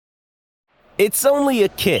It's only a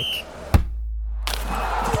kick,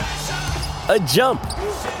 a jump,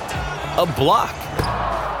 a block.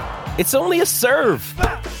 It's only a serve.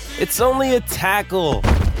 It's only a tackle,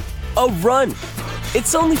 a run.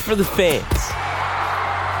 It's only for the fans.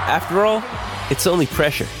 After all, it's only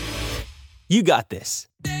pressure. You got this.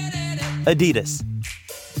 Adidas.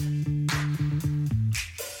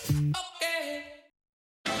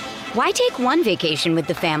 Why take one vacation with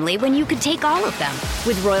the family when you could take all of them?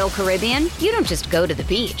 With Royal Caribbean, you don't just go to the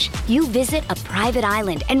beach. You visit a private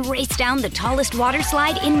island and race down the tallest water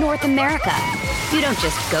slide in North America. You don't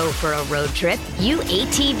just go for a road trip. You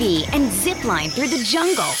ATV and zip line through the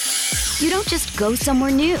jungle. You don't just go somewhere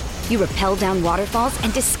new. You rappel down waterfalls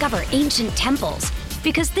and discover ancient temples.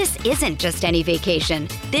 Because this isn't just any vacation.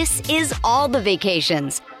 This is all the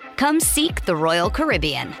vacations. Come seek the Royal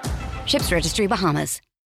Caribbean. Ships Registry, Bahamas.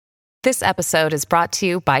 This episode is brought to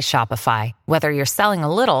you by Shopify. Whether you're selling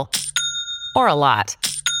a little or a lot,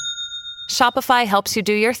 Shopify helps you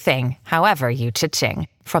do your thing, however you cha-ching.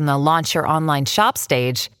 From the launch your online shop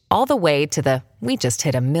stage, all the way to the we just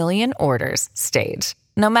hit 1 million orders stage.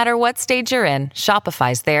 No matter what stage you're in,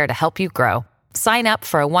 Shopify's there to help you grow. Sign up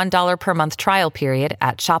for a $1 per month trial period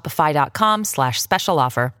at shopify.com/special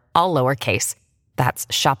offer, all lowercase. That's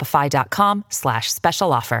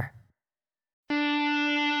shopify.com/special offer.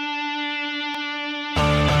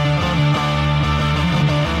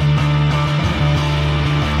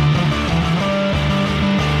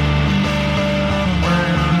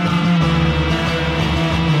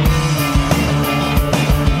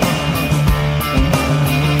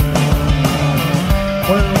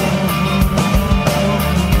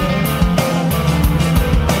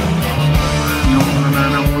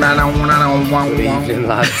 Good evening,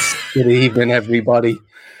 lads. Good evening, everybody.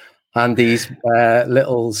 Andy's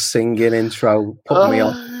little singing intro put me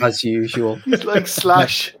on as usual. It's like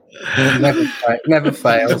Slash. never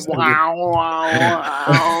fails. Wow, wow,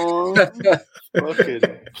 wow.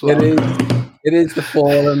 It is the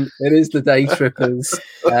Forum. It is the Day Trippers.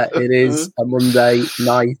 It is a Monday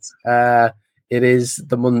night. It is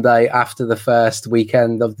the Monday after the first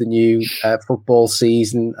weekend of the new football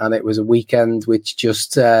season, and it was a weekend which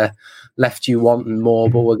just left you wanting more,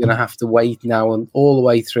 but we're going to have to wait now and all the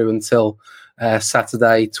way through until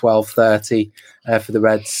Saturday, 12:30 for the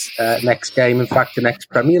Reds' next game. In fact, the next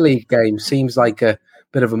Premier League game seems like a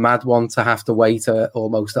bit of a mad one to have to wait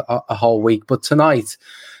almost a whole week. But tonight,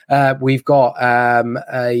 we've got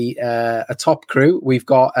a top crew. We've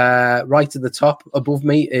got right at the top above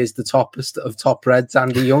me is the toppest of top Reds,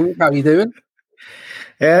 Andy Young. How are you doing?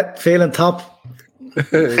 Yeah, feeling top.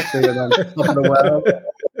 Feeling on top of the world.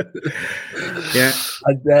 Yeah.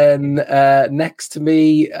 And then next to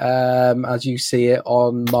me, as you see it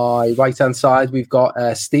on my right-hand side, we've got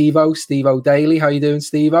Steve-O Daly. How you doing,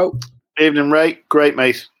 Steve-O? Evening, Ray. Great,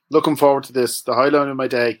 mate. Looking forward to this. The highlight of my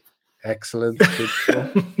day. Excellent. Good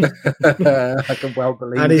stuff. I can well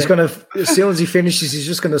believe it. And he's going to, as soon as he finishes, he's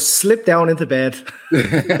just going to slip down into bed. There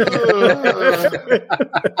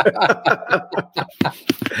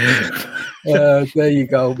you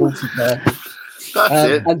go. Multi-pair.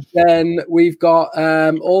 That's it. And then we've got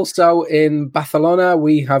also in Barcelona,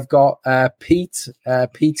 we have got Pete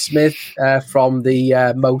Smith from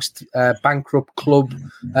the most bankrupt club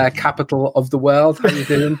capital of the world. How you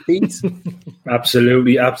doing, Pete?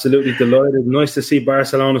 Absolutely delighted. Nice to see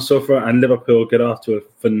Barcelona suffer and Liverpool get off to a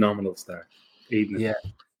phenomenal start. Evening. Yeah.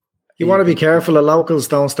 You want to be careful of locals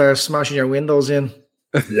don't start smashing your windows in.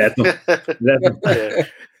 Let them. Yeah.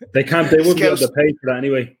 They can't. They wouldn't be able to pay for that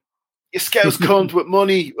anyway. You scouts cunt with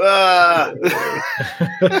money.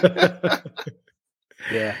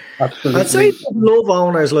 Yeah, absolutely. I'd say love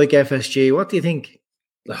owners like FSG. What do you think?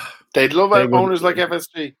 They'd love owners like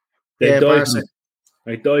FSG. They'd die for them.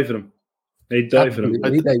 They'd die for them. They'd die for them.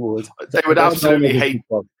 They would. They would absolutely hate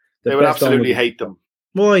them. They would absolutely hate them.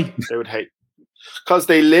 Why? They would hate. Because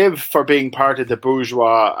they live for being part of the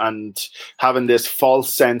bourgeois and having this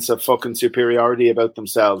false sense of fucking superiority about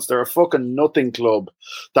themselves. They're a fucking nothing club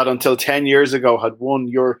that until 10 years ago had won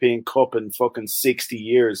European Cup in fucking 60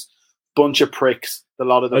 years. Bunch of pricks. A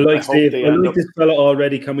lot of them. I like Steve. I like this fella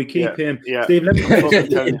already. Can we keep him? Yeah. Steve, let me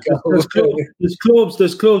There's clubs.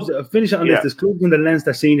 Finish it on this. There's clubs in the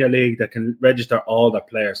Leinster Senior League that can register all their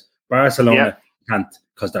players. Barcelona can't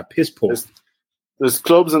because they're piss poor. There's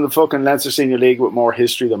clubs in the fucking Leinster Senior League with more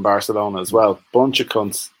history than Barcelona as well. Bunch of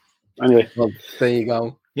cunts. Anyway. Well, there you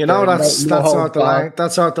go. You know, that's how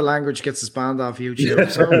the language gets us banned off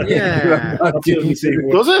YouTube. So, yeah.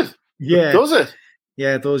 Does it? Yeah. Does it?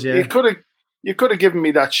 Yeah, it does, yeah. You could have given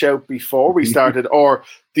me that shout before we started, or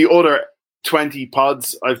the other 20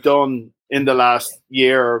 pods I've done in the last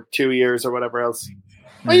year or 2 years or whatever else.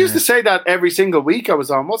 I used to say that every single week I was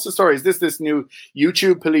on. What's the story? Is this new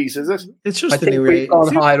YouTube police, is it? It's just I think we've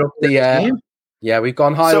gone higher up the... yeah, we've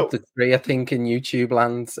gone high up the tree, I think, in YouTube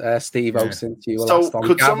land, Steve-O, since you were last on.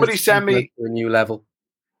 Could somebody send me... to a new level?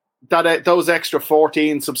 That those extra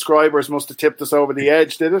 14 subscribers must have tipped us over the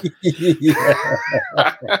edge, did it?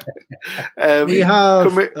 We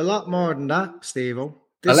have a lot more than that, Steve-O.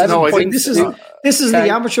 This is the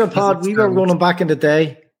amateur pod we were running back in the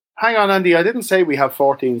day. Hang on, Andy. I didn't say we have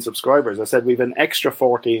 14 subscribers. I said we've an extra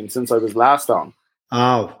 14 since I was last on.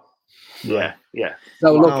 Oh. Yeah.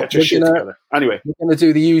 So look, anyway, we're going to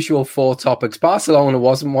do the usual 4 topics. Barcelona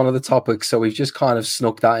wasn't one of the topics, so we've just kind of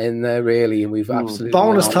snuck that in there, really, and we've absolutely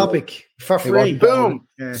bonus topic for free. Boom!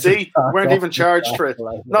 Yeah. See, we weren't even charged for it.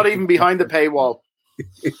 Not even behind the paywall.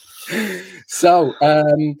 So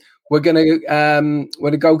we're going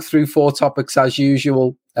to go through 4 topics as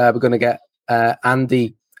usual. We're going to get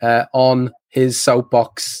Andy on his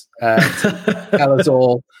soapbox to tell us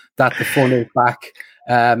all that the fun is back.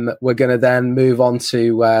 We're going to then move on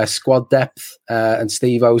to squad depth, and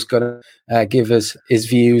Steve-O's going to give us his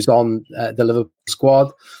views on the Liverpool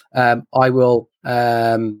squad. I will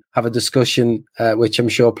have a discussion, which I'm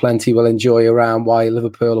sure plenty will enjoy, around why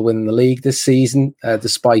Liverpool are winning the league this season,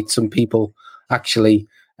 despite some people actually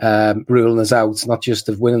ruling us out, not just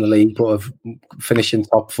of winning the league, but of finishing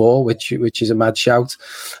top 4, which is a mad shout.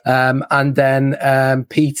 And then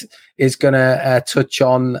Pete is going to touch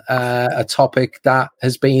on a topic that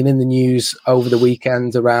has been in the news over the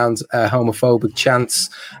weekend around homophobic chants,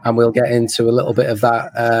 and we'll get into a little bit of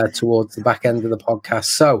that towards the back end of the podcast.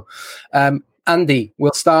 So, Andy,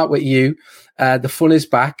 we'll start with you. The fun is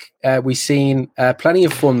back. We've seen plenty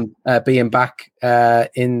of fun being back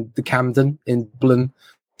in the Camden in Dublin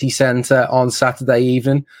Centre on Saturday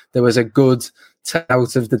evening. There was a good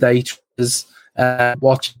turnout of the day trippers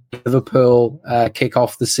watching Liverpool kick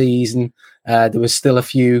off the season. There was still a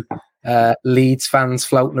few Leeds fans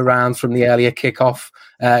floating around from the earlier kickoff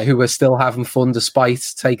who were still having fun despite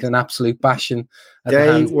taking an absolute bashing.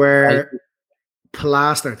 They were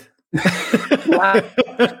plastered.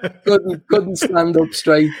 couldn't stand up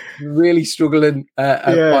straight, really struggling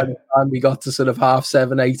by the time we got to sort of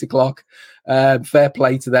 7:30, 8 o'clock. Fair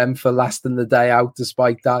play to them for lasting the day out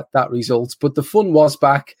despite that result. But the fun was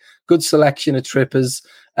back. Good selection of trippers,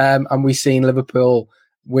 and we've seen Liverpool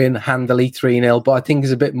win handily 3-0. But I think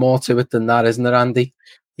there's a bit more to it than that, isn't there, Andy?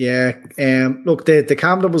 Yeah. Look, the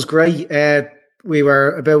Camden was great. We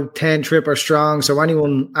were about 10 trippers strong, so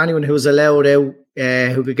anyone who was allowed out,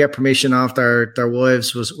 who could get permission off their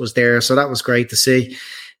wives was there. So that was great to see.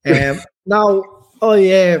 Now,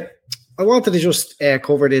 I wanted to just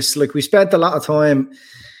cover this. Like, we spent a lot of time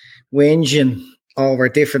whinging over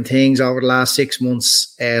different things over the last 6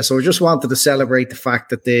 months. So I just wanted to celebrate the fact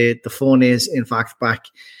that the fun is in fact back.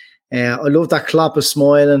 I love that Klopp is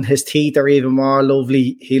smiling. His teeth are even more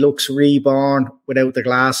lovely. He looks reborn without the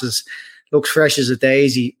glasses. Looks fresh as a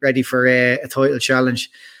daisy, ready for a title challenge.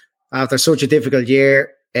 After such a difficult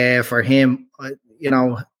year for him,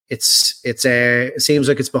 it seems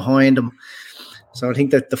like it's behind him. So I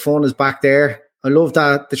think that the fun is back there. I love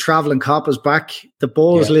that the travelling cop is back. The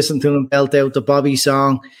Bulls listen to him belt out the Bobby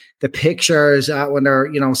song. The pictures when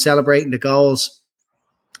they're celebrating the goals,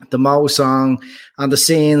 the Mo song, and the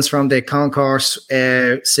scenes from the concourse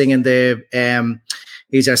singing the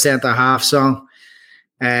 "He's Our Centre Half" song.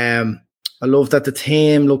 I love that the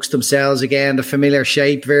team looks themselves again. The familiar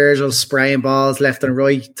shape, Virgil spraying balls left and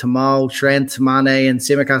right to Mo, Trent, Mane, and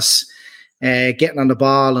Tsimikas. Getting on the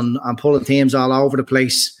ball and pulling teams all over the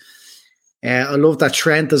place. I love that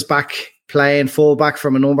Trent is back playing fullback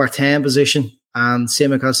from a number 10 position, and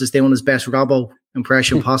Tsimikas is doing his best Robbo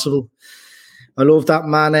impression possible. I love that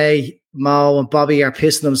Mane, Mo, and Bobby are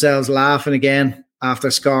pissing themselves laughing again after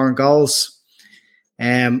scoring goals.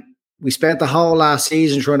 We spent the whole last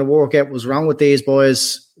season trying to work out what was wrong with these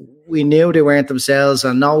boys. We knew they weren't themselves,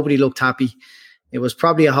 and nobody looked happy. It was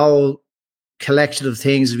probably a whole collection of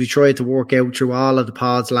things as we tried to work out through all of the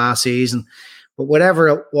pods last season. But whatever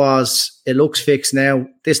it was, it looks fixed now.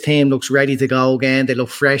 This team looks ready to go again. They look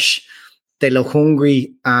fresh. They look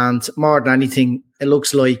hungry. And more than anything, it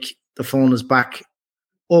looks like the fun is back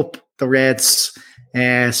up the Reds.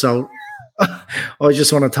 So I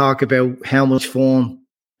just want to talk about how much fun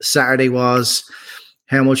Saturday was,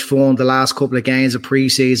 how much fun the last couple of games of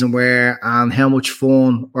pre-season were, and how much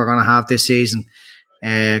fun we're going to have this season.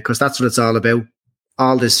 Because that's what it's all about.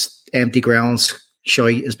 All this empty grounds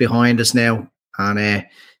shite is behind us now. And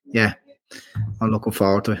I'm looking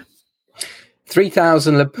forward to it.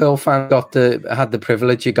 3,000 Liverpool fans had the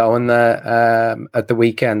privilege of going there at the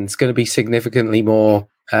weekend. It's going to be significantly more,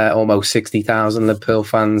 almost 60,000 Liverpool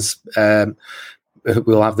fans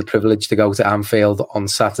will have the privilege to go to Anfield on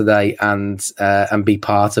Saturday and be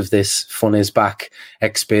part of this Fun Is Back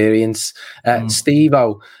experience.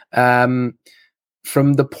 Steve-O,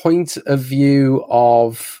 from the point of view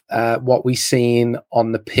of what we've seen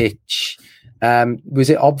on the pitch, was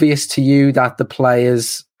it obvious to you that the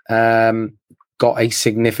players got a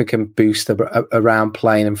significant boost around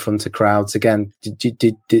playing in front of crowds again?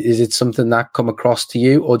 Is it something that come across to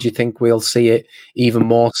you, or do you think we'll see it even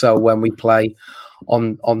more so when we play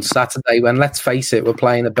on Saturday? When, let's face it, we're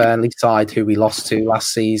playing a Burnley side who we lost to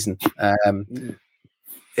last season, and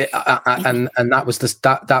that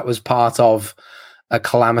was part of a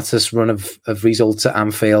calamitous run of results at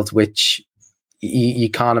Anfield, which you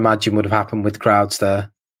can't imagine would have happened with crowds there.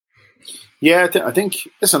 Yeah, I think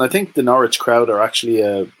the Norwich crowd are actually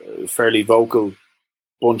a fairly vocal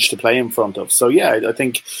bunch to play in front of. So yeah, I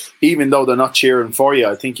think even though they're not cheering for you,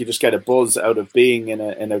 I think you just get a buzz out of being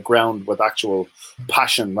in a ground with actual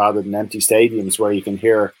passion rather than empty stadiums where you can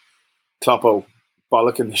hear Kloppo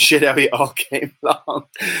bollocking the shit out of you all game long.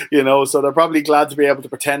 So they're probably glad to be able to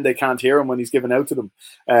pretend they can't hear him when he's giving out to them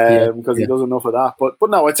because he does enough of that. But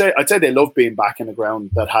no, I'd say they love being back in a ground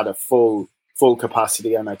that had a full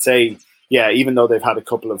capacity, and I'd say, yeah, even though they've had a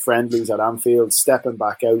couple of friendlies at Anfield, stepping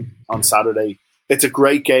back out on Saturday, it's a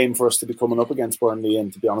great game for us to be coming up against Burnley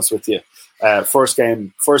in, to be honest with you. First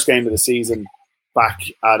game of the season back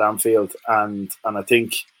at Anfield, and I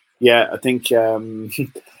think if you can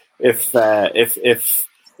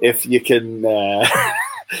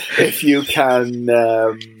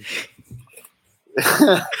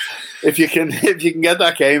get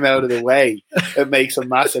that game out of the way, it makes a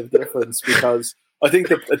massive difference, because I think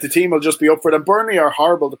the team will just be up for it. And Burnley are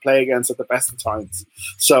horrible to play against at the best of times.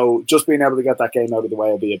 So just being able to get that game out of the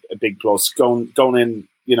way will be a big plus. Going in,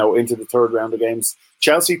 into the third round of games.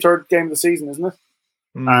 Chelsea, third game of the season, isn't it?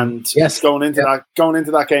 And yes, going into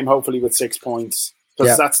that game hopefully with 6 points,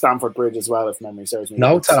 because that's Stamford Bridge as well, if memory serves me.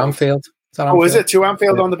 No, it's at Anfield. Oh, is it to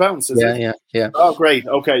Anfield on the bounce? Is it? Yeah. Oh, great.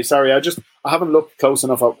 Okay, sorry. I haven't looked close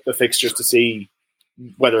enough at the fixtures to see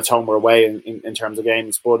whether it's home or away in terms of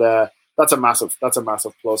games, but. That's a massive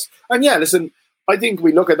plus. And yeah, listen, I think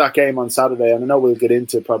we look at that game on Saturday, and I know we'll get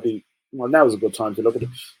into probably, now is a good time to look at it.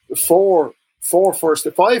 5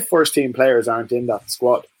 first team players aren't in that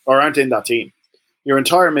squad, or aren't in that team. Your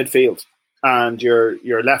entire midfield and your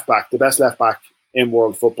left back, the best left back in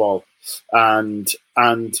world football, and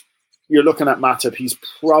you're looking at Matip. He's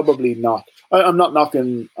probably not. I'm not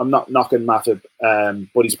knocking Matip,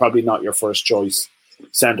 but he's probably not your first choice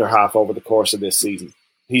centre half over the course of this season.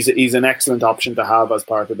 He's an excellent option to have as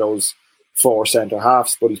part of those 4 centre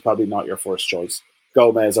halves, but he's probably not your first choice.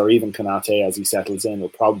 Gomez or even Konate, as he settles in, will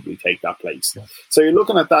probably take that place. Yeah. So you're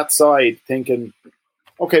looking at that side thinking,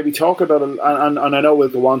 okay, we talk about it, and I know we'll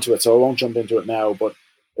go on to it, so I won't jump into it now, but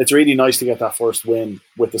it's really nice to get that first win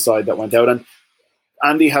with the side that went out. And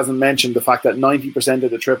Andy hasn't mentioned the fact that 90%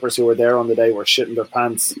 of the trippers who were there on the day were shitting their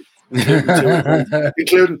pants,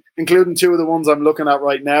 including 2 of the ones I'm looking at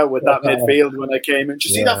right now with that midfield when I came in. Did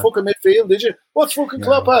you see that fucking midfield? Did you? What's fucking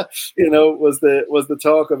Kloppo? Was the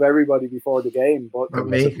talk of everybody before the game. But not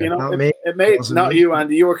me. It made not you,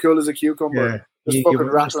 Andy. You were cool as a cucumber. Yeah. Just fucking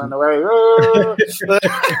rattling away.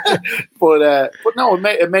 But no,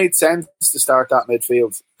 it made sense to start that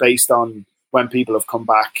midfield based on when people have come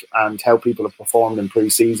back and how people have performed in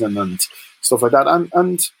pre-season and stuff like that.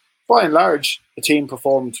 And by and large, the team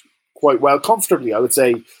performed quite well, comfortably, I would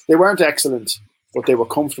say. They weren't excellent, but they were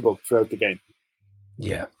comfortable throughout the game.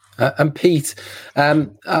 Yeah. And Pete, I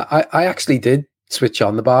actually did switch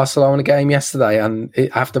on the Barcelona game yesterday, and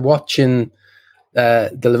after watching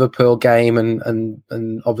the Liverpool game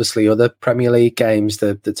and obviously other Premier League games,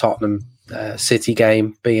 the Tottenham City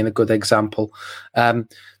game being a good example,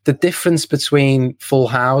 the difference between full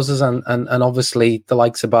houses and obviously the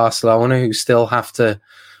likes of Barcelona, who still have to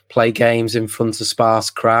play games in front of sparse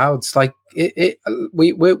crowds, like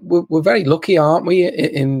we're very lucky, aren't we,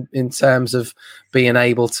 in terms of being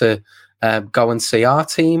able to go and see our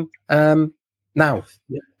team now.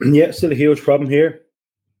 Yeah, still a huge problem here.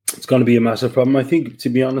 It's going to be a massive problem, I think, to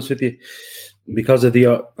be honest with you, because of the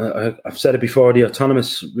I've said it before,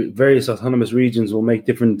 the various autonomous regions will make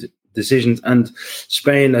different decisions, and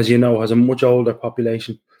Spain, as you know, has a much older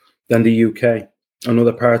population than the UK and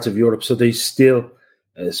other parts of Europe, so they still,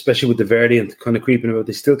 especially with the variant kind of creeping about,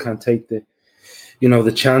 they still can't take the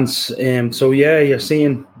chance. So yeah, you're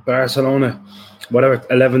seeing Barcelona, whatever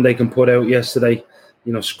 11 they can put out yesterday,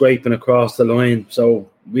 scraping across the line. So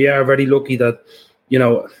we are very lucky that,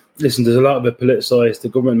 listen, there's a lot of it politicised. The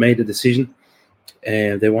government made a decision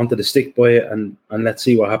and they wanted to stick by it, and let's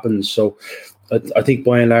see what happens. So I think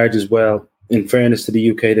by and large as well, in fairness to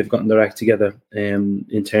the UK, they've gotten their act together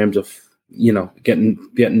in terms of, getting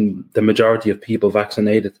the majority of people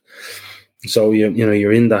vaccinated. So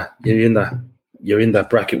you're in that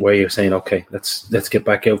bracket where you're saying, okay, let's get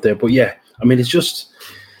back out there. But yeah, I mean, it's just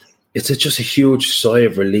a huge sigh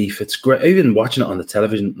of relief. It's great. Even watching it on the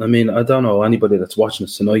television. I mean, I don't know anybody that's watching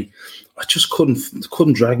us tonight. I just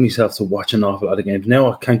couldn't drag myself to watch an awful lot of games.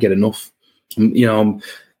 Now I can't get enough.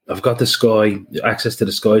 I've got access to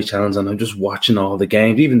the Sky channels, and I'm just watching all the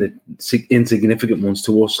games, even the insignificant ones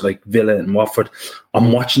to us, like Villa and Watford.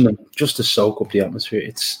 I'm watching them just to soak up the atmosphere.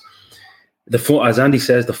 It's the fun, as Andy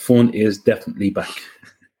says, the fun is definitely back.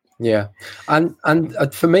 Yeah, and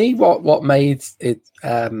for me, what made it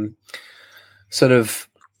sort of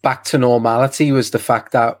back to normality was the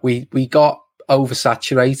fact that we got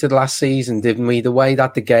oversaturated last season, didn't we? The way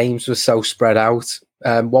that the games were so spread out.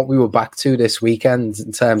 What we were back to this weekend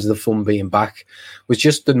in terms of the fun being back was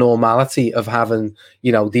just the normality of having,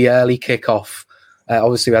 the early kickoff.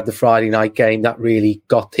 Obviously, we had the Friday night game that really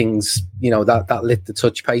got things, that lit the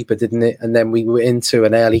touch paper, didn't it? And then we were into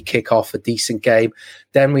an early kickoff, a decent game.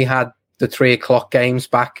 Then we had the 3:00 games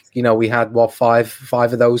back. We had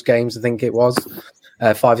five of those games, I think it was.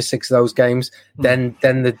 5 or 6 of those games, then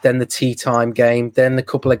the tea time game, then the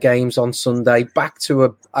couple of games on Sunday, back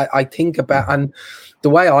to I think about, and the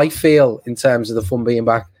way I feel in terms of the fun being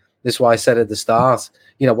back, this is why I said at the start,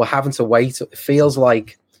 we're having to wait. It feels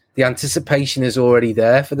like the anticipation is already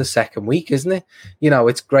there for the second week, isn't it?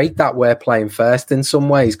 It's great that we're playing first in some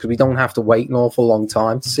ways because we don't have to wait an awful long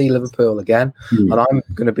time to see Liverpool again. And I'm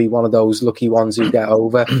going to be one of those lucky ones who get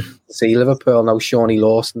over to see Liverpool. No, Shawnee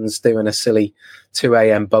Lawson's doing a silly 2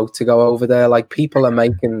 a.m. boat to go over there. Like, people are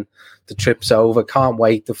making the trips over. Can't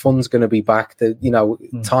wait. The fun's going to be back.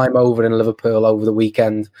 Time over in Liverpool over the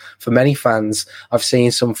weekend for many fans. I've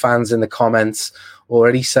seen some fans in the comments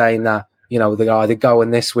already saying that, they're either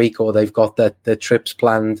going this week or they've got the trips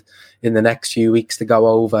planned in the next few weeks to go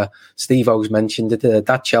over. Steve-O's mentioned it.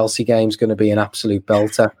 That Chelsea game's going to be an absolute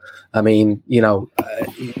belter. I mean,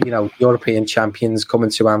 European champions coming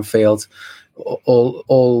to Anfield,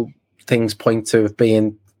 all things point to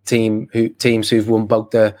being teams who've won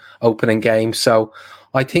both the opening games. So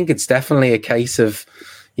I think it's definitely a case of,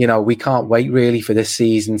 we can't wait really for this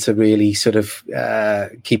season to really sort of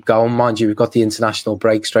keep going. Mind you, we've got the international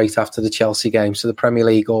break straight after the Chelsea game. So the Premier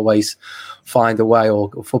League always find a way, or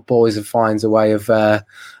football always finds a way of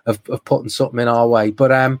putting something in our way.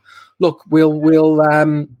 But look, we'll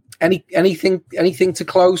anything to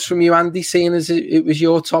close from you, Andy, seeing as it was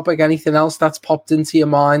your topic? Anything else that's popped into your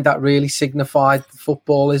mind that really signified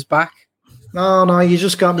football is back? No, you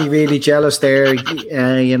just got me really jealous there.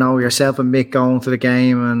 Yourself and Mick going to the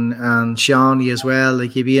game, and Shawnee as well.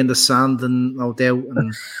 Like, you'd be in the sand, and no doubt,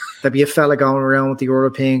 and there'd be a fella going around with the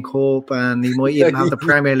European Cup, and he might even have the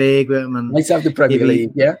Premier League with him. And might have the Premier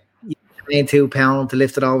League, yeah. Paying £2 to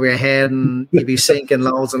lift it over your head, and you'd be sinking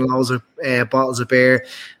loads and loads of bottles of beer,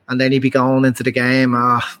 and then you'd be going into the game.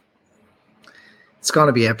 It's going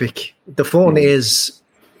to be epic. The fun is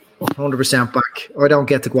 100% back. I don't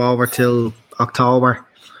get to go over till October,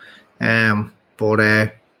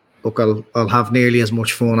 but look, I'll have nearly as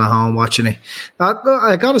much fun at home watching it.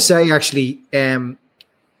 I got to say, actually,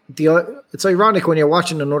 it's ironic when you're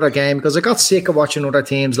watching another game, because I got sick of watching other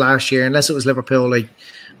teams last year. Unless it was Liverpool, like,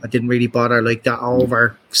 I didn't really bother, like, that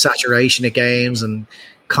over saturation of games and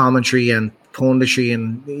commentary and punditry,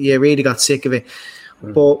 and you really got sick of it.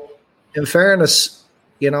 But in fairness,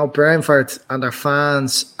 Brentford and their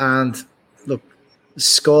fans, and look,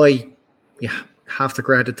 Sky, you have to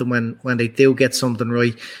credit them when they do get something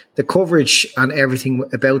right. The coverage and everything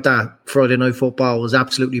about that Friday Night Football was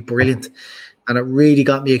absolutely brilliant, and it really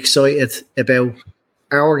got me excited about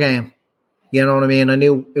our game. You know what I mean? I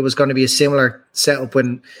knew it was going to be a similar setup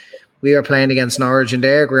when we were playing against Norwich in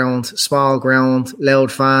their ground, small ground,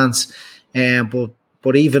 loud fans,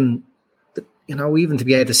 but even to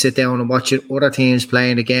be able to sit down and watch other teams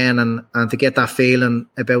playing again, and to get that feeling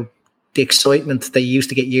about the excitement they used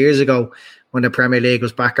to get years ago when the Premier League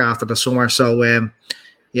was back after the summer. So,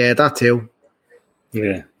 that too.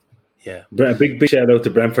 Yeah. A big shout out to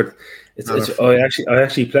Brentford. I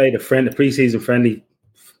actually played a pre-season friendly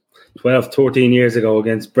 12, 13 years ago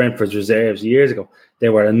against Brentford's reserves years ago. They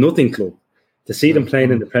were a nothing club. To see them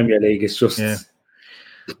playing in the Premier League is just...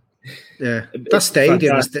 Yeah, that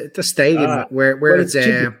stadium is the stadium where it's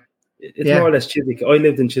more or less Chiswick. I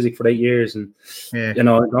lived in Chiswick for 8 years, and I'm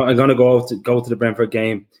going to go to the Brentford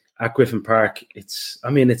game, at Griffin Park. It's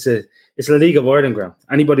a League of Ireland ground.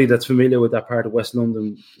 Anybody that's familiar with that part of West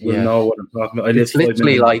London will know what I'm talking about. It's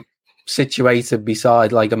literally like situated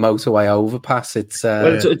beside like a motorway overpass. It's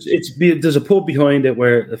there's a pub behind it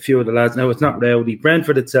where a few of the lads. Now it's not rowdy.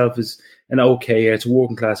 Brentford itself is an okay area. It's a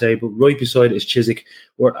working class area, but right beside it is Chiswick,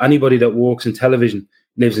 where anybody that works in television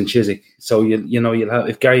lives in Chiswick. So you'll have,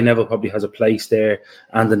 if Gary Neville probably has a place there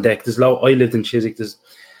and in Deck. I lived in Chiswick.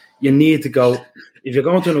 You need to go. If you're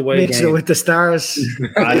going to an away game with the stars,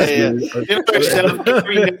 Gary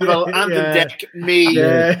Neville, Anton Deck, me.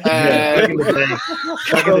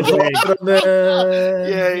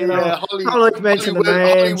 Holly mentioned the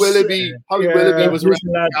names. Holly Willoughby was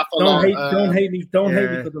around. Don't hate me. Don't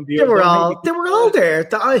hate me because I'm beautiful. They were all there.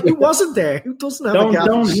 Who wasn't there? Who doesn't have a gap?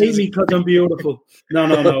 Don't hate me because I'm beautiful. No.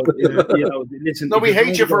 Listen. No, we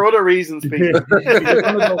hate you for other reasons, Peter. If you're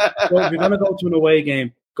gonna go to an away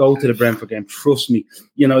game, go to the Brentford game. Trust me.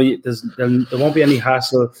 There won't be any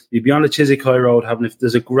hassle. You'll be on the Chiswick High Road if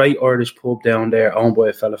there's a great Irish pub down there owned by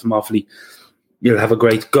a fella from Offaly. You'll have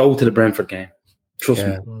go to the Brentford game. Trust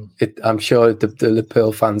me. I'm sure the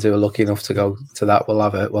Liverpool fans who are lucky enough to go to that will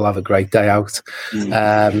have a great day out.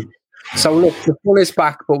 So look, the fun is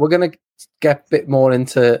back, but we're going to get a bit more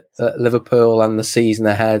into Liverpool and the season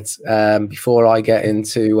ahead before I get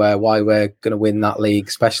into why we're going to win that league,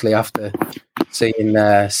 especially after seeing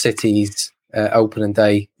City's opening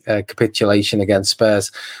day capitulation against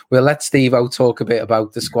Spurs. We'll let Steve-O talk a bit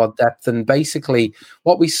about the squad depth and basically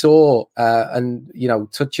what we saw and,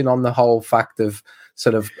 touching on the whole fact of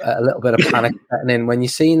sort of a little bit of panic setting in. When you're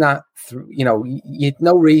seeing that, you'd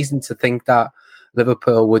no reason to think that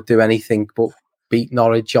Liverpool would do anything but beat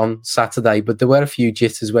Norwich on Saturday, but there were a few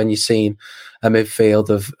jitters when you're seeing a midfield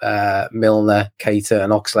of Milner, Keita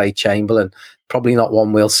and Oxlade-Chamberlain. Probably not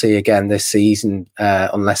one we'll see again this season,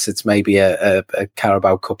 unless it's maybe a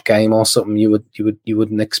Carabao Cup game or something you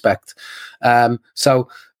wouldn't expect. So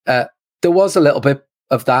there was a little bit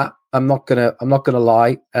of that. I'm not gonna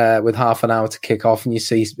lie. With half an hour to kick off, and you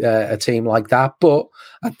see a team like that, but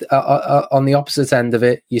on the opposite end of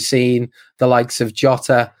it, you're seeing the likes of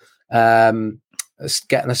Jota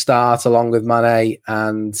getting a start along with Mane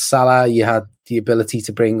and Salah. You had the ability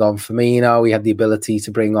to bring on Firmino. You had the ability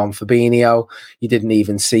to bring on Fabinho. You didn't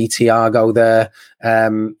even see Thiago there.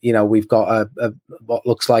 We've got a what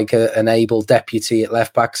looks like an able deputy at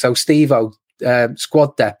left back. So Steve-O,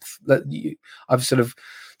 squad depth. I've sort of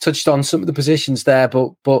touched on some of the positions there,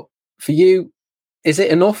 but for you, is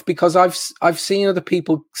it enough? Because I've seen other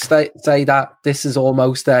people say that this is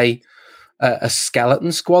almost a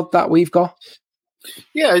skeleton squad that we've got.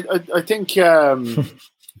 Yeah, I think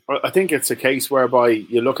I think it's a case whereby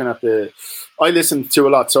you're looking at I listened to a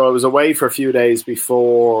lot, so I was away for a few days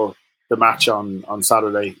before the match on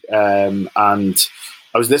Saturday, and I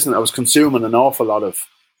was consuming an awful lot of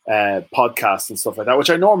podcasts and stuff like that,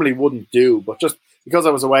 which I normally wouldn't do, but just because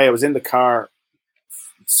I was away, I was in the car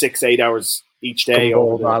 6-8 hours each day.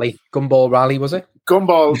 Gumball Rally, was it?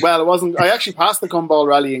 Gumball, well, it wasn't. I actually passed the Gumball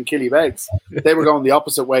Rally in Killybegs. They were going the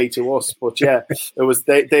opposite way to us, but yeah, it was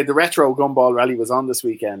the retro Gumball Rally was on this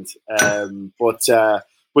weekend. But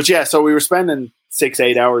yeah, so we were spending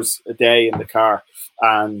 6-8 hours a day in the car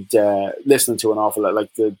and listening to an awful lot,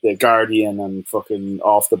 like the Guardian and fucking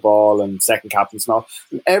Off the Ball and Second Captains and all.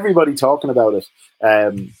 And everybody talking about it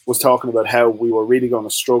was talking about how we were really going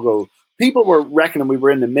to struggle. People were reckoning we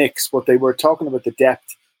were in the mix, but they were talking about the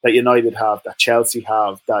depth that United have, that Chelsea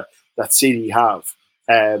have, that City have.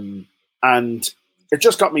 And it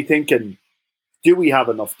just got me thinking, do we have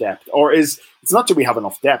enough depth? Or it's not do we have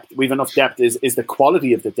enough depth? We have enough depth. Is the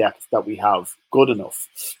quality of the depth that we have good enough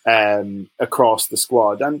across the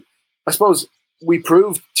squad? And I suppose we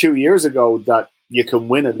proved 2 years ago that you can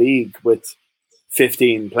win a league with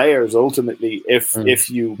 15 players ultimately if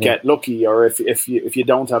you get lucky or if you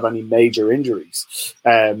don't have any major injuries.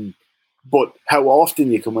 But how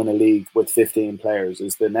often you can win a league with 15 players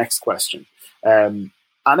is the next question. And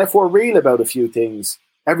if we're real about a few things,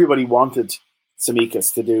 everybody wanted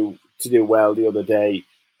Tsimikas to do well the other day.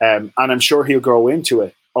 And I'm sure he'll grow into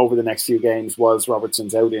it over the next few games whilst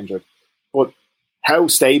Robertson's out injured. But how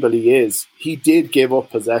stable he is, he did give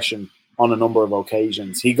up possession on a number of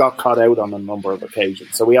occasions. He got caught out on a number of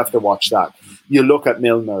occasions. So we have to watch that. You look at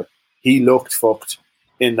Milner, he looked fucked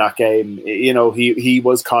in that game. He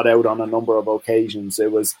was caught out on a number of occasions. He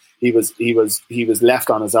was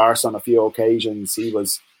left on his arse on a few occasions. He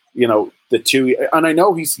was, the two, and I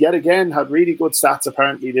know he's yet again had really good stats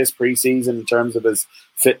apparently this preseason in terms of his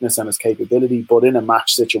fitness and his capability, but in a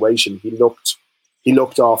match situation, he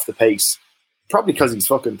looked off the pace probably because he's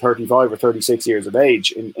fucking 35 or 36 years of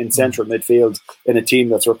age in central midfield in a team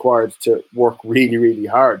that's required to work really, really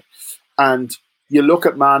hard. And you look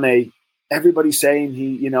at Mane, everybody's saying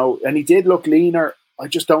and he did look leaner. I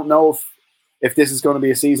just don't know if this is going to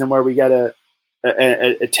be a season where we get a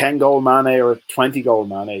 10-goal Mane or a 20-goal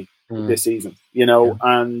Mane this season,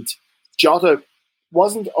 and Jota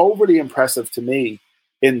wasn't overly impressive to me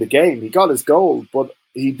in the game. He got his goal, but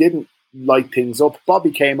he didn't light things up.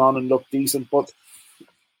 Bobby came on and looked decent, but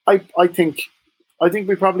I think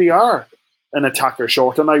we probably are an attacker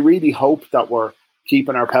short, and I really hope that we're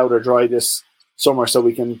keeping our powder dry this summer so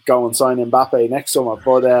we can go and sign Mbappe next summer.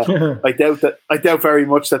 But I doubt very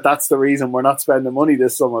much that that's the reason we're not spending money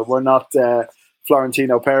this summer. We're not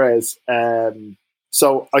Florentino Perez.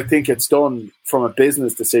 So I think it's done from a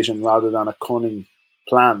business decision rather than a cunning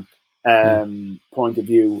plan point of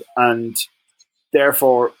view. And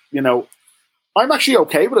therefore, I'm actually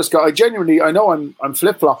okay with this guy. I know I'm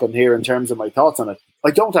flip-flopping here in terms of my thoughts on it. I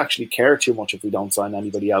don't actually care too much if we don't sign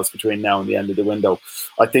anybody else between now and the end of the window.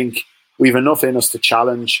 I think we've enough in us to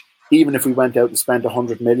challenge. Even if we went out and spent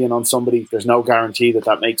 100 million on somebody, there's no guarantee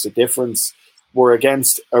that makes a difference. We're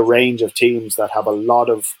against a range of teams that have a lot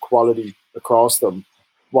of quality across them.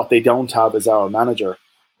 What they don't have is our manager.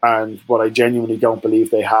 And what I genuinely don't believe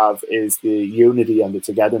they have is the unity and the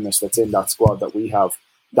togetherness that's in that squad that we have,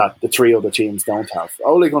 that the three other teams don't have.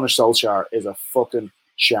 Ole Gunnar Solskjaer is a fucking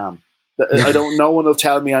sham. No one will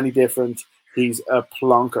tell me any different. He's a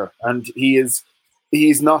plonker, and he's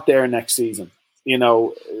not there next season.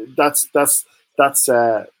 That's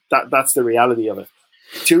the reality of it.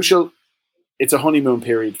 Tuchel, it's a honeymoon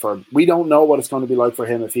period for him. We don't know what it's going to be like for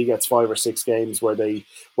him if he gets 5 or 6 games where they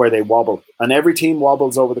wobble. And every team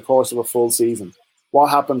wobbles over the course of a full season.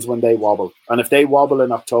 What happens when they wobble? And if they wobble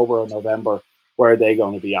in October or November, where are they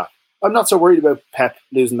going to be at? I'm not so worried about Pep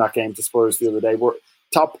losing that game to Spurs the other day.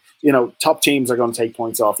 Top teams are going to take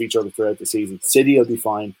points off each other throughout the season. City will be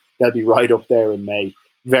fine. They'll be right up there in May,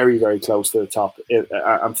 very, very close to the top.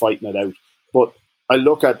 I'm fighting it out. But I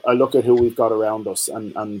look at who we've got around us,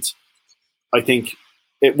 and I think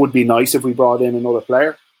it would be nice if we brought in another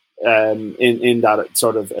player in that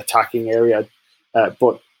sort of attacking area.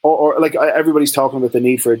 But like everybody's talking about the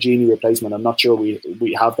need for a Gini replacement. I'm not sure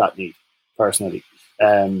we have that need personally.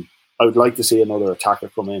 I would like to see another attacker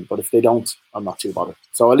come in, but if they don't, I'm not too bothered.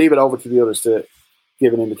 So I'll leave it over to the others to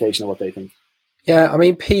give an indication of what they think. Yeah, I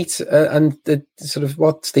mean, Pete, and the sort of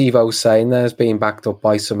what Steve-O's saying there is being backed up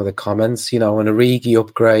by some of the comments, an Origi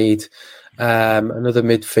upgrade, another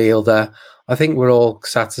midfielder. I think we're all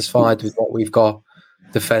satisfied with what we've got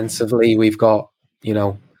defensively. We've got,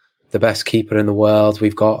 the best keeper in the world.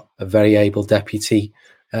 We've got a very able deputy,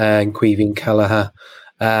 Queven Kelleher.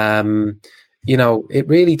 It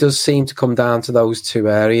really does seem to come down to those two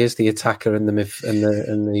areas: the attacker and the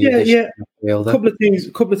midfielder.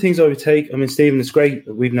 A couple of things I would take. I mean, Stephen, it's great.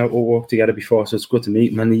 We've now all worked together before, so it's good to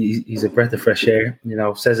meet him. And he's a breath of fresh air.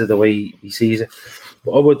 Says it the way he sees it.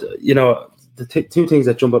 But I would, the two things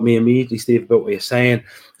that jump at me immediately, Steve, about what you're saying.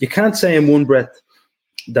 You can't say in one breath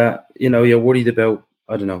that you're worried about,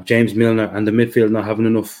 I don't know, James Milner and the midfield not having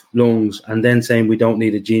enough lungs, and then saying we don't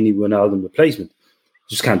need a Gini Wijnaldum replacement.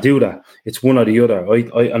 Just can't do that. It's one or the other.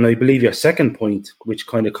 I believe your second point, which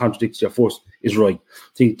kind of contradicts your first, is right.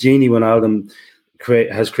 I think Gini Wijnaldum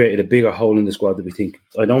has created a bigger hole in the squad than we think.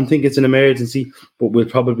 I don't think it's an emergency, but we'll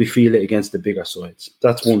probably feel it against the bigger sides.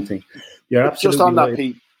 That's one thing. You're absolutely just on right. that,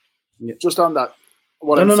 Pete. Yeah. Just on that.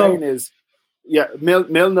 What I'm saying is,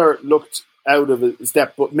 Milner looked out of his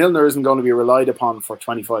depth, but Milner isn't going to be relied upon for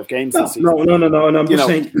 25 games this season. No. And I'm just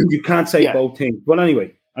saying you can't say both things. Well,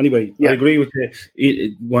 anyway, I agree with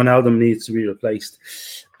you. Wijnaldum needs to be replaced.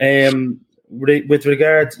 With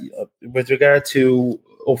regard to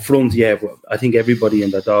up front, I think everybody in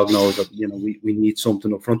the dog knows that we need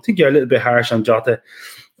something up front. I think you're a little bit harsh on Jota.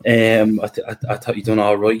 I thought you done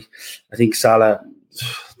all right. I think Salah,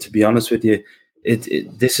 to be honest with you,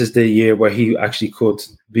 this is the year where he actually could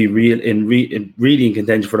be really in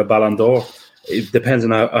contention for the Ballon d'Or. It depends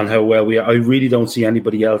on how well we are. I really don't see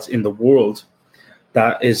anybody else in the world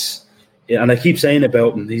that is, and I keep saying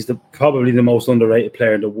about him, he's probably the most underrated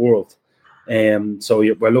player in the world. So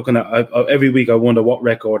we're looking at every week. I wonder what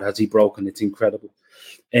record has he broken. It's incredible.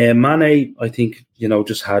 Mane, I think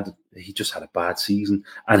just had a bad season,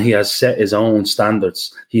 and he has set his own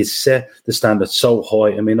standards. He has set the standards so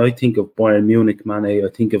high. I mean, I think of Bayern Munich, Mane. I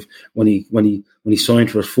think of when he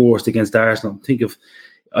signed for his first against Arsenal.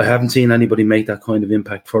 I haven't seen anybody make that kind of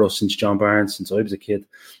impact for us since John Barnes, since I was a kid.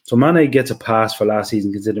 So Mane gets a pass for last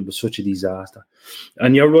season, considering it was such a disaster.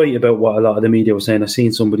 And you're right about what a lot of the media was saying. I've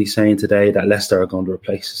seen somebody saying today that Leicester are going to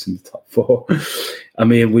replace us in the top 4. I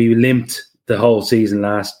mean, we limped the whole season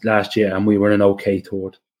last year, and we were an okay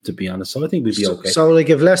third, to be honest. So I think we'd be okay. So like,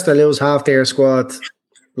 if Leicester lose half their squad,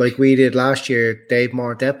 like we did last year, they've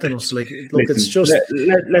more depth than us. Like, look, it's just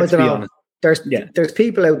let's be honest. There's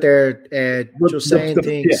people out there just saying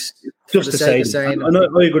things. Just to say, and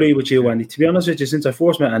I agree with you, Andy. To be honest with you, since I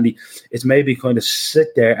first met Andy, it's maybe kind of sit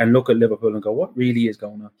there and look at Liverpool and go, what really is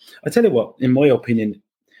going on? I tell you what, in my opinion,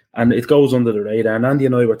 and it goes under the radar, and Andy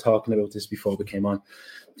and I were talking about this before we came on,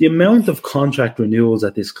 the amount of contract renewals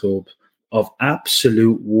at this club of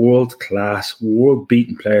absolute world-class,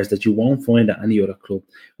 world-beaten players that you won't find at any other club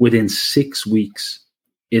within 6 weeks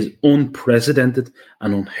is unprecedented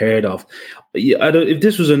and unheard of. If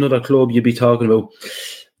this was another club, you'd be talking about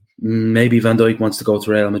maybe Van Dijk wants to go to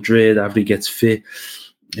Real Madrid after he gets fit.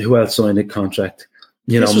 Who else signed a contract?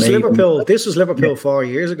 This was Liverpool 4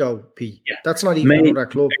 years ago, Pete. Yeah. That's not even another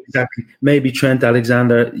club. Exactly. Maybe Trent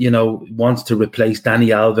Alexander, wants to replace Dani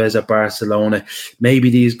Alves at Barcelona. Maybe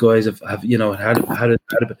these guys have had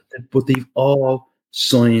a but they've all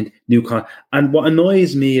signed new contracts. And what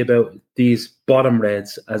annoys me about these bottom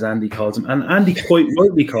reds, as Andy calls them, and Andy quite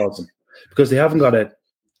rightly calls them, because they haven't got a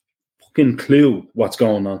fucking clue what's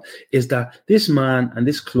going on, is that this man and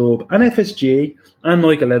this club and FSG and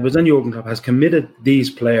Michael Edwards and Jurgen Klopp has committed these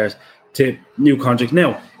players to new contracts.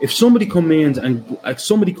 Now, if somebody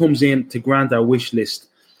comes in to grant our wish list,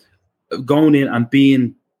 going in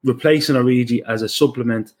and replacing Origi as a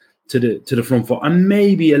supplement to the front foot, and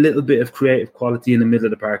maybe a little bit of creative quality in the middle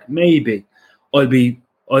of the park, maybe I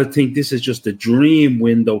think this is just a dream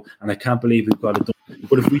window, and I can't believe we've got it done.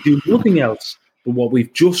 But if we do nothing else but what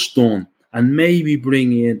we've just done, and maybe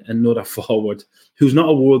bring in another forward who's not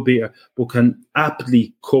a world beater but can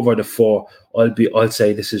aptly cover the 4, I'll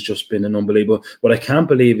say this has just been an unbelievable. What I can't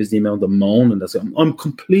believe is the amount of moaning I'm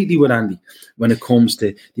completely with Andy when it comes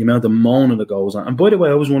to the amount of moaning that goes on. And by the way,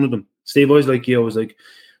 I was one of them. Steve, I was like you. I was like,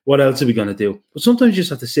 what else are we going to do? But sometimes you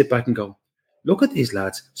just have to sit back and go, look at these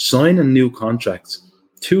lads signing new contracts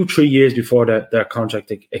 2-3 years before their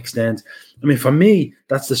contract extends. I mean, for me,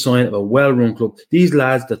 that's the sign of a well-run club. These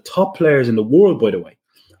lads, the top players in the world, by the way,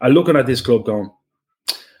 are looking at this club going,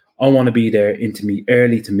 I want to be there into me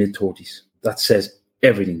early to mid-30s. That says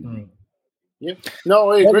everything. Yeah.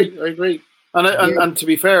 No, I agree. And to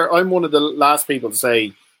be fair, I'm one of the last people to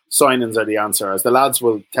say signings are the answer. As the lads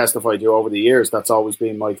will testify to over the years, that's always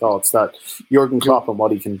been my thoughts, that Jurgen Klopp and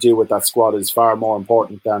what he can do with that squad is far more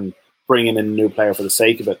important than bringing in a new player for the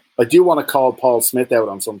sake of it. I do want to call Paul Smith out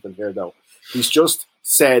on something here, though. He's just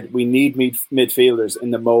said we need midfielders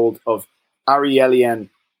in the mould of Arielien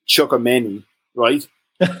Tchouameni, right?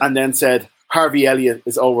 And then said Harvey Elliott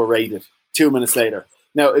is overrated 2 minutes later.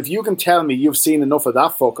 Now, if you can tell me you've seen enough of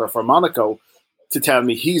that fucker for Monaco to tell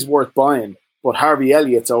me he's worth buying, but Harvey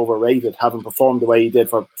Elliott's overrated, having performed the way he did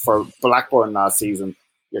for Blackburn last season,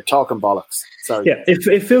 you're talking bollocks. Sorry. Yeah,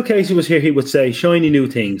 if Phil Casey was here, he would say shiny new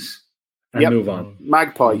things. And move on.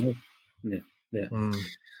 Magpie. Yeah.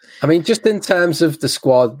 I mean, just in terms of the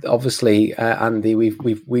squad, obviously, Andy, we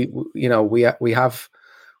have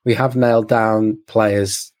nailed down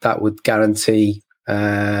players that would guarantee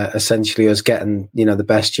essentially us getting the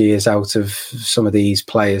best years out of some of these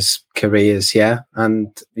players' careers. Yeah,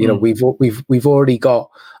 and we've already got.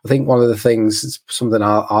 I think one of the things is something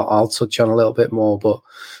I'll touch on a little bit more, but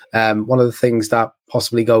one of the things that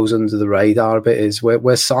possibly goes under the radar a bit is what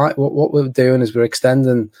we're doing is we're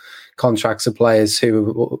extending contracts of players who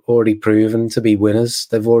have already proven to be winners.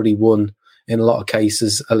 They've already won, in a lot of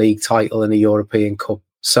cases, a league title and a European Cup.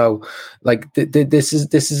 So, like, this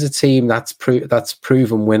is a team that's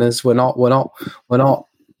proven winners. We're not sort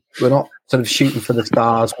of shooting for the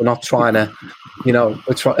stars. We're not trying to,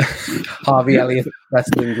 Harvey Elliott,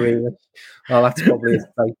 Wrestling Green. Well, that's probably a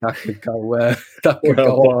state that could go on for a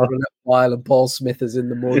little while, and Paul Smith is in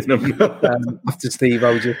the mud after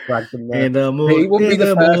Steve-O just dragged him there. In the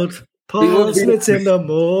mud. Paul Smith's in the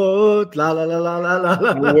mud. La la la la la la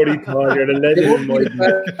la.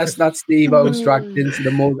 That's Steve-O's dragged into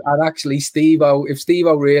the mud. And actually, Steve-O, if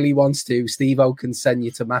Steve-O really wants to, Steve-O can send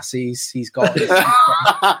you to Massey's. He's got I've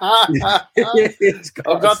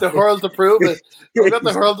got the hurl to prove it. He's got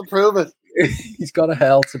a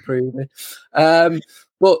hell to prove it.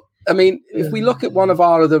 But I mean, if we look at one of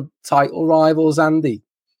our other title rivals, Andy,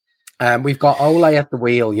 we've got Ole at the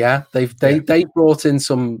wheel. Yeah, they brought in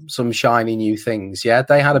some shiny new things. Yeah,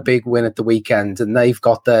 they had a big win at the weekend, and they've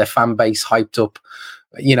got their fan base hyped up.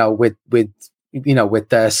 With with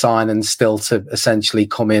their signings still to essentially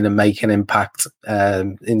come in and make an impact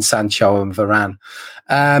in Sancho and Varane.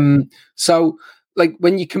 So, like,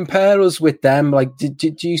 when you compare us with them, like, do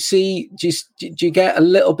you get a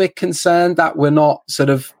little bit concerned that we're not sort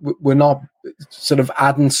of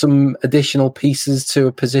adding some additional pieces to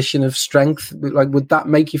a position of strength? Like, would that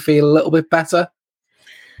make you feel a little bit better?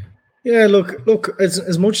 Yeah, look.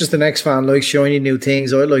 As much as the next fan likes shiny new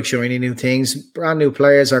things, I like shiny new things. Brand new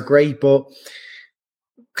players are great, but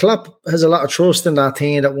Klopp has a lot of trust in that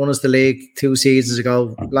team that won us the league 2 seasons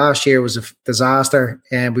ago. Last year was a disaster,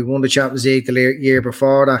 and we won the Champions League the year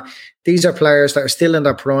before that. These are players that are still in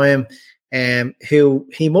their prime, who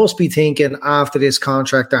he must be thinking after this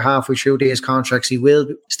contract or halfway through these contracts, he will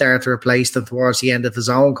start to replace them towards the end of his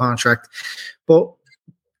own contract. But,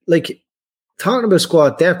 like, talking about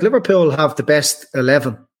squad depth, Liverpool have the best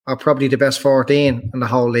 11 or probably the best 14 in the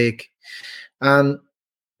whole league. And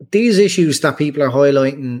these issues that people are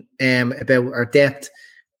highlighting about our depth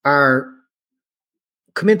are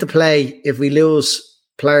come into play if we lose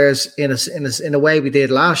players in a way we did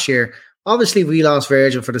last year. Obviously, we lost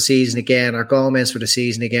Virgil for the season again, or Gomez for the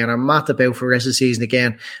season again, or Matip out for the rest of the season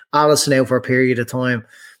again, Alisson out for a period of time.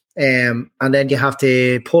 And then you have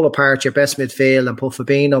to pull apart your best midfield and put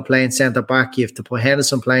Fabinho playing centre back. You have to put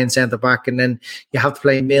Henderson playing centre back, and then you have to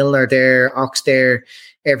play Milner there, Ox there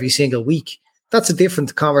every single week. That's a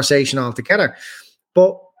different conversation altogether.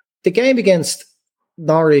 But the game against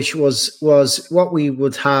Norwich was what we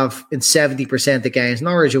would have in 70% of games.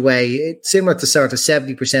 Norwich away, it's similar to sort of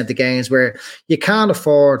 70% of games where you can't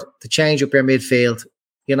afford to change up your midfield.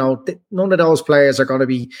 None of those players are going to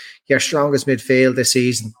be your strongest midfield this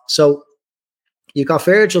season. So you got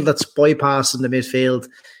Virgil that's bypassing the midfield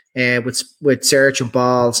with searching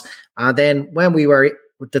balls. And then when we were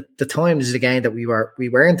with the times of the game that we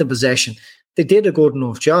were into possession, they did a good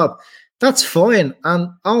enough job. That's fine. And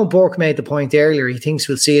Alan Burke made the point earlier. He thinks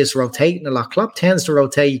we'll see us rotating a lot. Klopp tends to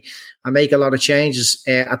rotate and make a lot of changes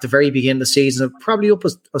at the very beginning of the season, probably up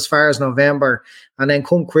as far as November. And then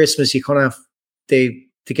come Christmas, you kind of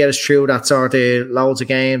to get us through that sort of loads of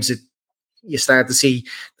games, you start to see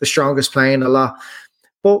the strongest playing a lot.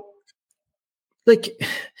 But, like,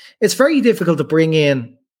 it's very difficult to bring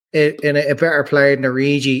in a better player than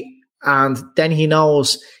Origi, and then he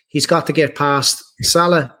knows he's got to get past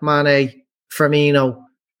Salah, Mane, Firmino,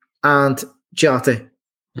 and Jota.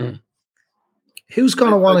 Who's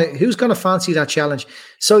gonna fancy that challenge?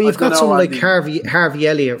 So you've got someone like Harvey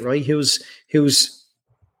Elliott, right? Who's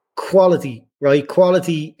quality, right?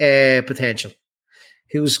 Quality potential.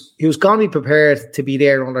 Who's going to be prepared to be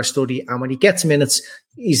there under study, and when he gets minutes,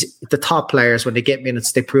 he's the top players. When they get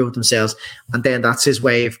minutes, they prove themselves, and then that's his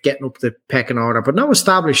way of getting up the pecking order. But no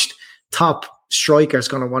established top striker is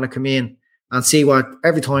going to want to come in and see what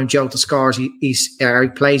every time Jota scores, he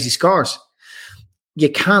plays, he scores. You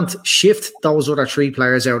can't shift those other 3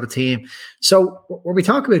 players out of the team. So when we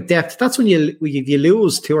talk about depth, that's when you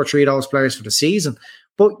lose 2 or 3 of those players for the season.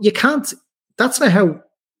 But you can't. That's not how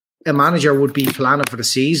a manager would be planning for the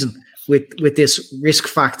season with this risk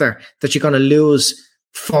factor that you're going to lose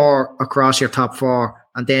 4 across your top 4,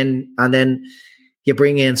 and then you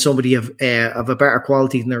bring in somebody of a better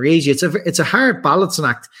quality than Origi. It's a hard balancing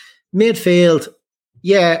act. Midfield,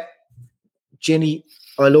 yeah, Ginny,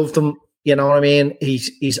 I love them. You know what I mean?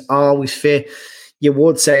 He's always fit. You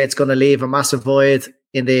would say it's going to leave a massive void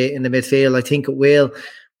in the midfield. I think it will,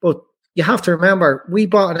 but you have to remember we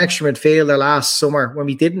bought an extra midfielder last summer when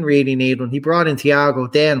we didn't really need one. He brought in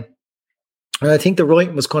Thiago then. And I think the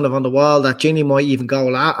writing was kind of on the wall that Ginny might even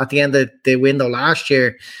go at the end of the window last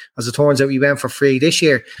year. As it turns out, we went for free this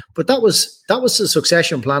year. But that was the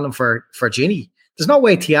succession planning for Ginny. There's no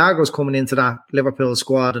way Thiago's coming into that Liverpool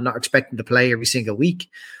squad and not expecting to play every single week.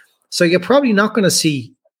 So you're probably not going to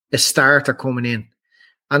see a starter coming in.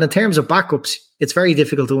 And in terms of backups, it's very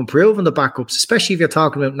difficult to improve on the backups, especially if you're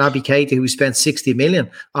talking about Naby Keita, who spent 60 million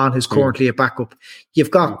on, who's currently a backup.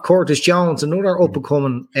 You've got Curtis Jones, another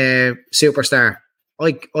up-and-coming superstar.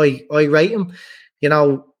 I rate him. You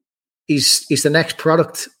know, he's the next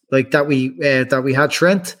product like that we had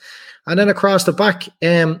Trent. And then across the back,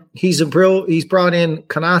 he's improved. He's brought in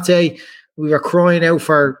Konate. We were crying out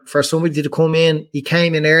for somebody to come in. He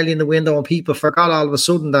came in early in the window and people forgot all of a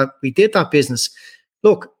sudden that we did that business.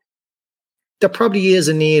 Look, there probably is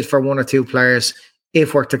a need for 1 or 2 players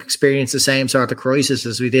if we're to experience the same sort of crisis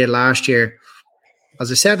as we did last year.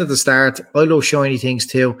 As I said at the start, I love shiny things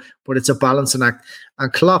too, but it's a balancing act.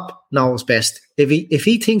 And Klopp knows best. If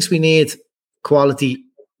he thinks we need quality,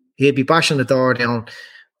 he'll be bashing the door down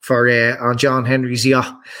for on John Henry's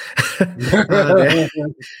yacht and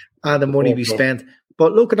the money we spent.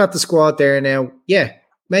 But looking at the squad there now, yeah,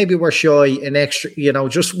 maybe we're shy an extra,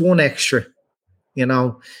 just one extra,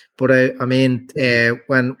 But I mean,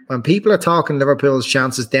 when people are talking Liverpool's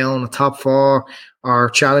chances down the top 4 or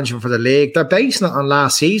challenging for the league, they're basing it on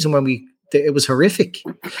last season when it was horrific.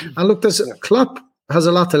 And look, Klopp has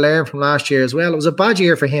a lot to learn from last year as well. It was a bad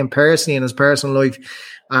year for him personally in his personal life,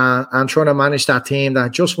 and trying to manage that team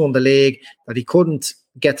that just won the league, that he couldn't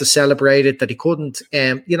get to celebrate it, that he couldn't,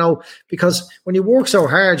 because when you work so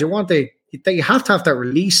hard, you have to have that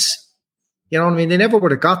release. You know what I mean? They never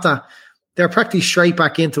would have got that. They're practically straight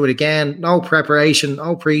back into it again. No preparation,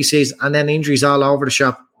 no preseason, and then injuries all over the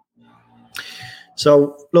shop.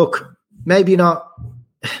 So, look, maybe not.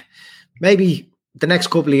 Maybe the next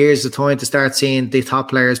couple of years is the time to start seeing the top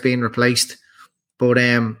players being replaced. But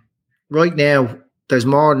right now, there's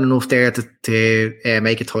more than enough there to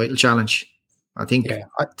make a title challenge. I think,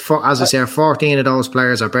 as I said, 14 of those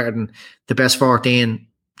players are better than the best 14,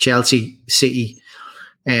 Chelsea, City,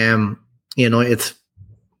 United,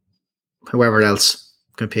 whoever else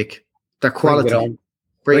can pick. Their quality.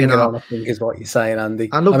 Bring it on, I think is what you're saying, Andy.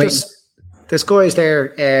 And look, there's guys there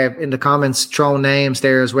in the comments throwing names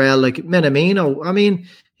there as well, like Minamino. I mean,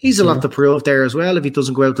 he's a lot to prove there as well if he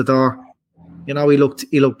doesn't go out the door. He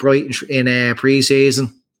looked bright in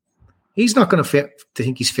pre-season. He's not going to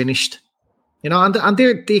think he's finished. And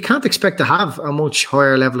they can't expect to have a much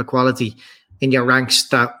higher level of quality in your ranks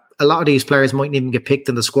that a lot of these players mightn't even get picked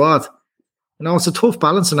in the squad. It's a tough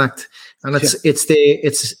balancing act, and it's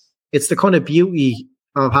the kind of beauty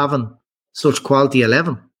of having such quality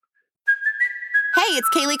 11. Hey, it's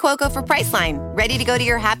Kaylee Cuoco for Priceline. Ready to go to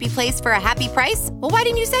your happy place for a happy price? Well, why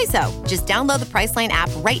didn't you say so? Just download the Priceline app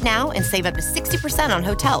right now and save up to 60% on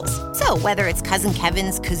hotels. So whether it's Cousin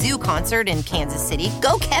Kevin's Kazoo Concert in Kansas City,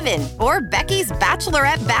 go Kevin, or Becky's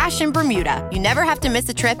Bachelorette Bash in Bermuda, you never have to miss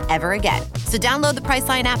a trip ever again. So download the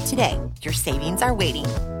Priceline app today. Your savings are waiting.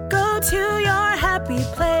 Go to your happy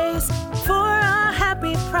place for a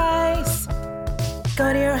happy price.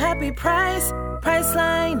 Go to your happy price,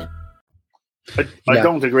 Priceline. I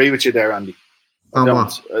don't agree with you there, Andy. I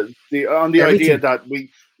don't. On the idea that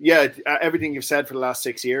everything you've said for the last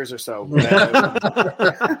 6 years or so.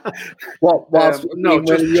 Whilst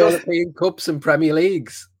winning European Cups and Premier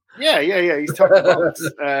Leagues. Yeah. He's talking about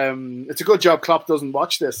it's a good job Klopp doesn't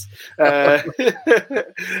watch this.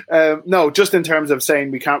 No, just in terms of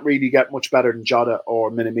saying we can't really get much better than Jota or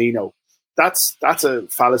Minamino. That's a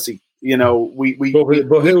fallacy. Who's going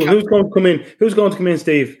to come in? Who's going to come in,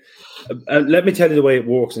 Steve? Let me tell you the way it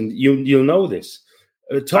works, and you'll know this.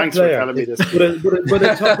 Thanks for telling me this.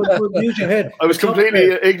 Use your head. I was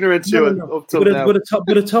completely ignorant to it up till now. But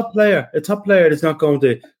a top player is not going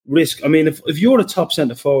to risk. I mean, if you're a top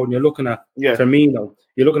centre forward and you're looking at Firmino,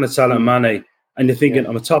 you're looking at Salah and Mane, and you're thinking,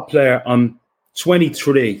 I'm a top player, I'm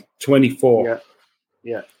 23, 24.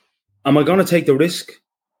 Yeah. Am I going to take the risk?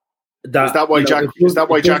 Is that why Jack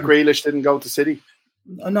Grealish didn't go to City?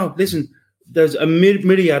 No, listen. There's a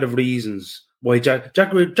myriad of reasons why Jack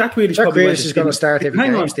Grealish is going to start every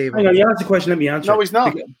game, Steve. Hang on, you asked the question, let me answer. No, he's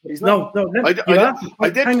not. I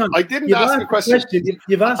didn't ask the question.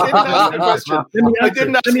 You've asked the question. I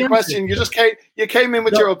didn't ask the question. You came in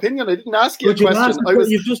with your opinion. I didn't ask you a question. I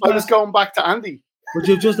was going back to Andy. But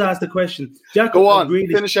you've just asked the question. Go on,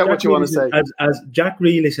 finish out what you want to say. As Jack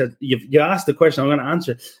Grealish said, you asked the question, I'm going to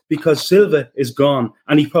answer it. Because Silva is gone,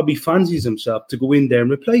 and he probably fancies himself to go in there and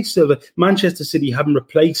replace Silva. Manchester City haven't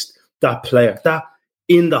replaced that player, that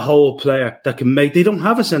in the whole player that can make. They don't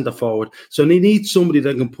have a centre forward, so they need somebody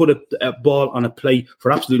that can put a ball on a plate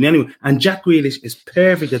for absolutely anyone. And Jack Grealish is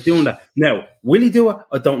perfect at doing that. Now, will he do it?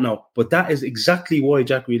 I don't know, but that is exactly why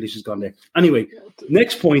Jack Grealish has gone there. Anyway,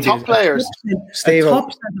 next point top is players.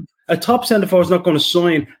 A top centre forward is not going to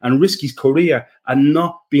sign and risk his career and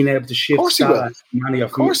not being able to shift. Of course he will.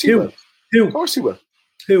 Of course he will. Of course he will.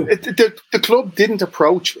 The club didn't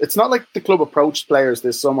approach. It's not like the club approached players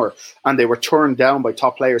this summer and they were turned down by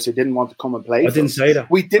top players who didn't want to come and play. I didn't say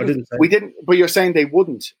that. We didn't. But you're saying they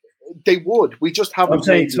wouldn't. They would. We just haven't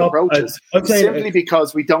made the approaches simply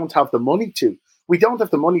because we don't have the money to. We don't have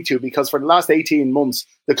the money to because for the last 18 months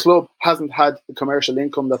the club hasn't had the commercial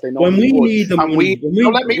income that they normally would.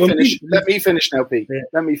 Let me finish now, Pete. Yeah.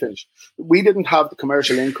 Let me finish. We didn't have the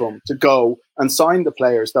commercial income to go and sign the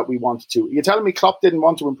players that we wanted to. You're telling me Klopp didn't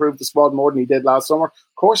want to improve the squad more than he did last summer?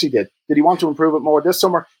 Of course he did. Did he want to improve it more this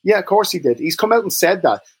summer? Yeah, of course he did. He's come out and said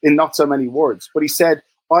that in not so many words, but he said,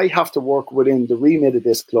 I have to work within the remit of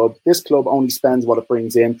this club. This club only spends what it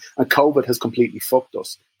brings in, and COVID has completely fucked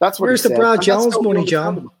us. That's what. Where's the Brad Jones money,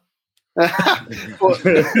 John? but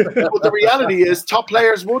the reality is, top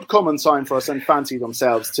players would come and sign for us and fancy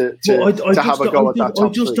themselves to have a go at that. I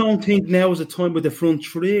just don't think now is the time with the front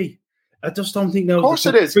three. I just don't think now. Of course,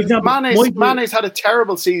 it is. For example, Mane's had a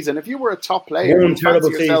terrible season. If you were a top player, one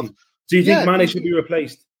terrible season. Do you think Mane should be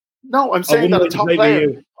replaced? No, I'm saying that a top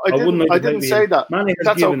player. I didn't say that.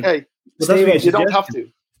 That's okay. Steve, you don't have to.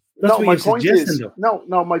 No, my point is.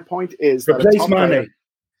 No, my point is replace Mane.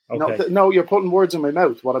 Okay. No, you're putting words in my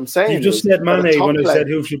mouth. What I'm saying, you just said Mane when I said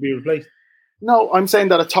who should be replaced. No, I'm saying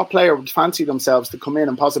that a top player would fancy themselves to come in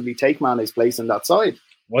and possibly take Mane's place in that side.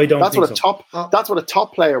 I don't. That's think what that's what a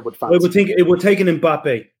top player would fancy. I would think it would take an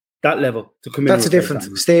Mbappe that level to come in. That's a different,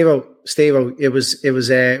 Steve-O. It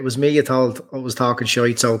was me you told I was talking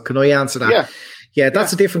shite. So can I answer that? Yeah,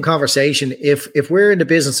 that's a different conversation. If we're in the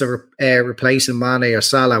business of replacing Mane or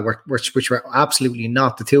Salah, which we're absolutely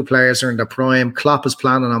not. The two players are in their prime. Klopp is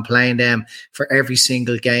planning on playing them for every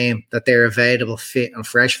single game that they're available, fit and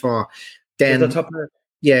fresh for. Then,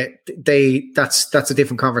 that's a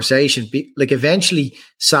different conversation. Like eventually,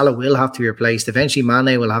 Salah will have to be replaced. Eventually,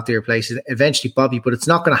 Mane will have to be replaced. Eventually, Bobby, but it's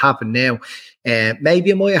not going to happen now. Maybe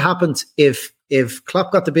it might have happened if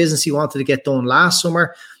Klopp got the business he wanted to get done last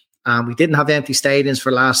summer. We didn't have empty stadiums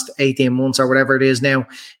for the last 18 months or whatever it is now.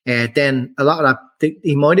 Then a lot of that,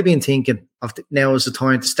 he might have been thinking of now is the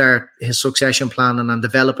time to start his succession planning and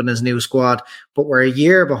developing his new squad. But we're a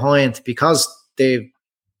year behind because the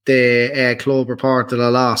club reported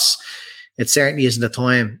a loss. It certainly isn't the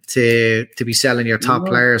time to be selling your top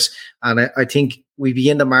players. And I think we'd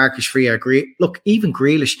be in the market for you. Look, even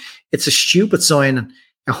Grealish, it's a stupid signing.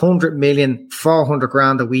 100 million, 400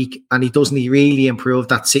 grand a week, and he doesn't really improve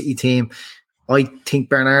that City team. I think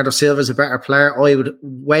Bernardo Silva is a better player. I would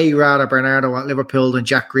way rather Bernardo at Liverpool than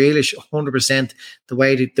Jack Grealish, 100%.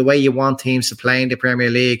 The way you want teams to play in the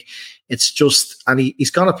Premier League, it's just, and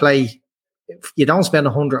he's going to play. You don't spend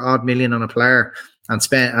 100 odd million on a player and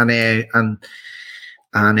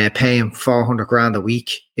pay him 400 grand a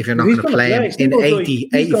week if you're not going to play him in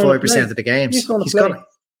 85% of the games. He's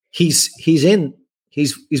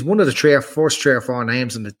one of the first 3 or 4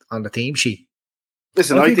 names on the team sheet.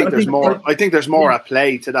 Listen, I think there's more. I think there's more at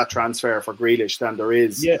play to that transfer for Grealish than there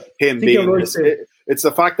is him being. It's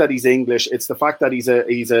the fact that he's English. It's the fact that he's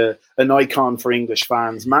an icon for English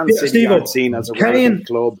fans. Man City aren't seen as a relevant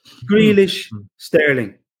club. Grealish,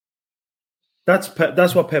 Sterling.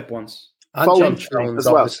 That's what Pep wants. And John Stones,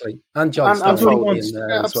 well. Obviously, and John Stones.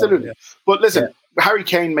 Absolutely. Well, but listen. Harry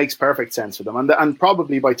Kane makes perfect sense for them, and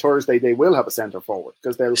probably by Thursday they will have a centre forward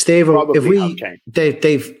because they'll probably have Kane.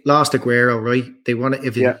 They've lost Aguero, right? They want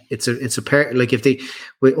to it's a pair, like if they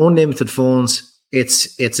with unlimited funds,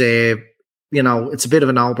 it's a bit of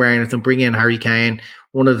a no-brainer to bring in Harry Kane,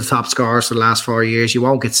 one of the top scorers for the last 4 years. You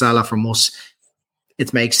won't get Salah from us.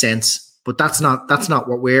 It makes sense, but that's not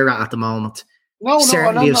what we're at the moment.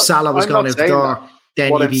 Certainly, if Salah was going out the door,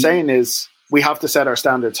 then what I'm saying is, we have to set our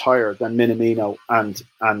standards higher than Minamino and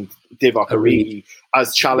Divock Origi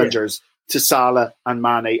as challengers to Salah and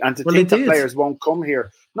Mane, and to think that players won't come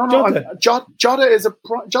here. Jota is a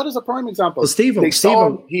prime example.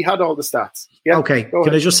 Well, he had all the stats. Yeah, okay,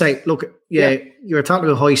 can I just say, look, you're talking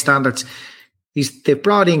about high standards. They've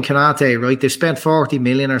brought in Konate, right? They've spent 40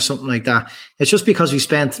 million or something like that. It's just because we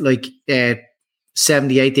spent like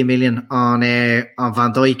 70, 80 million on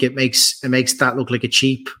Van Dijk, it makes that look like a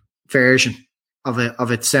cheap version of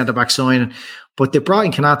a centre-back signing. But they brought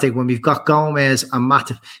in Konate when we've got Gomez and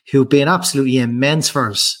Matip, who've been absolutely immense for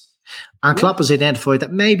us. And Klopp has identified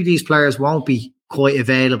that maybe these players won't be quite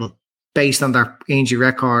available based on their injury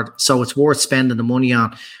record, so it's worth spending the money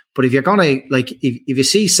on. But if you're going to, like, if you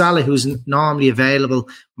see Salah, who's normally available,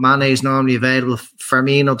 Mane is normally available,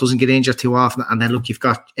 Firmino doesn't get injured too often, and then look, you've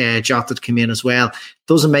got Jota to come in as well.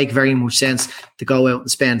 Doesn't make very much sense to go out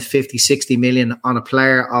and spend 50, 60 million on a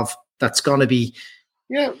player that's going to be.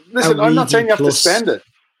 Yeah, listen, I'm not saying you have to spend it.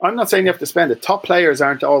 I'm not saying you have to spend it. Top players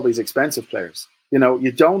aren't always expensive players. You know,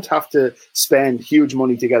 you don't have to spend huge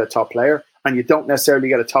money to get a top player, and you don't necessarily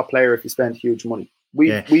get a top player if you spend huge money.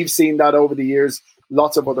 We've seen that over the years.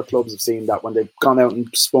 Lots of other clubs have seen that when they've gone out and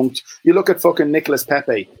spunked. You look at fucking Nicolas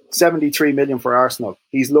Pepe, 73 million for Arsenal.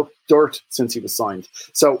 He's looked dirt since he was signed.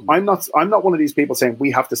 So I'm not one of these people saying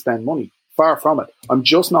we have to spend money. Far from it. I'm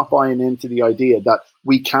just not buying into the idea that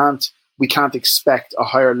we can't expect a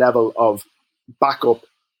higher level of backup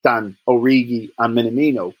than Origi and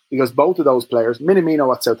Minamino, because both of those players,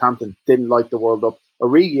 Minamino at Southampton didn't like the World Cup.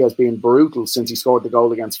 Origi has been brutal since he scored the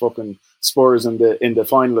goal against fucking Spurs in the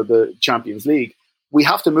final of the Champions League. We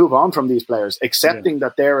have to move on from these players. Accepting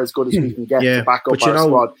that they're as good as we can get to back up our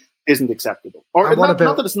squad isn't acceptable. Or not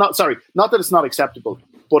that it's not acceptable.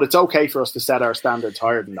 but it's okay for us to set our standards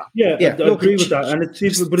higher than that. Yeah, I agree with that. And it's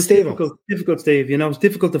difficult, Dave. You know, it's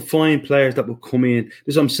difficult to find players that will come in.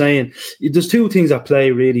 That's what I'm saying. There's two things at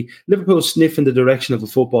play, really. Liverpool sniff in the direction of a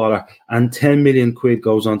footballer, and 10 million quid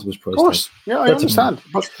goes onto his price. Of course. Yeah, I understand.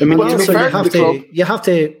 You have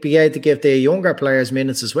to be able to give the younger players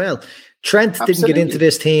minutes as well. Trent didn't get into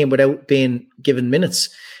this team without being given minutes.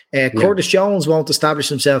 Curtis Jones won't establish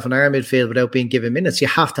himself in our midfield without being given minutes. You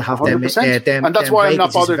have to have them. And that's why I'm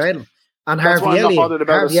not bothered. Available. And Harvey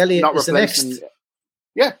Elliott is the next.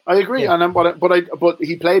 Yeah, I agree. Yeah. And but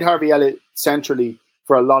he played Harvey Elliott centrally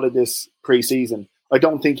for a lot of this pre-season. I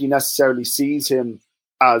don't think he necessarily sees him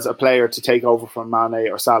as a player to take over from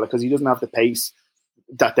Mane or Salah, because he doesn't have the pace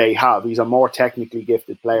that they have. He's a more technically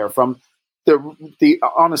gifted player. From the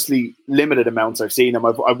honestly limited amounts I've seen him,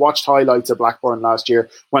 I've watched highlights of Blackburn last year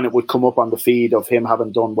when it would come up on the feed of him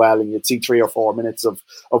having done well, and you'd see 3 or 4 minutes of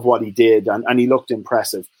what he did, and he looked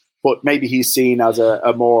impressive. But maybe he's seen as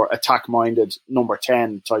a more attack-minded number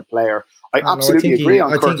 10 type player. I absolutely agree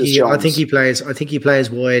on Curtis Jones. I think he plays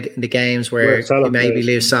wide in the games where he maybe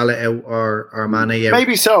leaves Salah out or Mane out.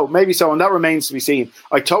 Maybe so, and that remains to be seen.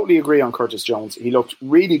 I totally agree on Curtis Jones. He looked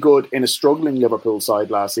really good in a struggling Liverpool side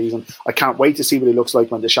last season. I can't wait to see what he looks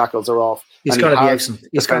like when the shackles are off. He's going to be excellent.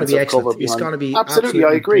 He's going to be excellent. He's going to be absolutely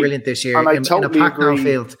I agree. Brilliant this year. And I in totally a packed agree.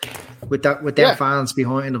 field with their fans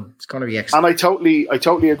behind him. It's going to be excellent. And I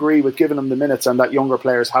totally agree with giving him the minutes, and that younger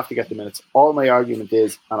players have to get the minutes. All my argument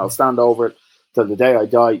is, and I'll stand over it till the day I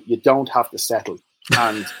die, you don't have to settle.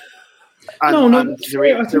 And the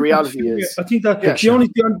reality is, I think that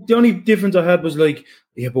the only difference I had was like,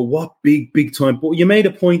 yeah, but what big time? But you made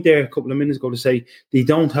a point there a couple of minutes ago to say they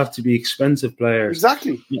don't have to be expensive players.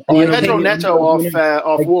 Exactly. Pedro Neto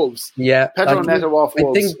off Wolves. Yeah, Pedro Neto off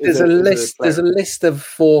Wolves. I think there's a list. There's a list of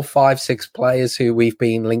 4, 5, 6 players who we've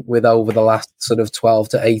been linked with over the last sort of 12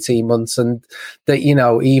 to 18 months, and that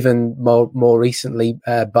even more recently,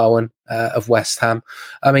 Bowen of West Ham.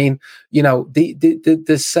 I mean,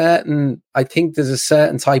 there's certain. I think there's a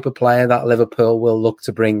certain type of player that Liverpool will look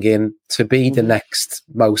to bring in to be the next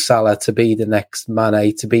Mo Salah, to be the next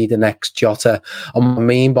Mane, to be the next Jota. And what I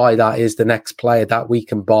mean by that is the next player that we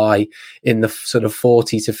can buy in the sort of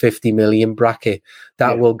 40 to 50 million bracket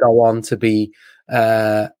that will go on to be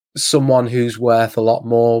someone who's worth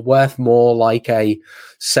more like a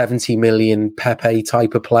 70 million Pepe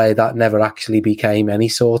type of player that never actually became any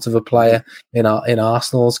sort of a player in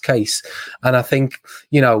Arsenal's case. And I think,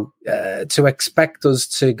 to expect us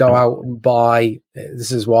to go out and buy,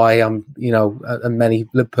 this is why and many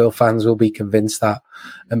Liverpool fans will be convinced that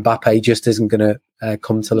Mbappe just isn't going to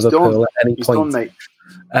come to Liverpool at any point.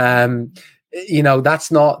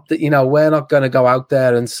 That's not, we're not going to go out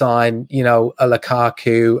there and sign, a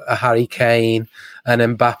Lukaku, a Harry Kane, an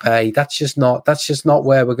Mbappe. That's just not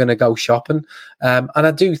where we're going to go shopping. And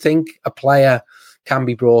I do think a player can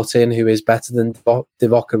be brought in who is better than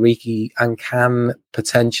Divock Origi and can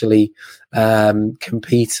potentially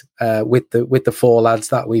compete with the 4 lads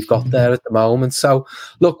that we've got there at the moment. So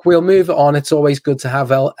look, we'll move it on. It's always good to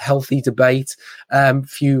have a healthy debate. A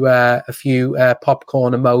few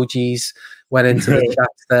popcorn emojis went into the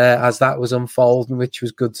chat there as that was unfolding, which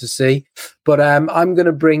was good to see. But I'm going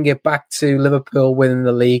to bring it back to Liverpool winning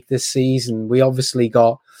the league this season. We obviously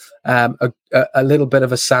got a little bit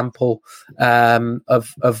of a sample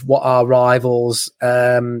of what our rivals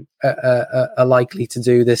are likely to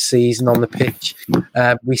do this season on the pitch.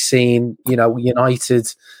 We've seen,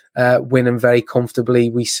 United winning very comfortably.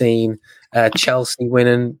 We've seen Chelsea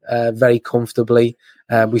winning very comfortably.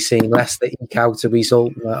 We've seen Leicester eke out a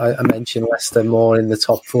result. I mentioned Leicester more in the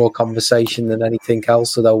top 4 conversation than anything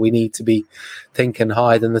else, although we need to be thinking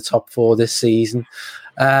higher than the top 4 this season.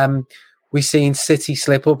 We've seen City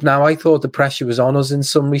slip up. Now, I thought the pressure was on us in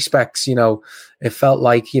some respects. It felt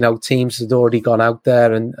like, teams had already gone out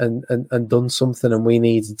there and done something, and we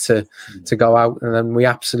needed to go out. And then we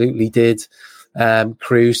absolutely did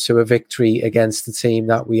cruise to a victory against the team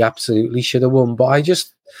that we absolutely should have won. But I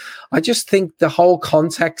just think the whole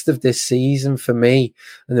context of this season for me,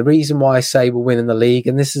 and the reason why I say we're winning the league,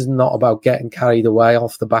 and this is not about getting carried away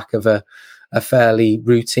off the back of a fairly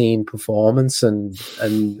routine performance and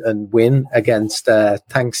win against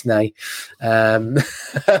thanks Nay for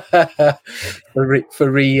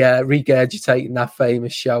regurgitating that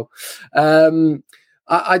famous show.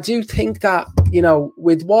 I do think that,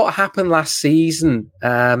 with what happened last season,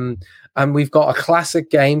 and we've got a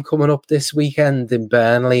classic game coming up this weekend in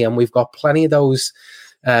Burnley, and we've got plenty of those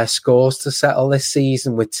scores to settle this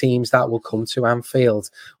season with teams that will come to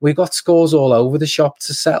Anfield. We've got scores all over the shop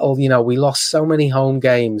to settle. We lost so many home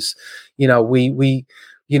games. We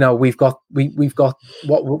you know, we've got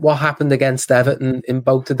what happened against Everton in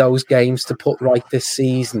both of those games to put right this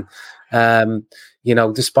season. You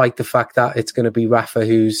know, despite the fact that it's going to be Rafa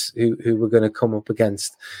who we're going to come up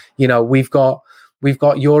against. You know, we've got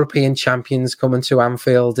European champions coming to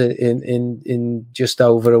Anfield in just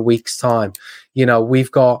over a week's time. You know,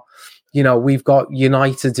 we've got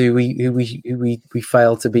United who we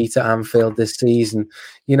failed to beat at Anfield this season.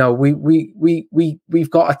 You know,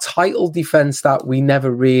 we've got a title defense that we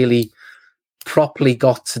never really properly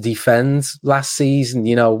got to defend last season.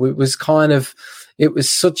 You know, it was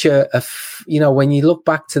such a you know, when you look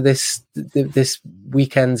back to this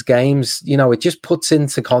weekend's games, you know, it just puts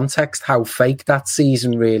into context how fake that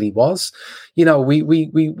season really was. You know, we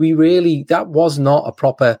really, that was not a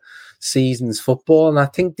proper season's football, and I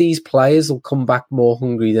think these players will come back more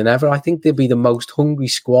hungry than ever. I think they'll be the most hungry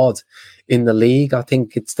squad in the league. I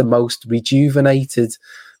think it's the most rejuvenated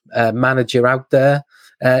manager out there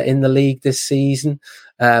in the league this season.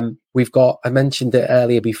 We've got, I mentioned it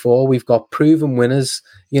earlier before, we've got proven winners.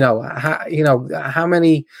 How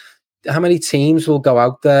many teams will go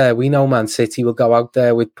out there? We know Man City will go out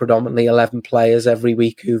there with predominantly 11 players every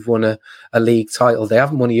week who've won a league title. They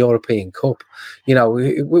haven't won a European Cup. You know,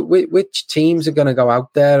 which teams are going to go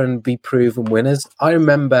out there and be proven winners? I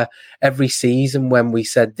remember every season when we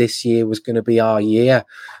said this year was going to be our year,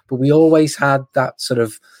 but we always had that sort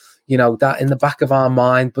of, you know, that in the back of our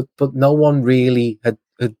mind, but no one really had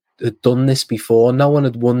done this before. No one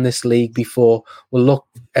had won this league before. Well, look,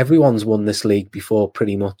 everyone's won this league before,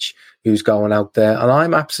 pretty much, who's going out there. And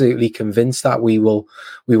I'm absolutely convinced that we will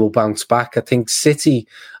bounce back. I think City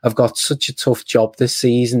have got such a tough job this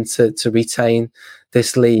season to retain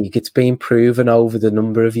this league. It's been proven over the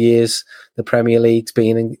number of years the Premier League's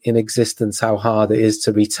been in existence how hard it is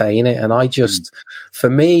to retain it. And I just,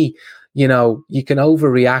 for me, you know, you can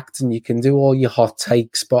overreact and you can do all your hot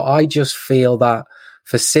takes, but I just feel that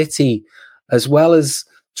for City, as well as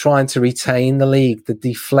trying to retain the league, the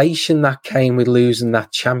deflation that came with losing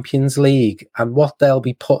that Champions League and what they'll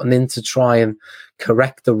be putting in to try and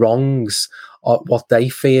correct the wrongs of what they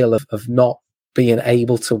feel of not being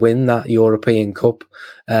able to win that European Cup,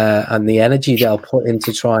 and the energy they'll put in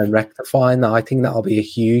to try and rectify that, I think that'll be a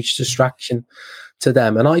huge distraction to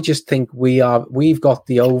them. And I just think we've got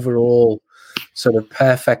the overall sort of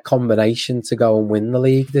perfect combination to go and win the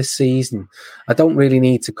league this season. I don't really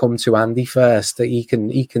need to come to Andy first. That he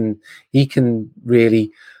can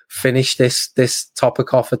really finish this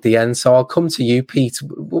topic off at the end. So I'll come to you, Pete.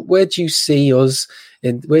 Where do you see us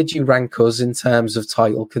where do you rank us in terms of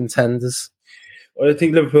title contenders? Well, I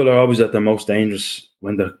think Liverpool are always at their most dangerous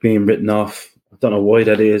when they're being written off. I don't know why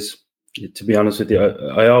that is, to be honest with you.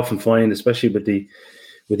 I often find, especially with the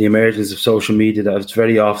emergence of social media, that it's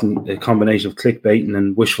very often a combination of clickbaiting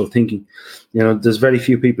and wishful thinking. You know, there's very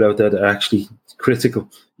few people out there that are actually critical,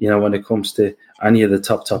 you know, when it comes to any of the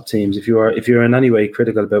top teams. If you're in any way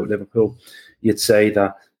critical about Liverpool, you'd say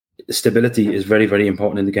that stability is very, very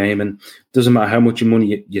important in the game, and it doesn't matter how much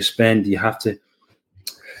money you spend, you have to,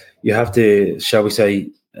 shall we say,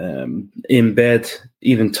 embed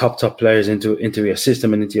even top players into your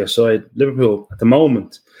system and into your side. Liverpool at the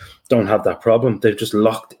moment don't have that problem. They've just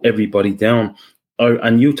locked everybody down.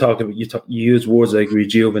 And you use words like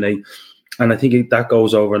rejuvenate, and I think that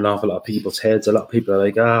goes over an awful lot of people's heads. A lot of people are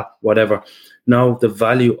like, whatever. No, the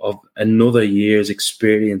value of another year's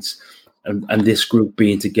experience and this group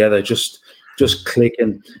being together, just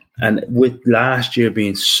clicking, and with last year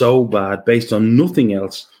being so bad based on nothing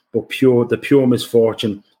else but the pure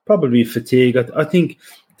misfortune, probably fatigue. I think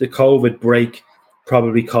the COVID break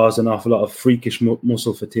probably caused an awful lot of freakish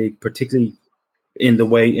muscle fatigue, particularly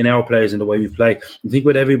in our players, in the way we play. I think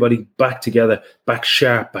with everybody back together, back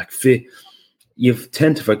sharp, back fit, you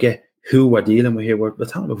tend to forget who we're dealing with here. We're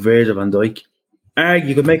talking about Virgil van Dijk.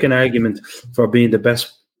 You could make an argument for being the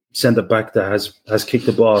best centre-back that has kicked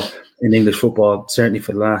the ball in English football, certainly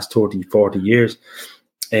for the last 30, 40 years.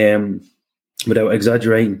 Without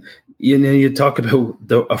exaggerating, you talk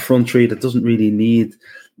about a front three that doesn't really need,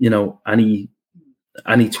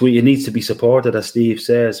 any tweak. It needs to be supported, as Steve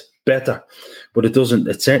says, better, but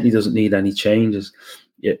it certainly doesn't need any changes.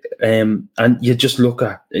 And you just look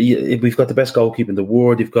at, we've got the best goalkeeper in the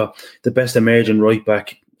world. You've got the best emerging right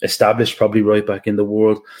back, established probably right back in the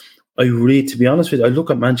world. To be honest with you, I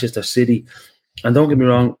look at Manchester City, and don't get me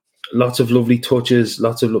wrong, lots of lovely touches,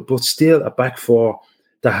 but still a back four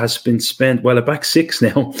that has been spent, a back six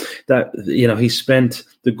now, that, he spent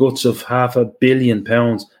the guts of £500 million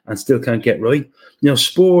and still can't get right.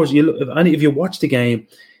 Spurs, if you watch the game,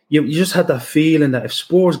 you just had that feeling that if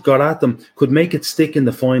Spurs got at them, could make it stick in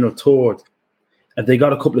the final third, and they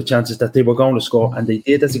got a couple of chances that they were going to score, and they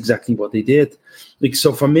did. That's exactly what they did. Like,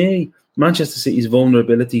 so for me, Manchester City's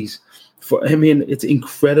vulnerabilities, it's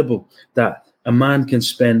incredible that a man can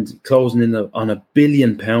spend closing in on £1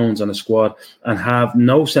 billion on a squad and have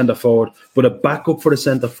no centre forward, but a backup for the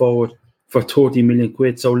centre forward for 30 million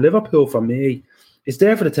quid. So Liverpool, for me, is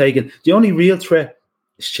there for the taking. The only real threat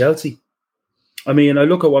is Chelsea. I mean, I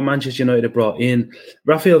look at what Manchester United brought in.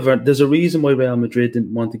 There's a reason why Real Madrid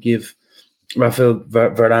didn't want to give Rafael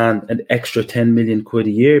Varane an extra 10 million quid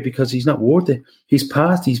a year, because he's not worth it. He's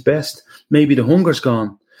past his best. Maybe the hunger's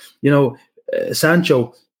gone.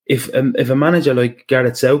 Sancho, if a manager like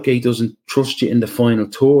Gareth Southgate doesn't trust you in the final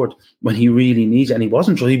third when he really needs it, and he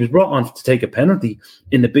wasn't trusted, he was brought on to take a penalty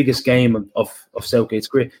in the biggest game of Southgate's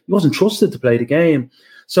career. He wasn't trusted to play the game.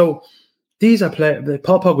 So these are players.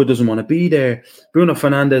 Paul Pogba doesn't want to be there. Bruno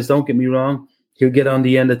Fernandes, don't get me wrong, he'll get on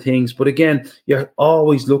the end of things. But again, you're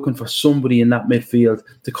always looking for somebody in that midfield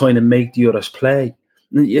to kind of make the others play.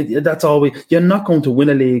 That's always. You're not going to win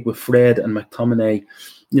a league with Fred and McTominay.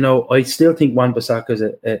 I still think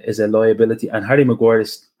Wan-Bissaka is a liability, and Harry Maguire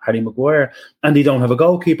is Harry Maguire, and they don't have a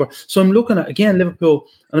goalkeeper. So I'm looking at, again, Liverpool,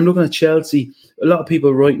 and I'm looking at Chelsea. A lot of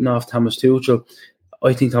people writing off Thomas Tuchel.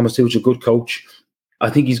 I think Thomas Tuchel is a good coach. I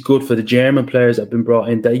think he's good for the German players that have been brought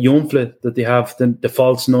in. That Jungfle that they have, the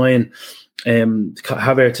false nine,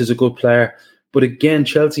 Havertz is a good player. But again,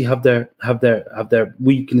 Chelsea have their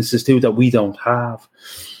weaknesses too that we don't have.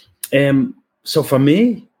 So for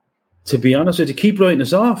me, to be honest with you, keep writing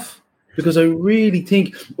us off, because I really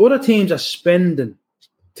think other teams are spending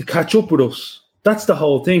to catch up with us. That's the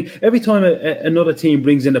whole thing. Every time another team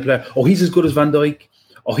brings in a player, he's as good as Van Dijk,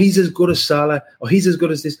 or he's as good as Salah, or he's as good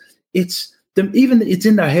as this. It's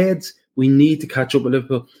in their heads. We need to catch up with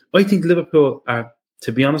Liverpool. I think Liverpool are,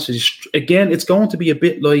 to be honest with you, again, it's going to be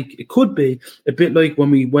it could be a bit like when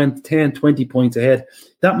we went 10, 20 points ahead.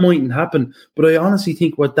 That mightn't happen, but I honestly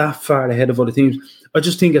think we're that far ahead of other teams. I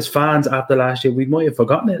just think as fans after last year, we might have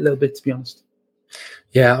forgotten it a little bit, to be honest.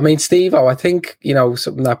 Yeah, I mean, Steve, I think,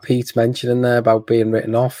 something that Pete's mentioning there about being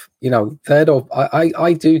written off, third up,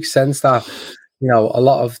 I do sense that, a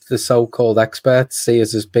lot of the so-called experts see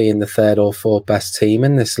us as being the third or fourth best team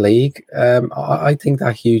in this league. I think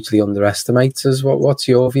that hugely underestimates us. What's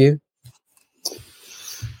your view?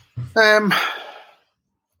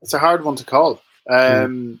 It's a hard one to call.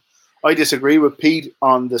 I disagree with Pete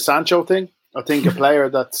on the Sancho thing. I think a player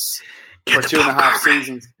that's for 2.5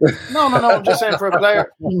 seasons. No. I'm just saying for a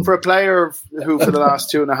player who for the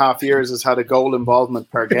last 2.5 years has had a goal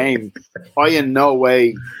involvement per game, I in no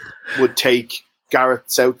way would take Gareth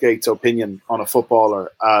Southgate's opinion on a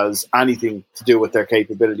footballer as anything to do with their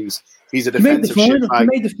capabilities. He's a defensive shit bag.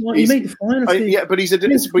 He made the final. Yeah, but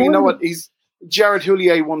but you know what? Jared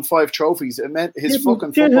Houllier won 5 trophies. It meant his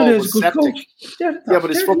fucking football was septic. But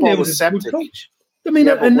his football was septic. I mean,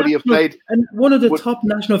 and one of the top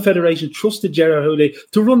national federations trusted Gerard Houllier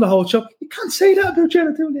to run the whole shop. You can't say that about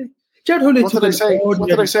Gerard Houllier. Gerard Houllier. What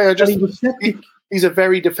did I say? He's a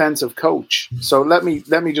very defensive coach. So let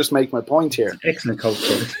me just make my point here. Excellent coach.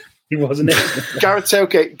 He wasn't excellent.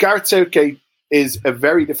 Gareth Southgate is a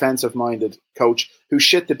very defensive-minded coach who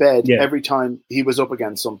shit the bed every time he was up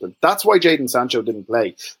against something. That's why Jadon Sancho didn't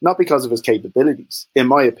play, not because of his capabilities, in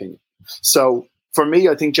my opinion. So for me,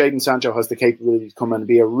 I think Jadon Sancho has the capability to come and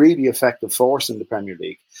be a really effective force in the Premier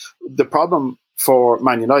League. The problem for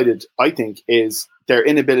Man United, I think, is their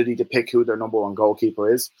inability to pick who their number one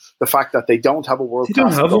goalkeeper is. The fact that they don't have a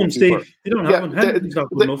world-class goalkeeper. They don't have one, Steve. They don't have one. He's not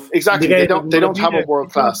good enough. Exactly. They don't have a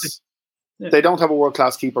world-class. They don't have a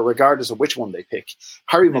world-class keeper, regardless of which one they pick.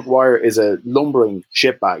 Harry Maguire is a lumbering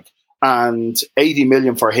shitbag, and 80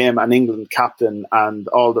 million for him, and England captain, and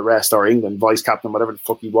all the rest, or England vice captain, whatever the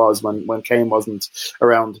fuck he was when Kane wasn't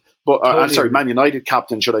around. But Man United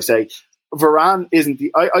captain, should I say? Varane isn't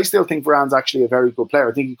I still think Varane's actually a very good player.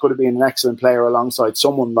 I think he could have been an excellent player alongside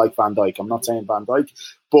someone like Van Dijk. I'm not saying Van Dijk,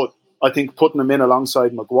 but I think putting him in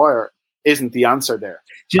alongside Maguire isn't the answer there.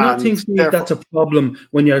 Do you not think, Steve, that's a problem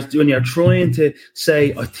when you're trying to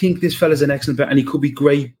say, I think this fella's an excellent player and he could be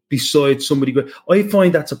great beside somebody great? I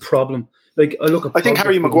find that's a problem. Like I think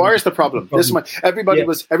Harry Maguire's the problem. This is everybody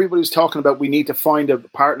was talking about we need to find a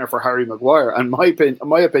partner for Harry Maguire, and my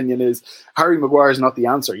opinion is Harry Maguire is not the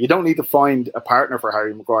answer. You don't need to find a partner for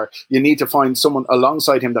Harry Maguire. You need to find someone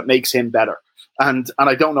alongside him that makes him better. And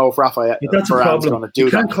I don't know if Rafael that's a problem. Going to do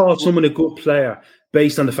that. You can't call someone a good player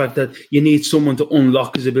based on the fact that you need someone to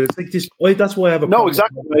unlock his ability. Like this, that's why I have a no,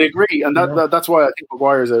 exactly. I agree, and that's why I think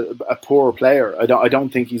Maguire's a poor player. I don't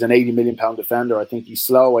think he's an 80 million pound defender. I think he's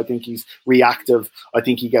slow. I think he's reactive. I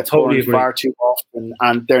think he gets burned far too often,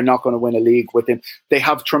 and they're not going to win a league with him. They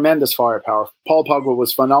have tremendous firepower. Paul Pogba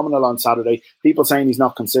was phenomenal on Saturday. People saying he's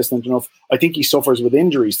not consistent enough. I think he suffers with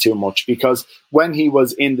injuries too much, because when he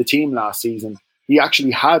was in the team last season, he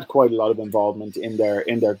actually had quite a lot of involvement in their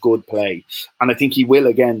good play. And I think he will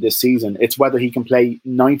again this season. It's whether he can play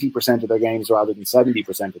 90% of their games rather than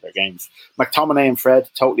 70% of their games. McTominay and Fred,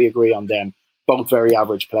 totally agree on them. Both very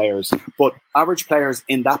average players. But average players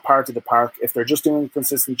in that part of the park, if they're just doing a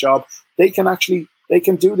consistent job, they can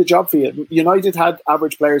do the job for you. United had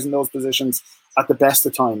average players in those positions at the best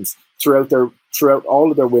of times throughout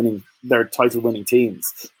all of their title winning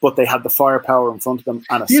teams. But they had the firepower in front of them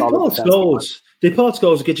and a solid defense. The Potts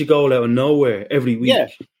goals get you goal out of nowhere every week. Yeah,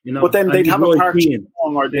 but then they'd have a Park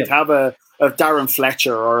Ji-sung, or they'd have a Darren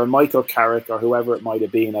Fletcher or a Michael Carrick or whoever it might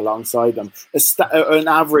have been alongside them. An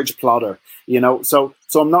average plodder, So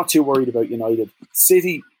I'm not too worried about United.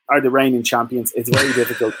 City are the reigning champions. It's very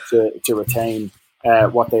difficult to retain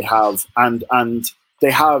what they have, and they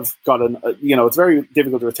have got it's very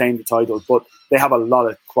difficult to retain the title, but they have a lot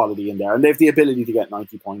of quality in there, and they have the ability to get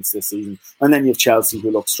 90 points this season. And then you have Chelsea, who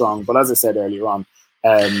look strong. But as I said earlier on,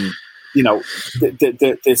 the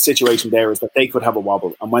situation there is that they could have a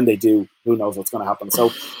wobble, and when they do, who knows what's going to happen.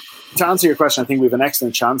 So to answer your question, I think we have an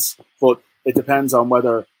excellent chance, but it depends on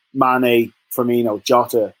whether Mane, Firmino,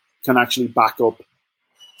 Jota can actually back up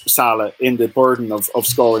Salah in the burden of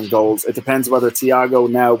scoring goals. It depends whether Thiago,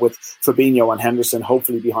 now with Fabinho and Henderson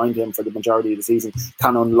hopefully behind him for the majority of the season,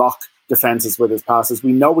 can unlock defences with his passes.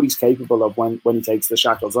 We know what he's capable of when he takes the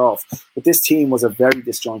shackles off. But this team was a very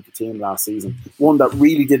disjointed team last season, one that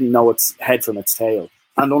really didn't know its head from its tail,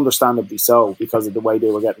 and understandably so, because of the way they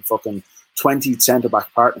were getting fucking 20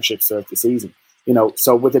 centre-back partnerships throughout the season.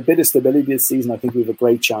 So with a bit of stability this season, I think we have a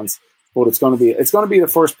great chance. But it's going to be the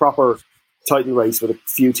first proper title race with a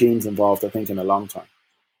few teams involved, I think, in a long time.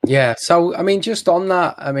 Yeah. So, just on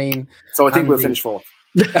that, So I think we'll finish fourth.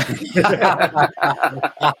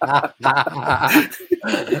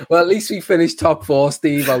 Well, at least we finished top four,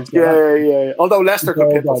 Steve. Yeah. Although Leicester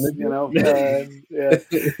could hit us,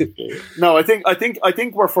 No, I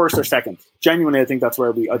think we're first or second. Genuinely, I think that's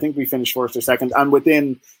where I think we finished first or second, and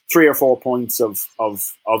within 3 or 4 points of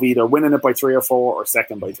either winning it by 3 or 4 or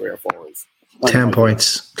second by 3 or 4 is 10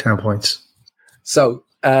 points. 10 points. So,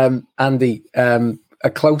 Andy, a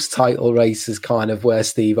close title race is kind of where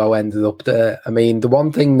Steve-O ended up there. The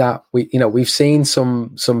one thing that we've seen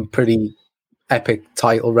some pretty epic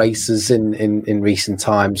title races in recent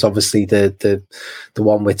times. Obviously, the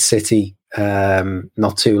one with City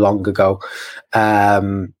not too long ago.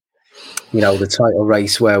 The title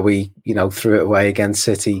race where we threw it away against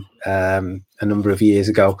City a number of years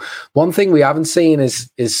ago. One thing we haven't seen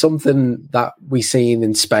is something that we seen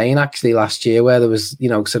in Spain actually last year, where there was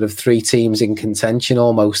sort of 3 teams in contention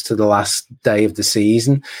almost to the last day of the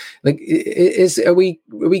season. Like, are we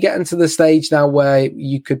getting to the stage now where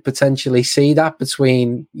you could potentially see that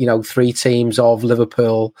between 3 teams of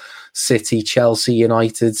Liverpool, City, Chelsea,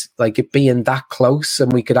 United, like it being that close,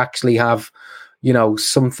 and we could actually have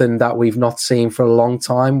something that we've not seen for a long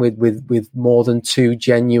time with more than 2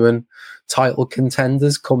 genuine title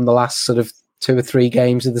contenders come the last sort of 2 or 3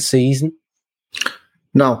 games of the season?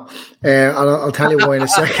 No. I'll tell you why in a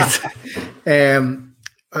second.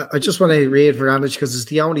 I just want to read Fernandes because it's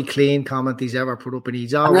the only clean comment he's ever put up, and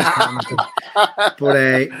he's always commented.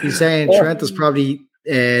 But he's saying Trent is probably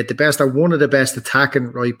the best, or one of the best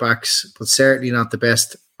attacking right backs, but certainly not the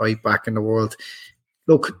best right back in the world.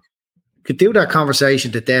 Look, could do that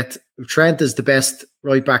conversation to death. Trent is the best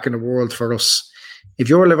right back in the world for us. If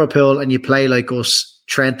you're Liverpool and you play like us,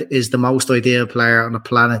 Trent is the most ideal player on the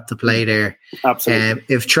planet to play there. Absolutely.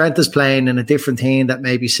 If Trent is playing in a different team that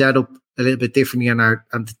maybe set up a little bit differently and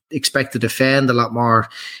expect to defend a lot more,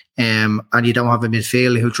 and you don't have a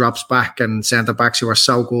midfielder who drops back and centre backs who are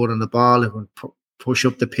so good on the ball, who can push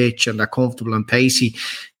up the pitch and they're comfortable and pacey,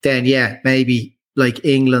 then maybe like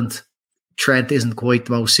England, Trent isn't quite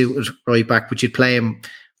the most suited right back, but you'd play him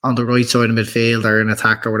on the right side of midfield or in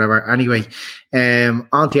attack or whatever. Anyway,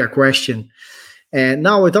 on to your question.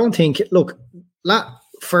 No, I don't think. Look,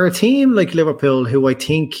 for a team like Liverpool, who I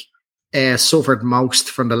think suffered most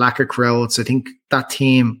from the lack of crowds, I think that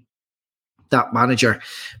team, that manager,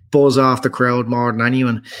 buzz off the crowd more than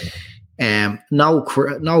anyone.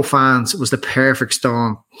 No fans was the perfect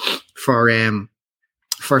storm for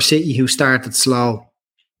City, who started slow.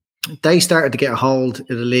 They started to get a hold of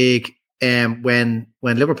the league when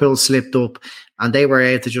Liverpool slipped up and they were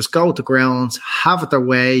able to just go to ground, have it their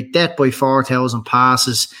way, death by 4,000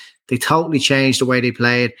 passes. They totally changed the way they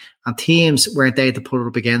played, and teams weren't there to put it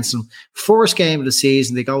up against them. First game of the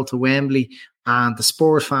season, they go to Wembley, and the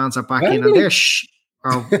Spurs fans are back in, and they're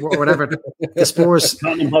or whatever the Spurs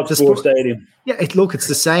Stadium. Yeah, it's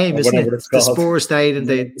the same, isn't it? It's the Spurs Stadium,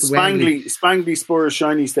 the Spangly Spurs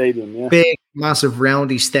shiny stadium, yeah, big, massive,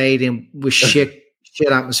 roundy stadium with shit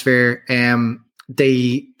atmosphere. And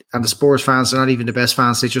the Spurs fans are not even the best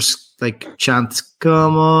fans. They just like chant,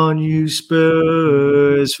 "Come on, you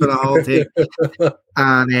Spurs," for the whole thing.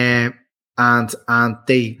 and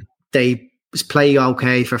they play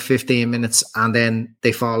okay for 15 minutes and then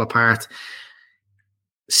they fall apart.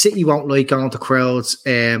 City won't like going to crowds,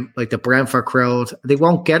 like the Brentford crowd. They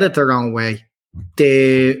won't get it their own way.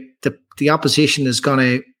 The opposition is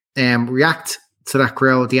going to react to that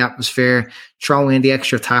crowd, the atmosphere, throw in the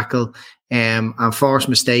extra tackle, and force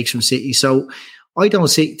mistakes from City. So I don't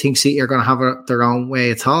think City are going to have it their own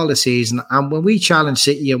way at all this season. And when we challenge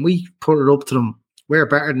City and we put it up to them, we're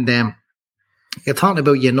better than them. You're talking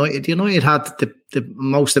about United. United had the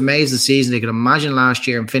most amazing season they could imagine last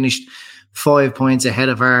year and finished 5 points ahead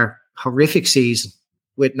of our horrific season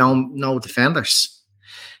with no defenders.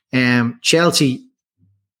 Chelsea,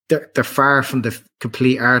 they're far from the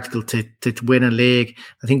complete article to win a league.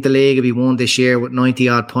 I think the league will be won this year with 90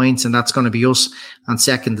 odd points, and that's going to be us. And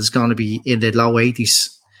second is going to be in the low 80s.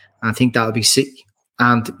 I think that'll be City.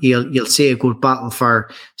 And you'll see a good battle for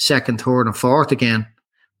second, third, and fourth again.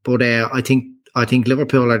 But I think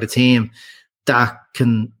Liverpool are the team that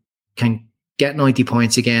can get 90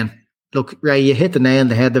 points again. Look, Ray, you hit the nail on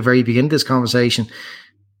the head at the very beginning of this conversation.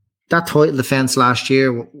 That title defence last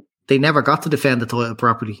year, they never got to defend the title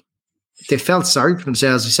properly. They felt sorry for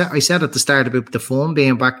themselves. I said at the start about the fun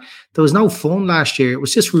being back. There was no fun last year. It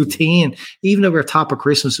was just routine. Even though we were top of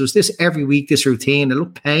Christmas, it was this every week, this routine. It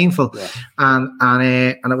looked painful, and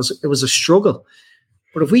it was a struggle.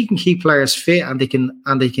 But if we can keep players fit and they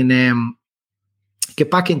can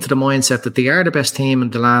get back into the mindset that they are the best team in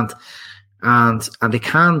the land, and they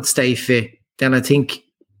can stay fit, then I think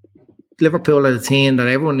Liverpool are the team that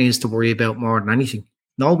everyone needs to worry about more than anything.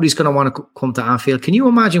 Nobody's going to want to come to Anfield. Can you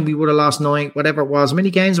imagine we would have lost 9, whatever it was? How many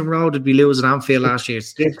games in a row did we lose at Anfield last year?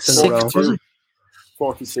 6 in a row. Was it?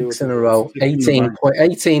 46 in a row.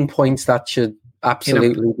 18 points that should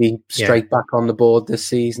absolutely be straight back on the board this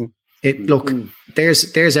season.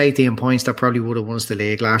 There's 18 points that probably would have won us the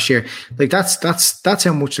league last year. Like that's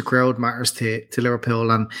how much the crowd matters to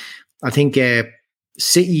Liverpool. And I think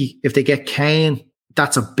City, if they get Kane,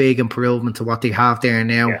 that's a big improvement to what they have there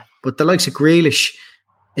now. Yeah. But the likes of Grealish,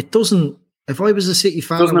 it doesn't. If I was a City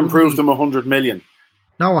fan, it doesn't improve them 100 million.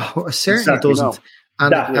 No, it certainly doesn't.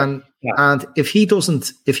 No. And if he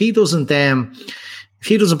doesn't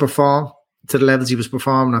perform to the levels he was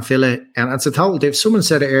performing at Villa, and it's a total diff. Someone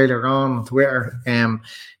said it earlier on Twitter.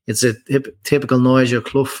 It's a typical Nigel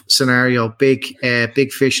Clough scenario: big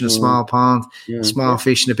fish in a small pond, small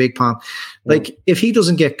fish in a big pond. Like if he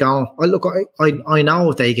doesn't get going, I know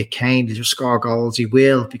if they get Kane to just score goals, he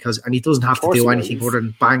will and he doesn't have to do anything other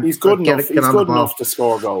than bang. He's good enough. He's good enough to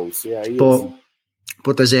score goals. Yeah,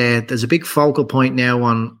 but there's a big focal point now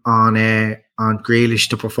on Grealish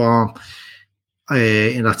to perform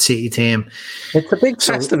in that City team. It's a big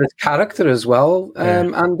test of his character as well,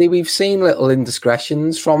 Andy. We've seen little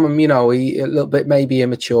indiscretions from him, a little bit maybe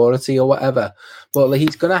immaturity or whatever. But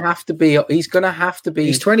he's going to have to be. He's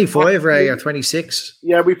 25, Ray, or 26.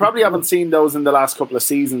 Yeah, we probably haven't seen those in the last couple of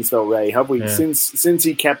seasons, though, Ray. Have we? Yeah. Since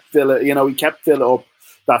he kept Villa, he kept Villa up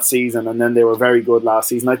that season, and then they were very good last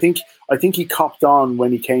season. I think he copped on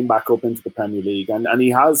when he came back up into the Premier League, and he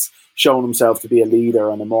has shown himself to be a leader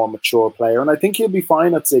and a more mature player, and I think he'll be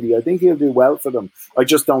fine at City. I think he'll do well for them. I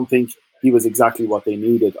just don't think he was exactly what they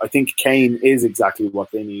needed. I think Kane is exactly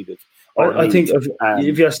what they needed. I think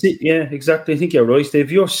if you're City, exactly. I think you're right, Steve.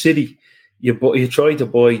 If you're City, you try to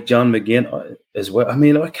buy John McGinn as well. I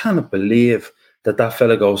mean, I cannot believe that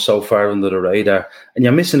fella goes so far under the radar, and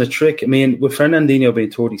you're missing a trick. I mean, with Fernandinho being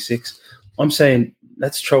 36, I'm saying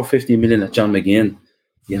let's throw 50 million at John McGinn.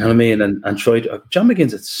 You know what I mean? And try to, John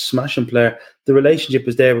McGinn's a smashing player. The relationship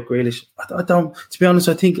is there with Grealish. I don't, to be honest,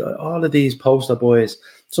 I think all of these poster boys,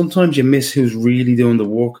 sometimes you miss who's really doing the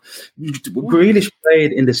work. Grealish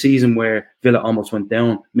played in the season where Villa almost went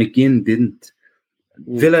down. McGinn didn't.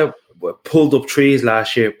 Villa pulled up trees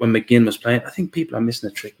last year when McGinn was playing. I think people are missing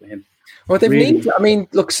a trick with him. Well, they've Really? needed. I mean,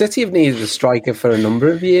 look, City have needed a striker for a number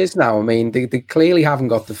of years now. I mean, they clearly haven't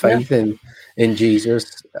got the faith in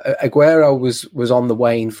Jesus. Aguero was on the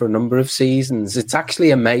wane for a number of seasons. It's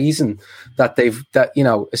actually amazing that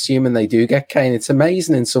assuming they do get Kane, it's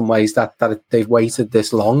amazing in some ways that they've waited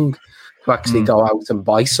this long to actually go out and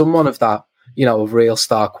buy someone of that, of real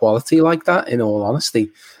star quality like that. In all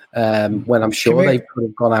honesty, when I'm sure they could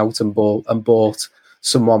have gone out and bought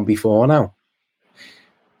someone before now.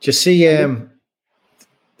 Do you see?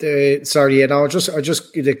 Just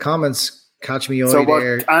the comments catch me So eye what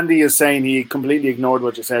there. Andy is saying, he completely ignored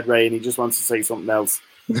what you said, Ray, and he just wants to say something else.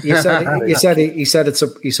 He said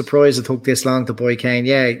he's surprised it took this long to buy Kane.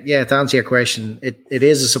 Yeah. To answer your question, it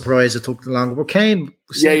is a surprise it took long. But Kane,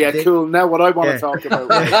 Cool. Now, what I want to talk about.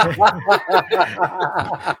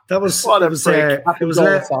 That was What a it was prick. It was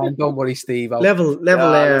time. Don't worry, Steve. level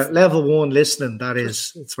one listening. That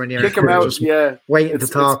is, it's when you're Kick him out. just Yeah, waiting to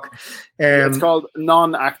talk. it's called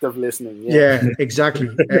non-active listening. Yeah, exactly.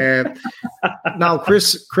 Now,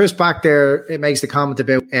 Chris back there, it makes the comment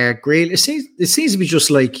about Grealish. It seems to be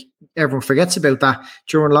just like everyone forgets about that.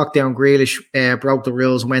 During lockdown, Grealish broke the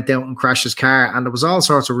rules and went out and crashed his car, and there was all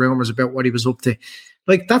sorts of rumours about what he was up to.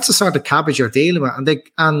 Like, that's the sort of cabbage you're dealing with,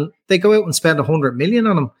 and they go out and spend 100 million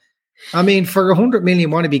on him. I mean, for 100 million, you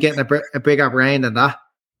want to be getting a bigger brain than that.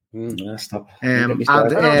 Yeah, stop.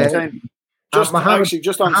 Just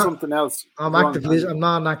on something else. I'm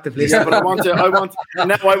non-active listener. Yeah, but I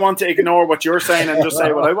want to ignore what you're saying and just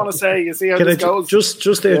say what I want to say. You see how this goes? Just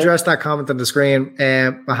to address that comment on the screen,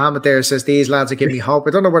 Mohammed there says, these lads are giving me hope. I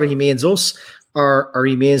don't know whether he means us or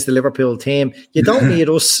he means the Liverpool team. You don't need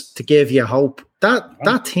us to give you hope.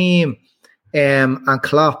 That team and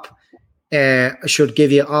Klopp should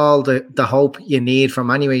give you all the hope you need from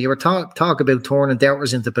anyway. You were talk about turning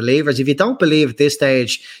doubters into believers. If you don't believe at this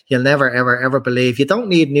stage, you'll never, ever, ever believe. You don't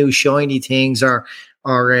need new shiny things or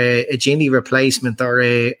a Gini replacement or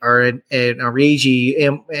an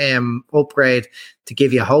Origi upgrade to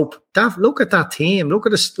give you hope. Look at that team. Look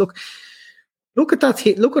at us. Look at that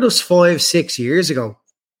team. Look at us 5-6 years ago,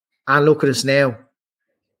 and look at us now.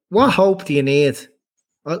 What hope do you need?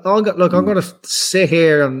 I'm going to sit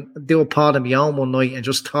here and do a pod of my own one night and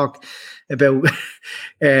just talk about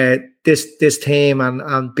this team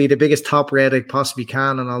and be the biggest top red I possibly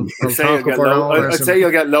can, and I'll talk about owners. I'd say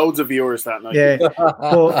you'll get loads of viewers that night. Yeah,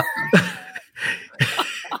 but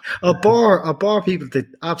I'll bore people to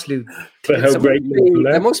absolute.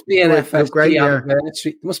 There must be an FSG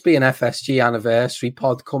anniversary. There must be an FSG anniversary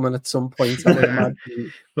pod coming at some point. I would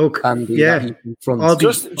imagine. Look, Andy, yeah, I'm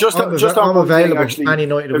available actually, any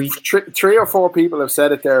night of the week. Three or four people have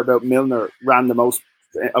said it there about Milner ran the most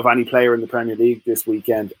of any player in the Premier League this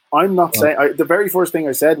weekend. I'm not saying the very first thing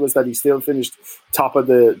I said was that he still finished top of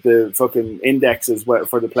the fucking indexes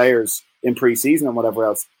for the players in pre-season and whatever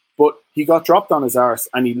else. But he got dropped on his arse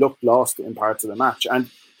and he looked lost in parts of the match.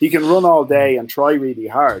 And he can run all day and try really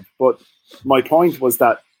hard. But my point was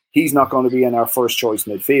that he's not going to be in our first choice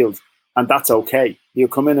midfield. And that's okay. He'll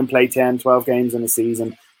come in and play 10, 12 games in a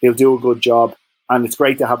season. He'll do a good job. And it's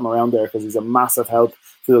great to have him around there because he's a massive help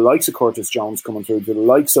to the likes of Curtis Jones coming through, to the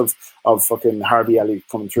likes of fucking Harvey Elliott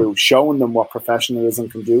coming through, showing them what professionalism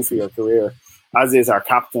can do for your career, as is our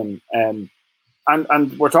captain. And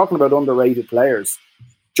we're talking about underrated players.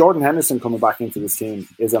 Jordan Henderson coming back into this team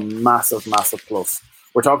is a massive, massive plus.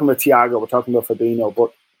 We're talking about Thiago, we're talking about Fabinho,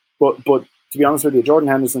 but to be honest with you, Jordan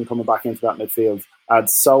Henderson coming back into that midfield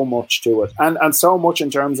adds so much to it. And so much in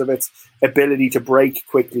terms of its ability to break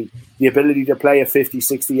quickly, the ability to play a 50,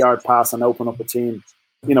 60-yard pass and open up a team.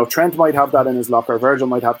 You know, Trent might have that in his locker, Virgil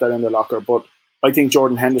might have that in their locker, but I think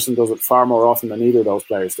Jordan Henderson does it far more often than either of those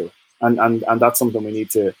players do. And that's something we need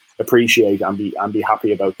to appreciate and be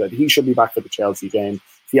happy about, that he should be back for the Chelsea game.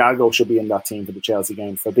 Thiago should be in that team for the Chelsea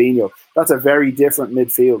game. Fabinho, that's a very different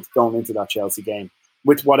midfield going into that Chelsea game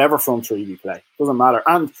with whatever front three we play. Doesn't matter.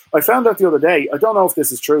 And I found out the other day, I don't know if this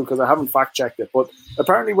is true because I haven't fact-checked it, but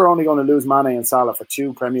apparently we're only going to lose Mane and Salah for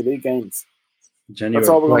 2 Premier League games. January. That's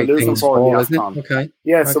all we're going to lose them for in the AFCON. Okay.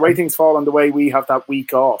 Yeah, it's the way things fall and the way we have that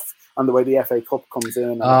week off and the way the FA Cup comes in.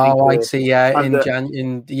 And I see. Yeah, there's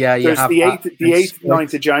the 8th,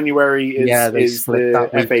 9th of January is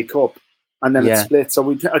the FA Cup. And then it's split.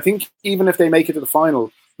 So I think even if they make it to the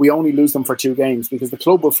final, we only lose them for 2 games because the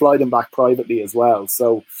club will fly them back privately as well.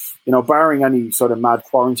 So, you know, barring any sort of mad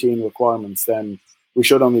quarantine requirements, then we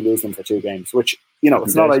should only lose them for 2 games, which, you know,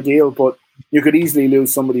 it's not ideal, but you could easily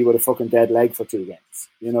lose somebody with a fucking dead leg for 2 games.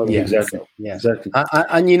 You know what I mean? Exactly. So, yeah, exactly.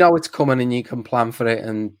 And you know it's coming, and you can plan for it,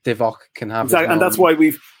 and Divock can have exactly. And that's why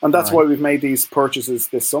we've made these purchases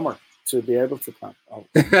this summer. to be able to plan. Oh.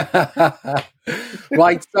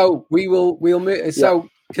 Right, so we'll move. So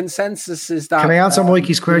consensus is that. Can I answer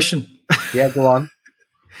Mikey's question? Yeah, go on.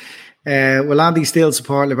 Will Andy still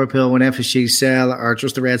support Liverpool when FSG sell or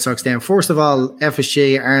just the Red Sox down? First of all,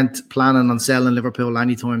 FSG aren't planning on selling Liverpool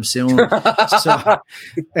anytime soon. So,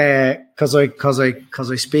 because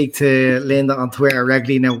I speak to Linda on Twitter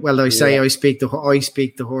regularly now. Well, I say I speak to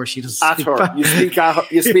her. She doesn't at speak her. back.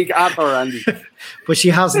 You speak at her, Andy. But she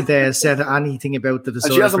hasn't said anything about the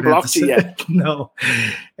decision. And she hasn't blocked you yet. No.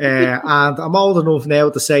 And I'm old enough now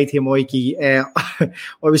to say to you, Mikey, I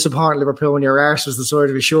was supporting Liverpool when your arse was the side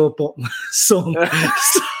of a short button, son. Or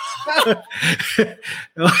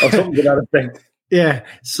something to that effect. Yeah.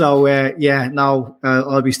 So,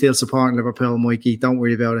 I'll be still supporting Liverpool, Mikey. Don't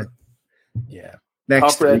worry about it. Yeah.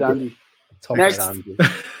 Next. Top red, Andy. Next. Andy.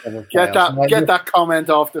 Get that comment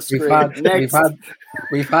off the screen.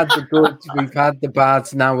 We've had the good, we've had the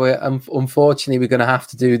bad. Now unfortunately we're going to have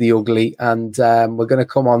to do the ugly, and we're going to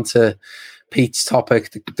come on to Pete's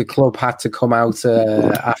topic. The club had to come out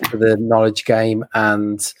after the Norwich game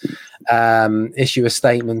and issue a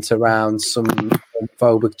statement around some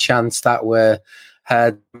homophobic chants that were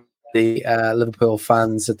heard the Liverpool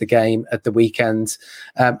fans at the game at the weekend.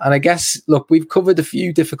 And I guess, look, we've covered a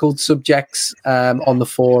few difficult subjects on the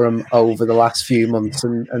forum over the last few months.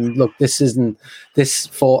 And look,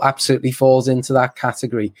 absolutely falls into that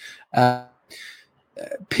category.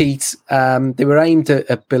 Pete, they were aimed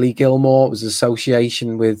at Billy Gilmour. It was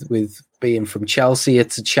association with being from Chelsea.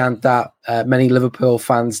 It's a chant that many Liverpool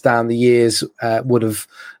fans down the years would have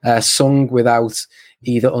sung without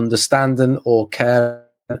either understanding or care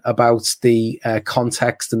about the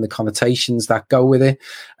context and the connotations that go with it.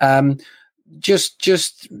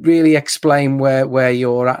 Just really explain where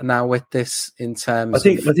you're at now with this in terms. I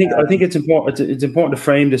think it's important. It's important to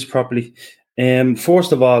frame this properly.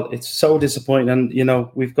 First of all, it's so disappointing, and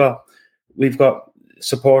we've got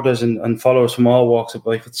supporters and followers from all walks of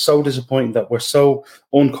life. It's so disappointing that we're so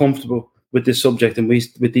uncomfortable with this subject and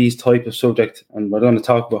with these type of subject, and we're going to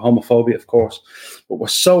talk about homophobia, of course, but we're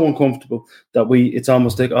so uncomfortable that it's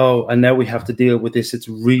almost like, and now we have to deal with this. It's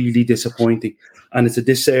really disappointing, and it's a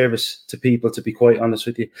disservice to people, to be quite honest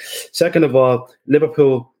with you. Second of all,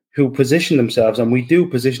 Liverpool, who position themselves, and we do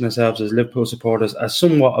position ourselves as Liverpool supporters, as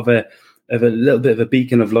somewhat of a little bit of a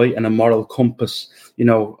beacon of light and a moral compass,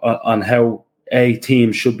 on how A,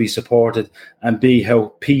 teams should be supported, and B,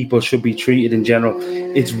 how people should be treated in general.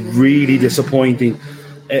 It's really disappointing.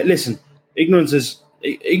 Listen,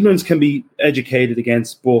 ignorance can be educated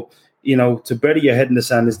against, but to bury your head in the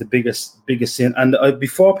sand is the biggest sin. And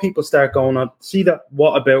before people start going on, see that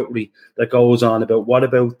what about me that goes on about what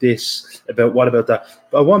about this, about what about that.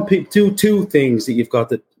 But I want two things that you've got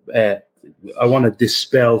that I want to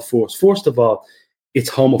dispel first. First of all, it's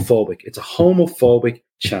homophobic. It's a homophobic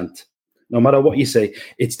chant. No matter what you say,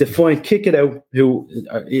 it's defined. Kick it out.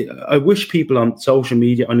 I wish people on social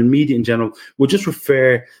media and in media in general would just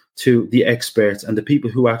refer to the experts and the people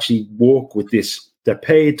who actually work with this. They're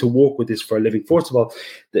paid to work with this for a living. First of all,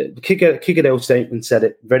 the kick it out statement said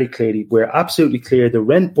it very clearly. We're absolutely clear the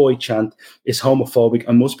Rent Boy chant is homophobic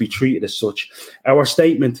and must be treated as such. Our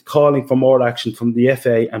statement calling for more action from the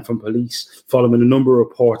FA and from police following a number of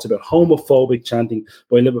reports about homophobic chanting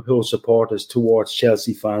by Liverpool supporters towards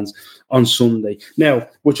Chelsea fans on Sunday. Now,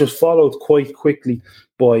 which was followed quite quickly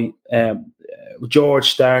by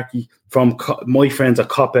George Starkey from my friends at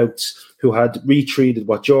Cop Outs, who had retweeted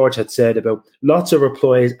what George had said about lots of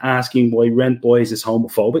replies asking why Rent Boys is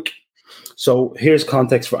homophobic. So here's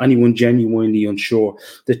context for anyone genuinely unsure.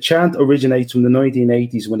 The chant originates from the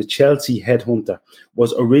 1980s when a Chelsea headhunter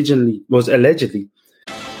was allegedly.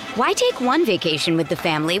 Why take one vacation with the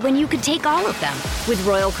family when you could take all of them? With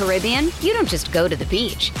Royal Caribbean, you don't just go to the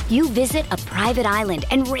beach. You visit a private island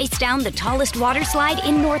and race down the tallest water slide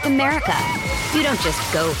in North America. You don't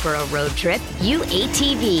just go for a road trip. You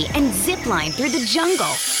ATV and zip line through the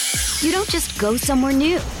jungle. You don't just go somewhere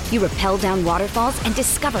new. You rappel down waterfalls and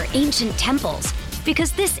discover ancient temples.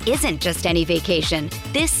 Because this isn't just any vacation.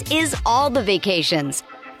 This is all the vacations.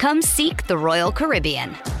 Come seek the Royal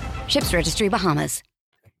Caribbean. Ships Registry, Bahamas.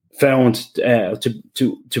 Found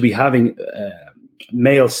to be having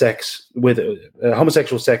male sex with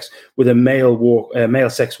homosexual sex with a male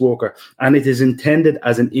sex worker, and it is intended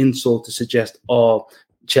as an insult to suggest all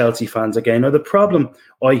Chelsea fans again. Now the problem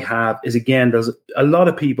I have is, again, there's a lot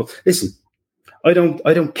of people. Listen, I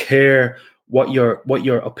don't care what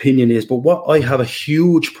your opinion is, but what I have a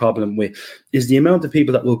huge problem with is the amount of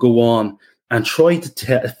people that will go on and try to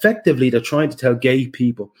tell. Effectively, they're trying to tell gay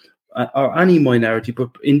people or any minority, but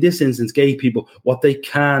in this instance, gay people, what they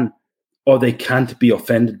can or they can't be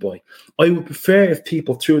offended by. I would prefer if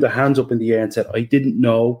people threw their hands up in the air and said, I didn't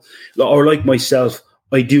know, or like myself,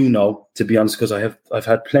 I do know, to be honest, because I've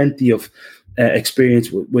had plenty of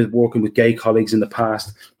experience with working with gay colleagues in the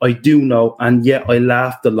past. I do know, and yet I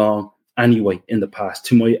laughed along anyway in the past,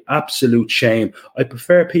 to my absolute shame. I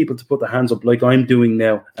prefer people to put their hands up like I'm doing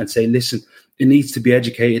now and say, listen, it needs to be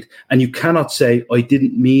educated. And you cannot say, I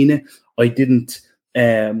didn't mean it. I didn't,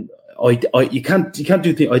 you can't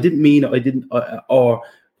do things, I didn't mean it, I didn't, or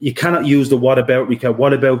you cannot use the what about, because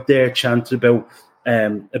what about their chant about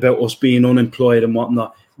us being unemployed and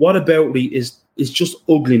whatnot. What about me is just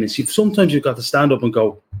ugliness. Sometimes you've got to stand up and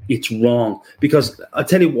go, it's wrong. Because I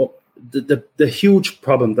tell you what, the huge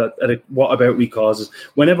problem that what about me causes,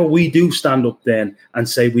 whenever we do stand up then and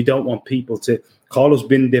say we don't want people to call us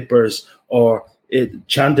bin dippers or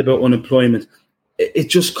chant about unemployment, it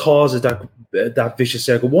just causes that vicious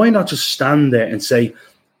circle. Why not just stand there and say,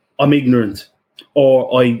 I'm ignorant,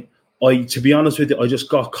 or I to be honest with you, I just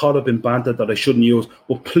got caught up in banter that I shouldn't use.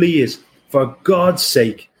 Well, please, for God's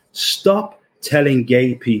sake, stop telling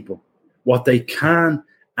gay people what they can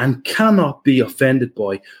and cannot be offended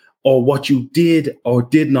by, or what you did or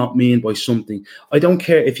did not mean by something. I don't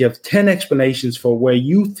care if you have 10 explanations for where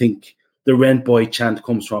you think the rent boy chant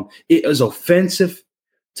comes from. It is offensive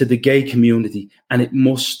to the gay community, and it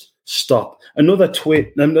must stop. Another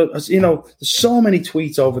tweet, there's so many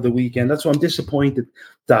tweets over the weekend. That's why I'm disappointed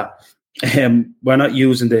that we're not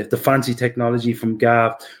using the fancy technology from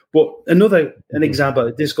Gav. But an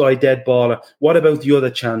example, this guy, Dead Baller, what about the other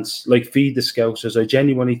chants, like Feed the Scousers? I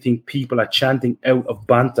genuinely think people are chanting out of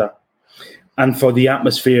banter and for the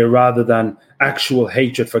atmosphere rather than actual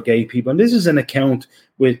hatred for gay people. And this is an account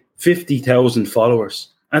with 50,000 followers.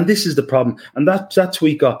 And this is the problem. And that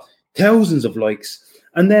tweet got thousands of likes.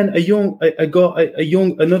 And then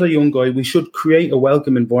another young guy, we should create a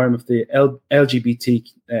welcome environment for the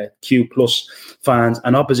LGBTQ plus fans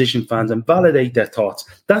and opposition fans and validate their thoughts.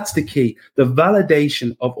 That's the key. The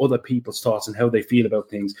validation of other people's thoughts and how they feel about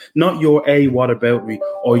things. Not your A, what about me,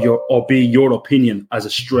 or B, your opinion as a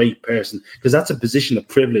straight person. Because that's a position of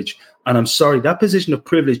privilege. And I'm sorry, that position of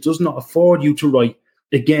privilege does not afford you to write,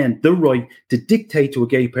 again, the right to dictate to a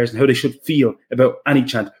gay person how they should feel about any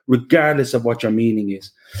chant, regardless of what your meaning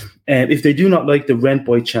is. If they do not like the rent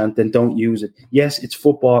boy chant, then don't use it. Yes, it's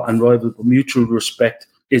football and rival, but mutual respect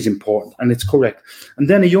is important, and it's correct. And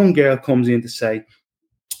then a young girl comes in to say,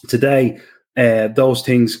 today, those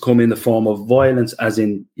things come in the form of violence, as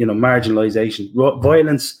in, marginalization,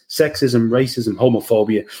 violence, sexism, racism,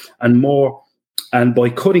 homophobia, and more. And by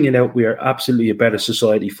cutting it out, we are absolutely a better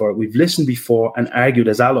society for it. We've listened before and argued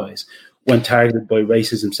as allies when targeted by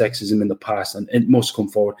racism, sexism in the past, and it must come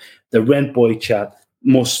forward. The rent boy chat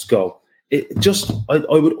must go. I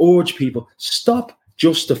would urge people, stop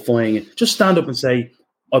justifying it. Just stand up and say,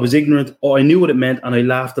 I was ignorant, or I knew what it meant, and I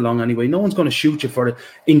laughed along anyway. No one's going to shoot you for it.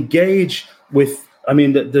 Engage with,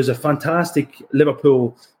 there's a fantastic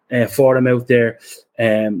Liverpool forum out there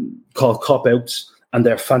called Cop Outs, and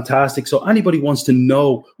they're fantastic. So anybody wants to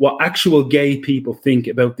know what actual gay people think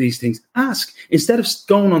about these things, ask. Instead of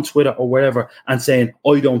going on Twitter or wherever and saying,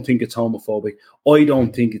 I don't think it's homophobic, I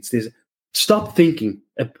don't think it's this. Stop thinking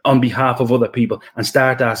on behalf of other people and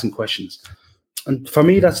start asking questions. And for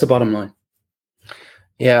me, that's the bottom line.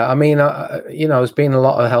 Yeah, there's been a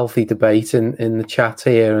lot of healthy debate in the chat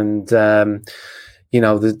here, and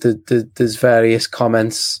there's various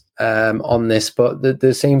comments on this, but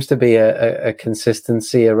there seems to be a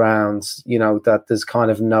consistency around, that there's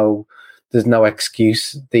kind of no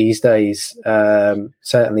excuse these days.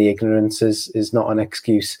 Certainly ignorance is not an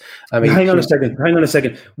excuse. Hang on a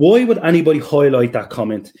second. Why would anybody highlight that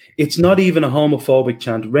comment? It's not even a homophobic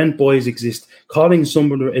chant. Rent boys exist. Calling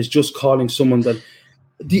someone is just calling someone that.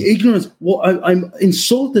 The ignorance. Well, I'm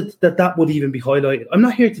insulted that would even be highlighted. I'm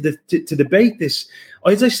not here to debate this.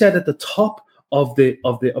 As I said at the top of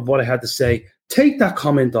what I had to say, take that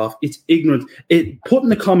comment off. It's ignorant. Putting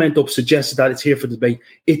the comment up suggests that it's here for debate.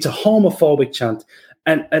 It's a homophobic chant,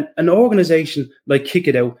 and an organization like Kick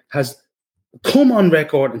It Out has come on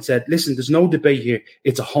record and said, listen, there's no debate here.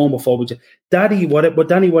 It's a homophobic chant. Danny,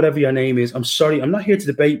 whatever your name is, I'm sorry, I'm not here to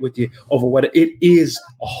debate with you over whether it is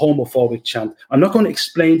a homophobic chant. I'm not going to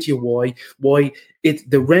explain to you why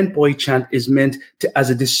the rent boy chant is meant as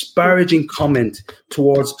a disparaging comment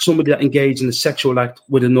towards somebody that engaged in a sexual act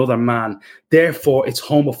with another man. Therefore, it's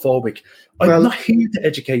homophobic. I'm not here to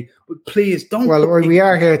educate, but please don't. Well, we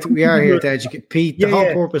are here to educate, Pete. The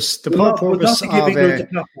whole purpose of not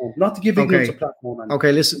to give ignorance a platform.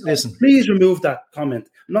 Okay, listen. Please remove that comment.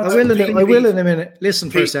 I will in a minute. Listen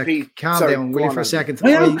for a second. Calm down, will you, for a second? I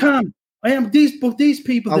am calm. I am these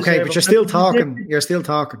people. Okay, but you're still talking. You're still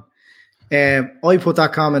talking. I put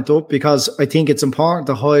that comment up because I think it's important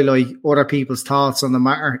to highlight other people's thoughts on the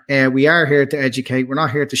matter. We are here to educate. We're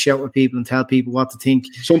not here to shout at people and tell people what to think.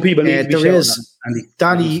 Some people need to be shouting at.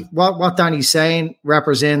 Danny, what Danny's saying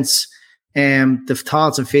represents the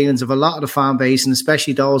thoughts and feelings of a lot of the fan base, and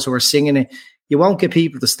especially those who are singing it. You won't get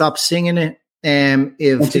people to stop singing it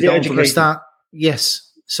if they don't understand. Yes.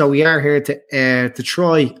 So we are here to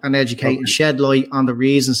try and educate and shed light on the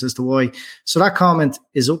reasons as to why. So that comment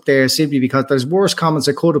is up there simply because there's worse comments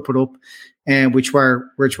I could have put up, which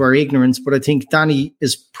were ignorance. But I think Danny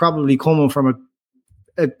is probably coming from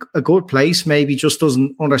a good place. Maybe just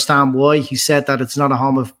doesn't understand why he said that it's not a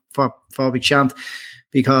homophobic chant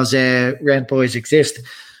because rent boys exist.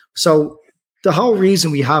 So the whole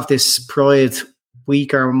reason we have this Pride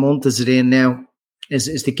week or month as it in now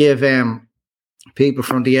is to give people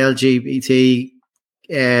from the LGBT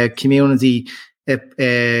community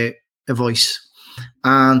a voice.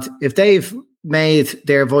 And if they've made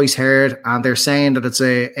their voice heard and they're saying that it's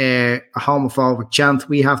a homophobic chant,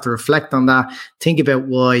 we have to reflect on that, think about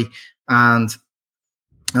why, and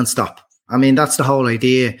stop. I mean, that's the whole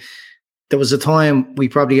idea. There was a time we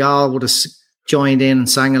probably all would have joined in and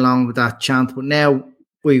sang along with that chant, but now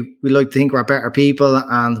we like to think we're better people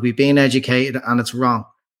and we've been educated and it's wrong.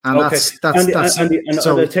 And okay. that's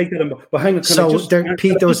so I'll take that. But hang on,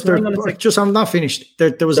 Pete, I'm not finished.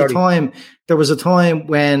 There was a time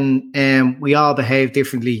when we all behaved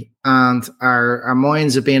differently, and our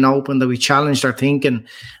minds have been open, that we challenged our thinking,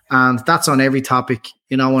 and that's on every topic.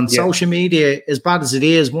 You know, on social media, as bad as it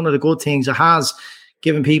is, one of the good things it has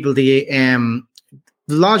given people the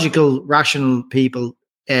logical, rational people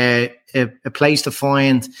a place to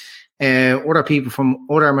find other people from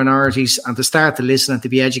other minorities and to start to listen and to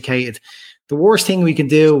be educated. The worst thing we can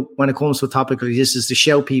do when it comes to a topic like this is to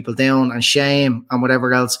shout people down and shame and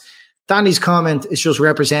whatever else. Danny's comment is just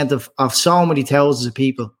representative of so many thousands of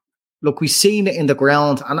people. Look, we've seen it in the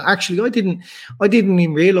ground, and actually, I didn't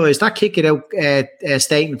even realise that kick it out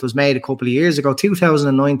statement was made a couple of years ago,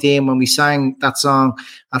 2019, when we sang that song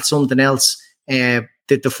at something else.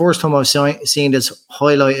 The first time I've seen this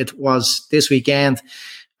highlighted was this weekend.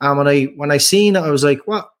 And when I seen it, I was like,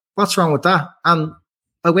 what's wrong with that? And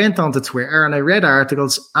I went onto Twitter and I read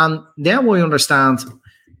articles, and now I understand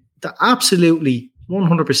that absolutely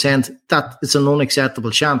 100% that it's an unacceptable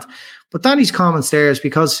chant. But Danny's comments there is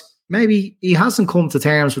because maybe he hasn't come to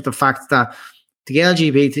terms with the fact that the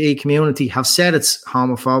LGBT community have said it's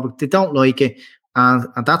homophobic. They don't like it.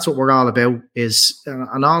 And that's what we're all about,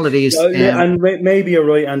 and all it is. And maybe you're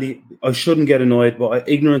right, Andy. I shouldn't get annoyed, but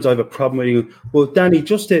ignorance, I have a problem with you. Well, Danny,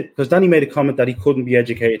 because Danny made a comment that he couldn't be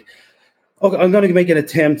educated. Okay, I'm going to make an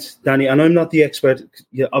attempt, Danny, and I'm not the expert.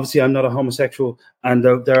 Obviously, I'm not a homosexual, and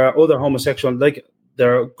there are other homosexual, like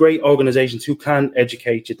there are great organizations who can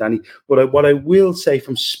educate you, Danny. But what I will say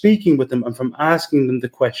from speaking with them and from asking them the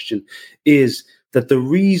question is that the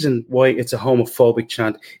reason why it's a homophobic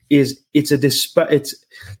chant is it's about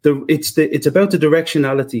the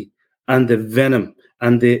directionality and the venom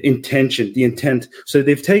and the intent. So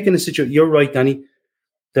they've taken a situation. You're right, Danny.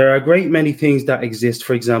 There are a great many things that exist.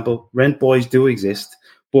 For example, rent boys do exist.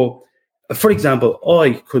 But for example,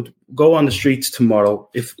 I could go on the streets tomorrow.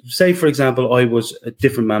 If, say, for example, I was a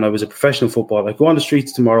different man, I was a professional footballer. I go on the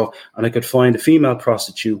streets tomorrow and I could find a female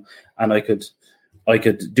prostitute and I could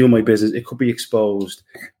do my business. It could be exposed.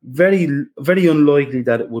 Very, very unlikely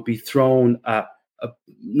that it would be thrown at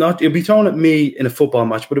it'll be thrown at me in a football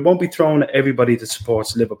match, but it won't be thrown at everybody that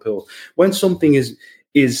supports Liverpool. When something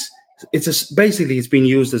basically it's been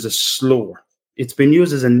used as a slur. It's been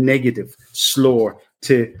used as a negative slur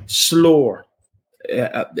to slur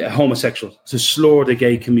homosexuals, to slur the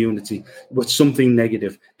gay community with something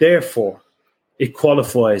negative. Therefore, it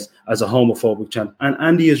qualifies as a homophobic chant. And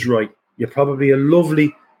Andy is right. You're probably a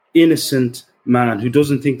lovely, innocent man who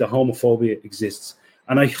doesn't think that homophobia exists.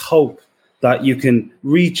 And I hope that you can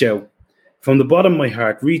reach out from the bottom of my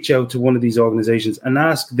heart, reach out to one of these organizations and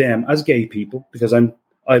ask them as gay people, because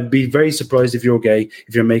I'd be very surprised if you're gay,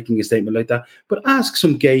 if you're making a statement like that, but ask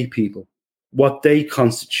some gay people what they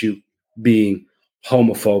constitute being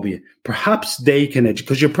homophobia. Perhaps they can educate,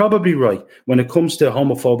 because you're probably right. When it comes to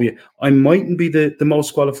homophobia, I mightn't be the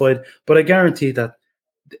most qualified, but I guarantee that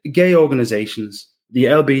gay organizations, the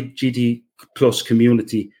LGBT plus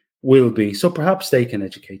community will be. So perhaps they can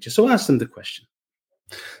educate you. So ask them the question.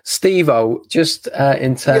 Steve-O, just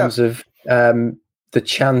in terms of the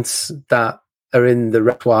chants that are in the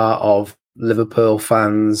repertoire of Liverpool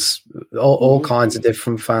fans, all kinds of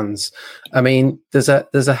different fans. I mean, there's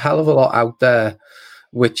a hell of a lot out there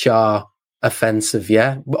which are offensive,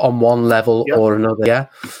 on one level or another,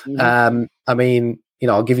 I mean,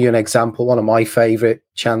 I'll give you an example. One of my favourite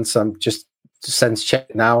chants, I'm just sense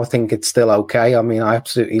check now, I think it's still okay. I mean, I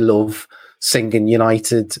absolutely love singing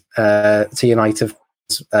United to United.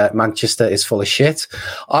 Manchester is full of shit.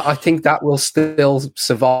 I think that will still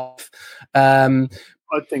survive. I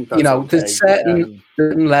think that's okay.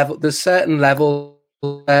 There's certain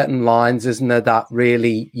certain lines, isn't there, that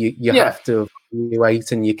really you have to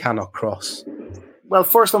evaluate and you cannot cross. Well,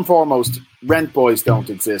 first and foremost, rent boys don't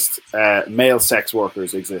exist. Male sex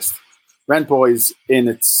workers exist. Rent boys, in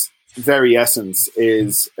its very essence,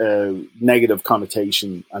 is a negative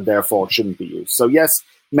connotation and therefore shouldn't be used. So yes,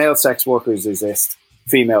 male sex workers exist.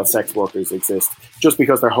 Female sex workers exist. Just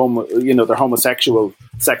because they're homosexual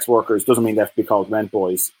sex workers doesn't mean they have to be called rent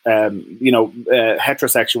boys.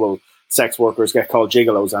 Heterosexual sex workers get called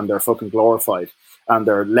gigolos and they're fucking glorified and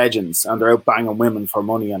they're legends and they're out banging women for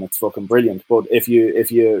money and it's fucking brilliant. But if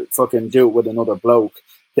you fucking do it with another bloke,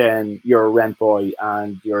 then you're a rent boy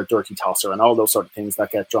and you're a dirty tosser and all those sort of things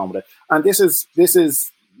that get drawn with it. And this is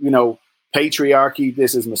patriarchy.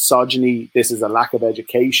 This is misogyny. This is a lack of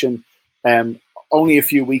education. Only a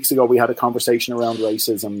few weeks ago, we had a conversation around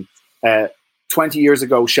racism. 20 years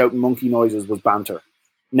ago, shouting monkey noises was banter.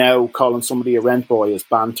 Now, calling somebody a rent boy is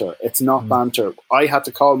banter. It's not banter. I had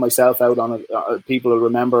to call myself out on it. People will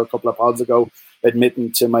remember a couple of pods ago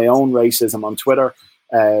admitting to my own racism on Twitter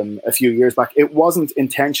a few years back. It wasn't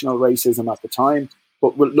intentional racism at the time,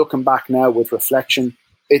 but looking back now with reflection,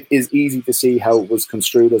 it is easy to see how it was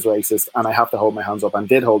construed as racist. And I have to hold my hands up and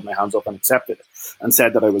did hold my hands up and accepted it and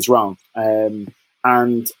said that I was wrong.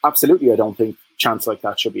 And absolutely, I don't think chants like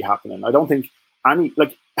that should be happening. I don't think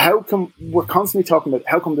how come we're constantly talking about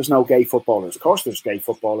how come there's no gay footballers? Of course there's gay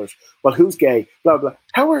footballers. Well, who's gay? Blah, blah.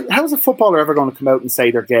 How is a footballer ever going to come out and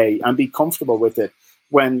say they're gay and be comfortable with it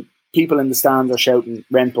when people in the stands are shouting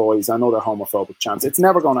rent boys and other homophobic chants? It's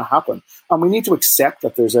never going to happen. And we need to accept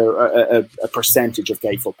that there's a percentage of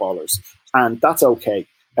gay footballers. And that's okay.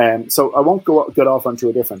 So I won't get off onto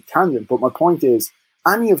a different tangent, but my point is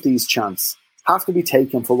any of these chants have to be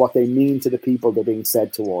taken for what they mean to the people they're being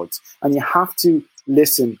said towards. And you have to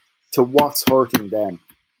listen to what's hurting them.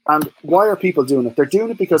 And why are people doing it? They're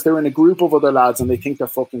doing it because they're in a group of other lads and they think they're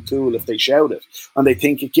fucking cool if they shout it. And they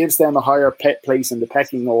think it gives them a higher place in the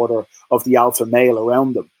pecking order of the alpha male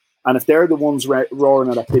around them. And if they're the ones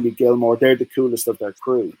roaring at Billy Gilmore, they're the coolest of their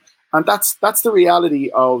crew. And that's the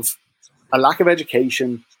reality of a lack of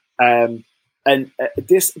education.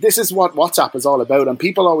 This is what WhatsApp is all about. And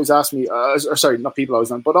people always ask me, not people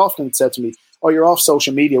always, but often said to me, oh, you're off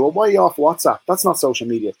social media. Well, why are you off WhatsApp? That's not social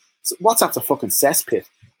media. WhatsApp's a fucking cesspit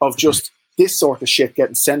of just this sort of shit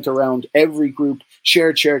getting sent around every group,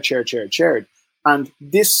 shared. And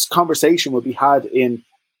this conversation will be had in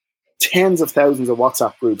tens of thousands of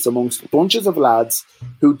WhatsApp groups amongst bunches of lads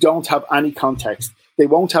who don't have any context. They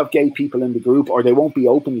won't have gay people in the group, or they won't be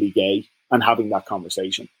openly gay and having that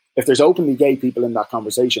conversation. If there's openly gay people in that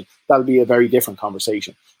conversation, that'll be a very different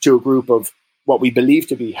conversation to a group of what we believe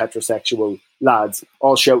to be heterosexual lads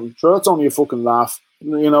all shouting, sure, it's only a fucking laugh.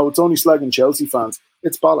 It's only slagging Chelsea fans.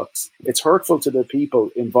 It's bollocks. It's hurtful to the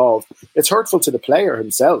people involved. It's hurtful to the player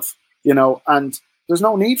himself, and there's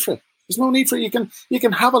no need for it. There's no need for it. You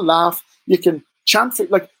can have a laugh. You can chant for,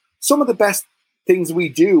 like, some of the best things we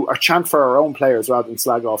do are chant for our own players rather than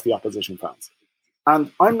slag off the opposition fans.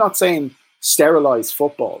 And I'm not saying sterilize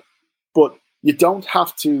football, but you don't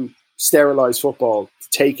have to sterilize football to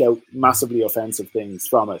take out massively offensive things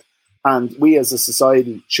from it. And we as a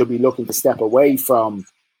society should be looking to step away from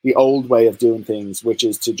the old way of doing things, which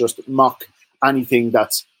is to just mock anything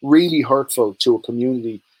that's really hurtful to a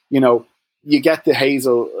community. You get the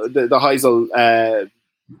Heysel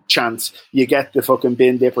chants, you get the fucking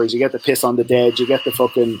bin dippers, you get the piss on the dead, you get the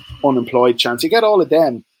fucking unemployed chants, you get all of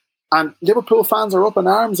them. And Liverpool fans are up in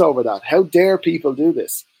arms over that. How dare people do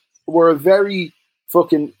this? We're a very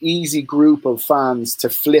fucking easy group of fans to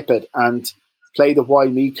flip it and play the why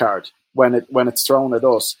me card when it's thrown at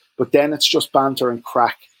us. But then it's just banter and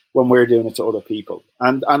crack when we're doing it to other people.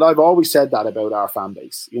 And I've always said that about our fan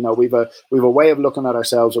base. We've a way of looking at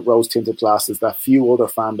ourselves with rose-tinted glasses that few other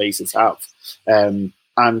fan bases have. And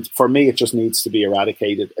for me, it just needs to be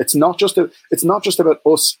eradicated. It's not just about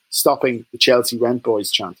us stopping the Chelsea rent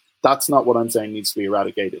boys chant. That's not what I'm saying needs to be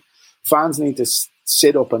eradicated. Fans need to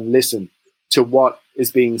sit up and listen to what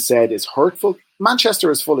is being said is hurtful.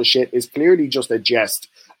 Manchester is full of shit is clearly just a jest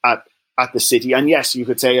at the city. And yes, you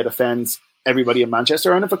could say it offends everybody in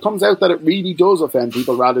Manchester. And if it comes out that it really does offend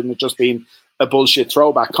people rather than it just being a bullshit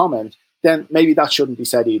throwback comment, then maybe that shouldn't be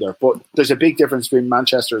said either. But there's a big difference between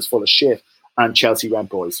Manchester is full of shit and Chelsea Rent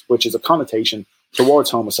Boys, which is a connotation towards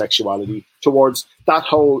homosexuality, towards that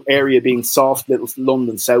whole area being soft little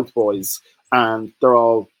London South boys, and they're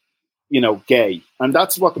all, gay. And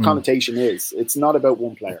that's what the connotation is. It's not about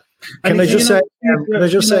one player. Can I just say,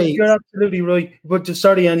 you're absolutely right. But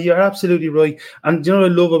sorry, Andy, you're absolutely right. And you know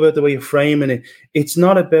what I love about the way you're framing it? It's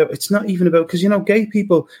not even about, because gay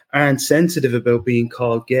people aren't sensitive about being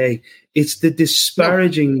called gay. It's the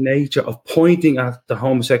disparaging nature of pointing at the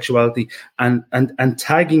homosexuality and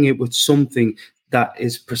tagging it with something that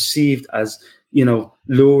is perceived as,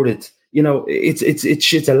 lurid.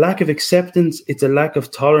 It's a lack of acceptance. It's a lack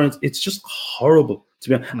of tolerance. It's just horrible to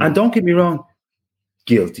be honest. And don't get me wrong,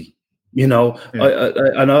 guilty.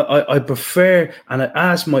 I prefer, and I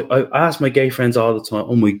ask my gay friends all the time,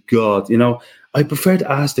 oh my God, I prefer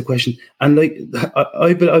to ask the question, and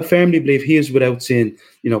I firmly believe he is without sin,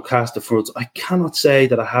 cast the first. I cannot say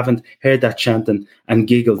that I haven't heard that chanting and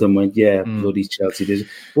giggled and went, yeah, bloody Chelsea.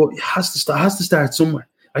 But it has to start somewhere.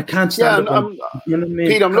 I can't stand up.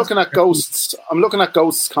 Pete, I'm looking at Ghosts. I'm looking at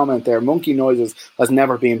Ghosts' comment there. Monkey noises has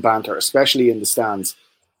never been banter, especially in the stands.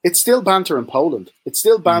 It's still banter in Poland. It's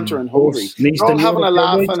still banter in Hungary. They're all having a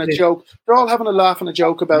laugh and a joke. They're all having a laugh and a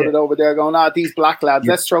joke about it over there, going, these black lads,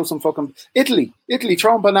 let's throw some fucking... Italy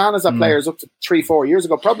throwing bananas at players up to 3-4 years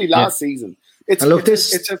ago, probably last season. This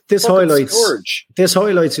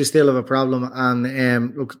highlights we still have a problem.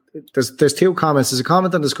 And look, there's two comments. There's a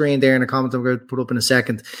comment on the screen there and a comment I'm going to put up in a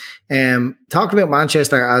second. Talking about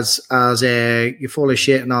Manchester as you're full of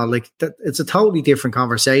shit and all, like it's a totally different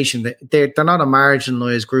conversation. They're not a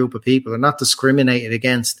marginalised group of people. They're not discriminated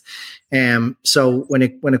against. So when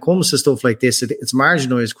it comes to stuff like this, it's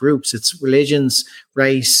marginalised groups. It's religions,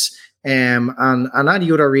 race, and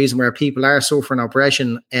any other reason where people are suffering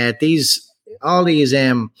oppression. All these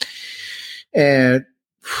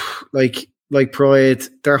like Pride,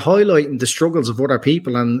 they're highlighting the struggles of other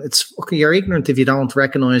people, and it's fucking, you're ignorant if you don't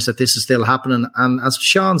recognise that this is still happening. And as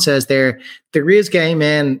Sean says there is gay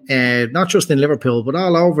men, not just in Liverpool but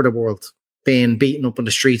all over the world, being beaten up on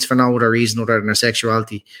the streets for no other reason other than their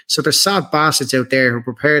sexuality. So there's sad bastards out there who are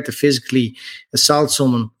prepared to physically assault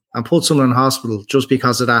someone and put someone in hospital just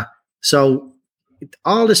because of that. So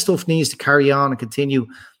all this stuff needs to carry on and continue.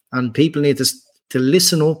 And people need to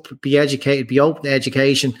listen up, be educated, be open to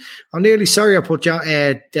education. I'm nearly sorry I put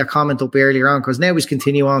that comment up earlier on, because now he's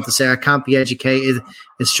continue on to say I can't be educated.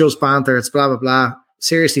 It's just banter. It's blah, blah, blah.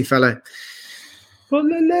 Seriously, fella. Well,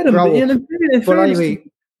 let him. But anyway,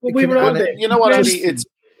 you know what, Andy?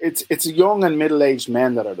 It's young and middle-aged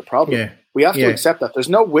men that are the problem. Yeah. We have to accept that. There's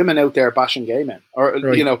no women out there bashing gay men, or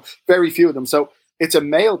very few of them. So it's a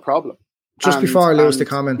male problem. Just before I lose the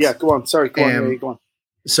comment. Yeah, go on. Sorry, go on.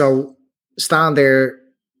 So Stan there,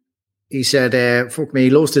 he said, fuck me,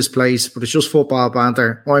 he loves this place, but it's just football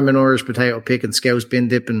banter. I'm an Irish potato picking, Scouse bin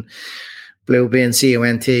dipping, blue bin,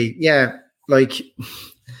 CONT. Yeah,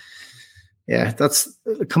 that's,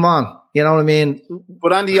 come on. You know what I mean?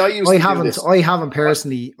 But Andy, I haven't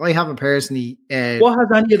personally. What has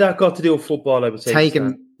any of that got to do with football? I would say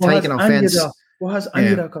taking offence. What has any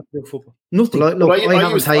of that got to do with football? Nothing.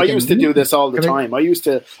 I used to do this all the time. I used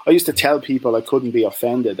to tell people I couldn't be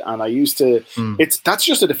offended, and I used to. That's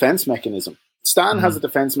just a defense mechanism. Stan has a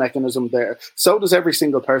defense mechanism there. So does every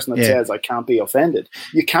single person that says I can't be offended.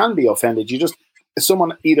 You can be offended.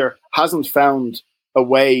 Someone either hasn't found a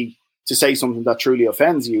way to say something that truly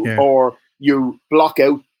offends you, or you block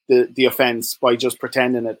out the offense by just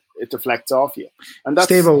pretending it deflects off you. And that's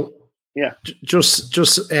Steve-o, just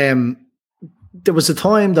there was a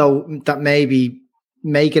time though that maybe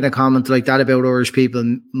making a comment like that about Irish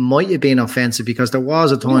people might have been offensive, because there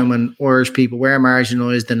was a time when Irish people were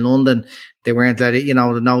marginalised in London. They weren't let it, the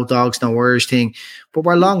no dogs, no Irish thing. But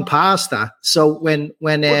we're long past that. So when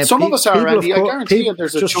some of us are, Andy, I guarantee you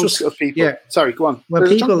there's a chunk of people. Yeah. Sorry, go on.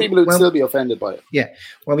 There's a chunk of people who'd still be offended by it. Yeah.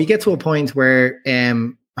 When we get to a point where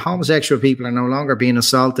homosexual people are no longer being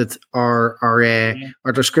assaulted or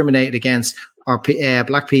discriminated against, or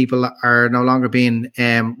black people are no longer being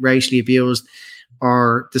racially abused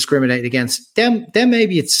or discriminated against, then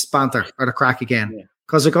maybe it's banter or the crack again.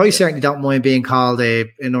 Because I certainly don't mind being called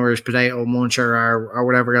an Irish potato muncher or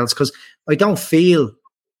whatever else, because I don't feel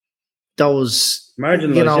those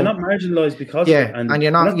marginalised. You're not marginalised because of it. And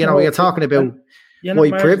you're not. You're talking about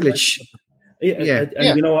white privilege.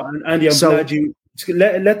 And you know what, Andy, I'm glad you.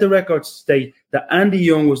 Let the record state that Andy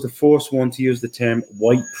Young was the first one to use the term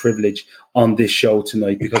white privilege on this show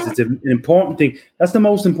tonight, because it's an important thing. That's the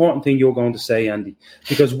most important thing you're going to say, Andy,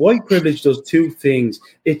 because white privilege does two things.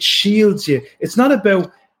 It shields you. It's not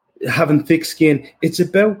about having thick skin. It's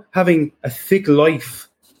about having a thick life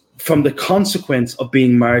from the consequence of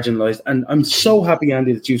being marginalised. And I'm so happy,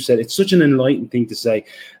 Andy, that you said it's such an enlightened thing to say.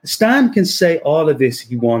 Stan can say all of this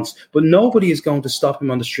he wants, but nobody is going to stop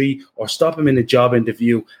him on the street or stop him in a job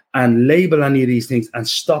interview and label any of these things and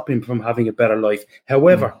stop him from having a better life.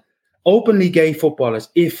 However, openly gay footballers,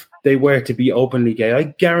 if they were to be openly gay, I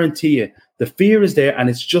guarantee you the fear is there, and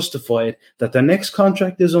it's justified that their next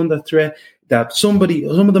contract is under threat, that some of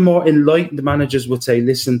the more enlightened managers would say,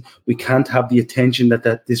 listen, we can't have the attention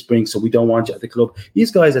that this brings, so we don't want you at the club.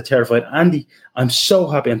 These guys are terrified. Andy, I'm so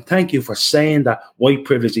happy, and thank you for saying that white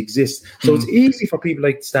privilege exists. So it's easy for people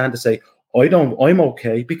like Stan to say, I'm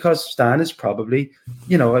okay, because Stan is probably,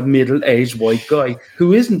 a middle-aged white guy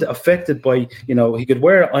who isn't affected by, he could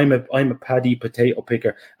wear, I'm a paddy potato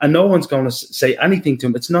picker, and no one's going to say anything to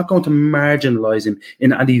him. It's not going to marginalize him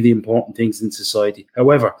in any of the important things in society.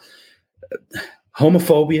 However,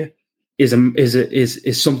 homophobia is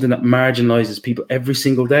something that marginalizes people every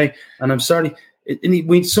single day. And I'm sorry,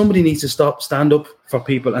 somebody needs to stand up for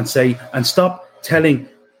people and stop telling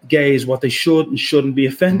gays what they should and shouldn't be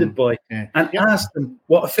offended by, and ask them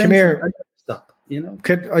what offends them and stop.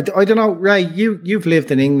 I don't know, Ray, you've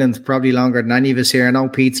lived in England probably longer than any of us here. I know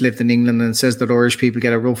Pete's lived in England and says that Irish people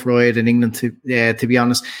get a rough ride in England, to be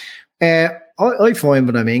honest. I find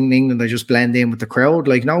when I'm in England, I just blend in with the crowd.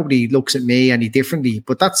 Like, nobody looks at me any differently,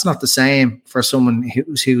 but that's not the same for someone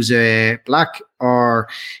who's black or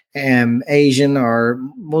Asian or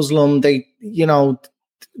Muslim. They,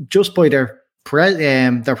 just by their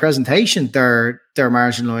presentation, they're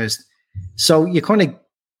marginalised. So you kind of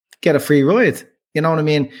get a free ride. You know what I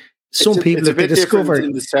mean? Some people have discovered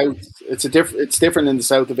in the south. It's different in the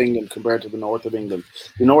south of England compared to the north of England.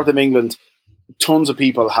 The north of England, tons of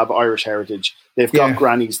people have Irish heritage. They've got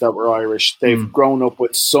grannies that were Irish. They've grown up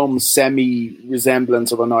with some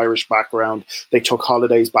semi-resemblance of an Irish background. They took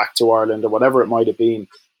holidays back to Ireland or whatever it might have been.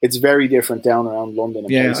 It's very different down around London.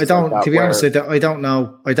 I don't. Like, to be honest, I don't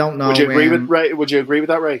know. Would you agree with Ray? Would you agree with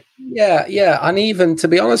that, Ray? Yeah. And even to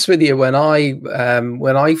be honest with you, when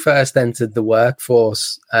I first entered the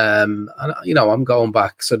workforce, and I'm going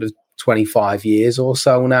back sort of 25 years or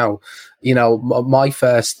so now. My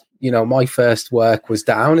first work was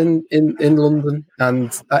down in London,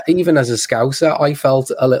 and even as a Scouser, I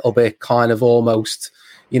felt a little bit kind of almost,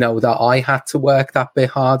 that I had to work that bit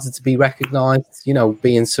harder to be recognised,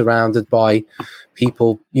 being surrounded by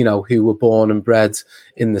people, who were born and bred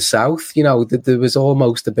in the South. There was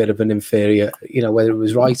almost a bit of an inferior, whether it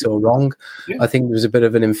was right or wrong. I think there was a bit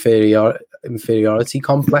of an inferiority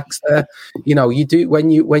complex there. You do when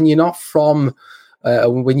you're not from,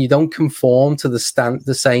 when you don't conform to the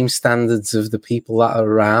same standards of the people that are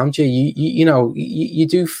around you, you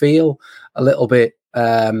do feel a little bit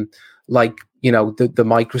like, the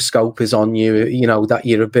microscope is on you, that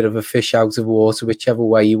you're a bit of a fish out of water, whichever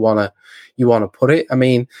way you want to put it. I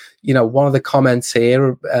mean, one of the comments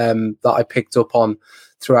here that I picked up on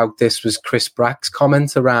throughout this was Chris Brack's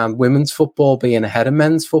comment around women's football being ahead of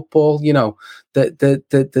men's football.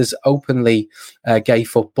 There's openly gay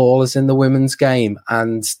footballers in the women's game,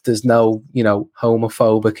 and there's no,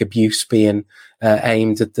 homophobic abuse being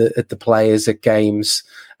aimed at the players at games.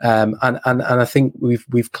 And I think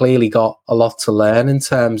we've clearly got a lot to learn in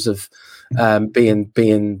terms of being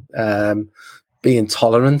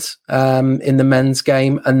tolerant in the men's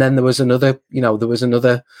game. And then there was another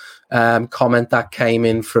comment that came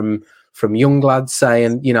in from young lads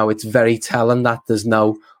saying, it's very telling that there's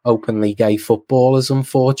no openly gay footballers,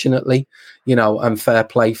 unfortunately, and fair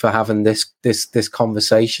play for having this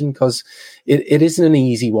conversation, because it isn't an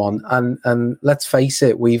easy one. And let's face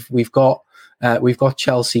it, we've got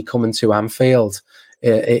Chelsea coming to Anfield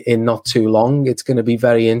in not too long. It's going to be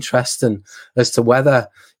very interesting as to whether,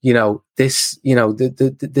 this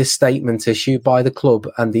statement issued by the club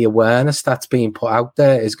and the awareness that's being put out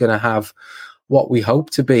there is going to have what we hope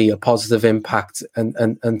to be a positive impact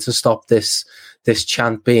and to stop this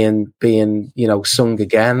chant being sung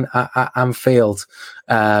again at Anfield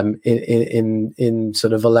in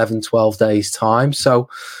sort of 11, 12 days time. So,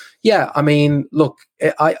 yeah, I mean, look,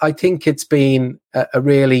 I think it's been a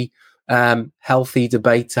really healthy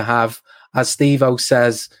debate to have. As Steve-O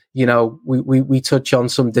says, we touch on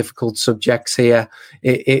some difficult subjects here.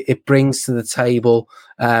 It brings to the table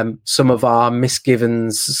some of our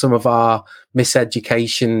misgivings, some of our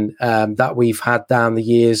miseducation that we've had down the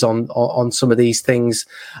years on some of these things.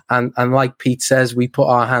 And like Pete says, we put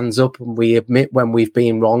our hands up and we admit when we've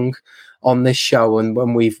been wrong on this show and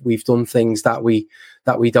when we've done things that we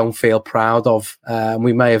don't feel proud of.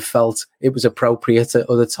 We may have felt it was appropriate at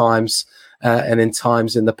other times and in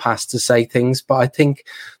times in the past to say things. But I think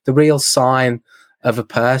the real sign of a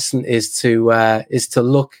person is to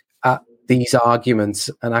look these arguments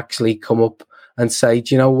and actually come up and say,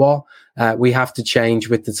 do you know what? We have to change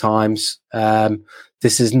with the times.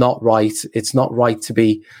 This is not right. It's not right to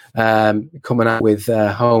be coming out with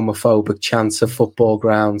homophobic chants of football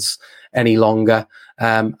grounds any longer.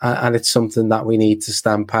 And it's something that we need to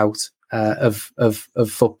stamp out of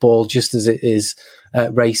football, just as it is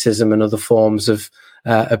racism and other forms of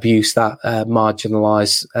abuse that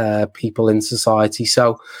marginalise people in society.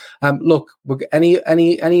 So, look,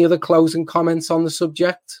 any other closing comments on the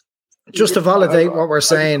subject? Just to validate what we're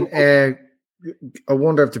saying, I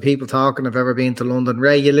wonder if the people talking have ever been to London.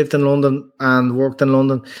 Ray, you lived in London and worked in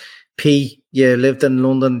London. P, you lived in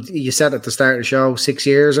London. You said at the start of the show, 6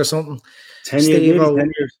 years or something. 10 years.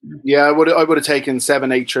 Yeah, I would have taken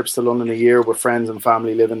 7-8 trips to London a year with friends and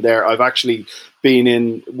family living there. I've actually been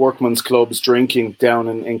in workmen's clubs drinking down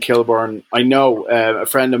in Kilburn. I know a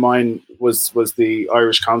friend of mine was the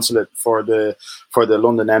Irish consulate for the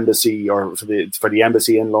London embassy, or for the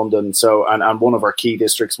embassy in London. So and one of our key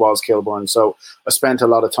districts was Kilburn. So I spent a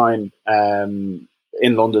lot of time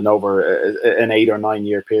in London over an 8 or 9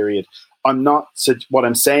 year period. What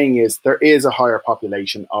I'm saying is there is a higher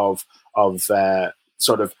population of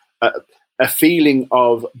sort of a feeling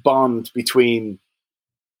of bond between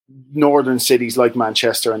northern cities like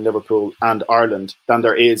Manchester and Liverpool and Ireland than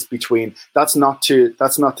there is between. That's not to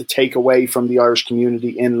take away from the Irish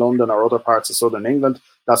community in London or other parts of southern England.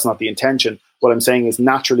 That's not the intention. What I'm saying is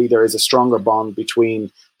naturally there is a stronger bond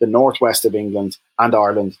between the northwest of England and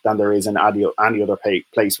Ireland than there is in any other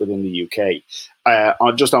place within the UK.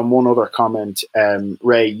 Just on one other comment,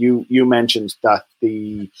 Ray, you mentioned that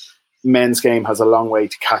the men's game has a long way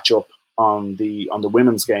to catch up on the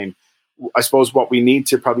women's game. I suppose what we need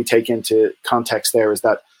to probably take into context there is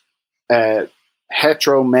that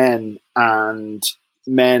hetero men and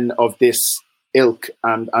men of this ilk,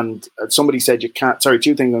 and somebody said you can't. Sorry,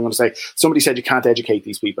 two things I'm going to say. Somebody said you can't educate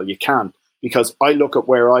these people. You can, because I look at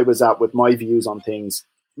where I was at with my views on things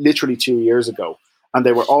literally 2 years ago, and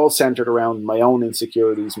they were all centered around my own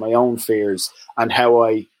insecurities, my own fears, and how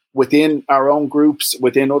I, within our own groups,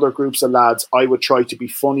 within other groups of lads, I would try to be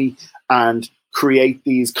funny and create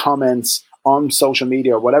these comments on social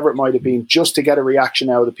media or whatever it might have been, just to get a reaction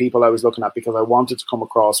out of the people I was looking at, because I wanted to come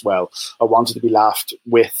across well. I wanted to be laughed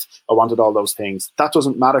with. I wanted all those things. That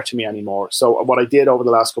doesn't matter to me anymore. So what I did over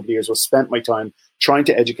the last couple of years was spent my time trying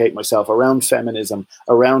to educate myself around feminism,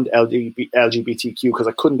 around LGBTQ, because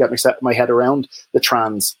I couldn't get my head around the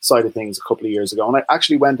trans side of things a couple of years ago. And I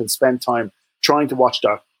actually went and spent time trying to watch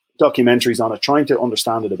documentaries on it, trying to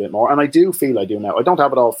understand it a bit more. And I do feel I do now. I don't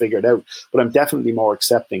have it all figured out, but I'm definitely more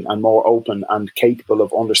accepting and more open and capable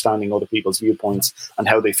of understanding other people's viewpoints and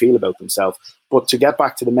how they feel about themselves. But to get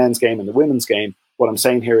back to the men's game and the women's game, what I'm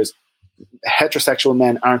saying here is heterosexual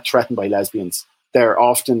men aren't threatened by lesbians. They're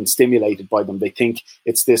often stimulated by them. They think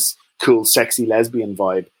it's this cool, sexy lesbian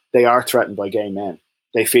vibe. They are threatened by gay men.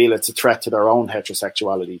 They feel it's a threat to their own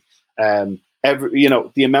heterosexuality.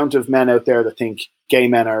 The amount of men out there that think gay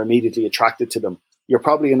men are immediately attracted to them, you're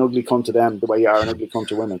probably an ugly cunt to them the way you are an ugly cunt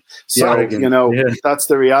to women. So, that's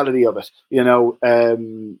the reality of it.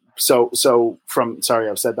 Sorry,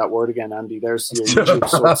 I've said that word again, Andy. There's your YouTube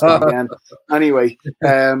source again. Anyway,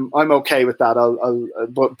 I'm okay with that.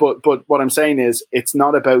 But what I'm saying is, it's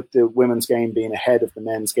not about the women's game being ahead of the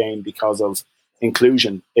men's game because of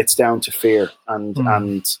inclusion. It's down to fear,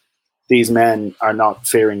 and these men are not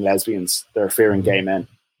fearing lesbians; they're fearing gay men,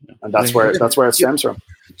 and that's where it stems from.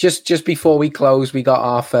 Just before we close, we got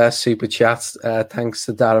our first super chat. Thanks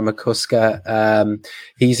to Darren McCusker.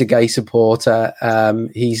 He's a gay supporter.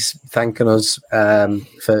 He's thanking us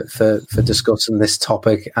for discussing this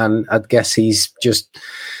topic, and I guess he's just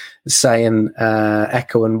saying,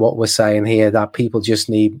 echoing what we're saying here, that people just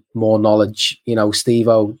need more knowledge.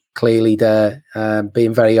 Steve-O clearly there,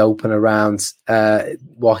 being very open around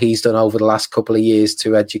what he's done over the last couple of years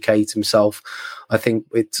to educate himself. I think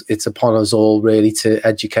it's upon us all really to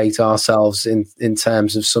educate ourselves in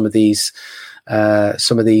terms of some of these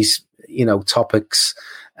topics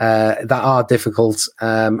that are difficult.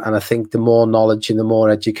 And I think the more knowledge and the more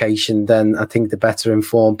education, then I think the better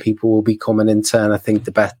informed people will become, and in turn, I think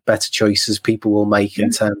the better choices people will make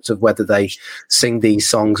in terms of whether they sing these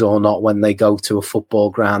songs or not when they go to a football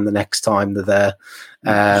ground the next time they're there.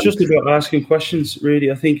 It's just about asking questions,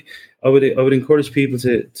 really. I think I would encourage people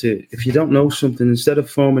to, if you don't know something, instead of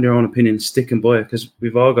forming your own opinion, sticking by it, because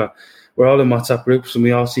we're all in WhatsApp groups and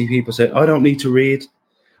we all see people say, I don't need to read.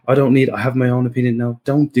 I have my own opinion. No,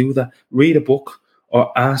 don't do that. Read a book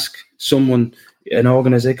or ask someone an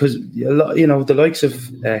organisation, because the likes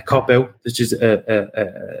of Cop Out, which is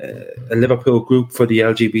a Liverpool group for the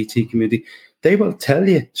LGBT community, they will tell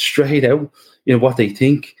you straight out, what they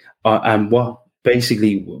think and what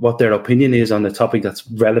their opinion is on the topic that's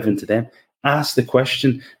relevant to them. Ask the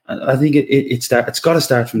question. I think it's got to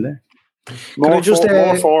start from there. More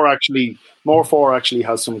four actually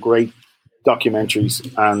has some great documentaries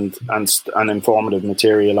and informative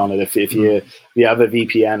material on it. If you have a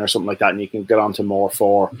VPN or something like that, and you can get onto More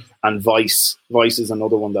 4, and Vice is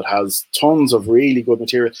another one that has tons of really good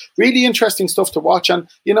material, really interesting stuff to watch. And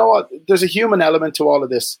you know what? There's a human element to all of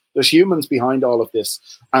this. There's humans behind all of this.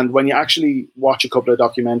 And when you actually watch a couple of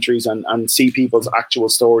documentaries and see people's actual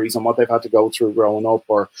stories and what they've had to go through growing up,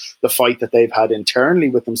 or the fight that they've had internally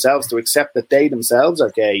with themselves to accept that they themselves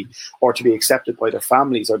are gay, or to be accepted by their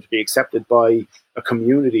families, or to be accepted by a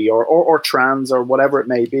community, or trans, or whatever it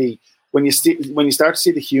may be, when you start to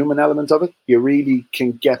see the human element of it, you really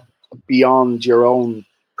can get beyond your own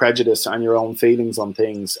prejudice and your own feelings on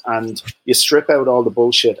things, and you strip out all the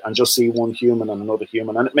bullshit and just see one human and another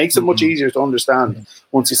human, and it makes it much easier to understand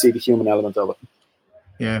once you see the human element of it.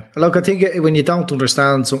 Yeah, look, I think when you don't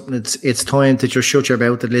understand something, it's time to just shut your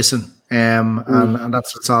mouth and listen, and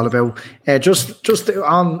that's what it's all about. Just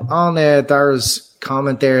on Dara's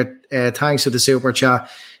comment there, thanks for the super chat.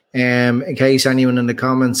 In case anyone in the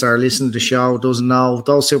comments or listening to the show doesn't know,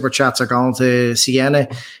 those super chats are going to Sienna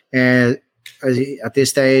at this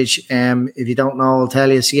stage. If you don't know, I'll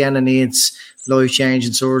tell you, Sienna needs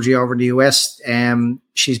life-changing surgery over in the US.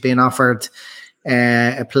 She's been offered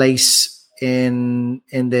a place in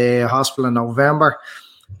the hospital in November.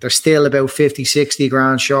 They're still about 50-60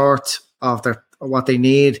 grand short of what they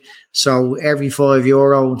need. So every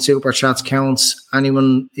 €5 in super chats counts.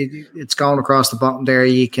 Anyone, it's going across the bottom there.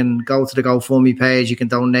 You can go to the GoFundMe page. You can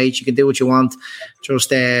donate. You can do what you want.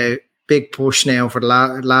 Just a big push now for the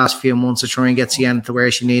last few months to try and get Sienna to where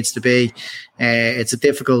she needs to be. It's a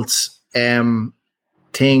difficult thing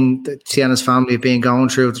that Sienna's family have been going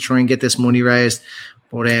through to try and get this money raised.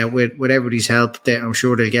 But with everybody's help, I'm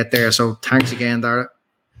sure they'll get there. So thanks again, Dara.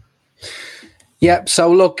 Yep.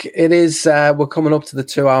 So look, it is. We're coming up to the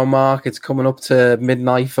 2-hour mark. It's coming up to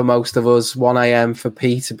midnight for most of us. 1 a.m. for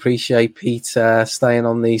Pete. Appreciate Pete staying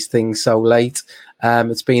on these things so late.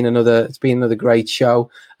 It's been another great show.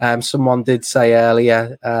 Someone did say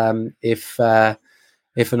earlier,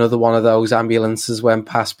 if another one of those ambulances went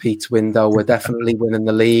past Pete's window, we're definitely winning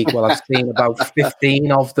the league. Well, I've seen about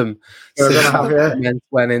 15 of them.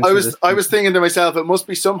 I was thinking to myself, it must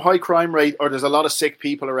be some high crime rate, or there's a lot of sick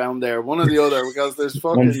people around there, one or the other, because there's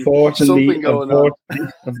fucking something going on.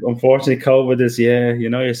 Unfortunately, COVID is, you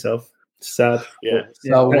know yourself. It's sad. Yeah.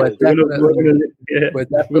 So we're definitely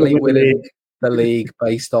winning the league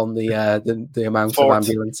based on the amount of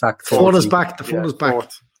ambulance activity. The phone is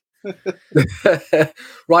back.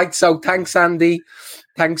 Right, so thanks Andy,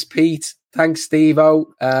 thanks Pete, thanks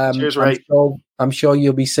Steve-O. Cheers, Ray. I'm sure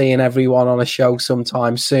you'll be seeing everyone on a show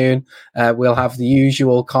sometime soon. We'll have the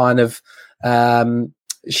usual kind of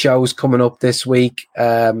shows coming up this week.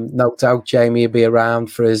 No doubt Jamie will be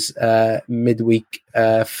around for his midweek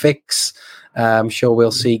fix. I'm sure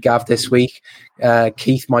we'll see Gav this week.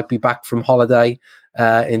 Keith might be back from holiday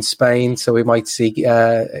in Spain, so we might see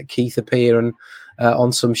Keith appearing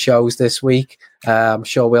on some shows this week. I'm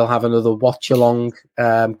sure we'll have another watch along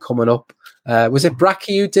coming up. Was it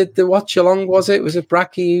Bracky who did the watch along? Was it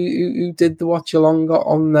Bracky who did the watch along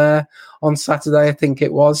on Saturday? I think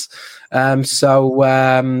it was. So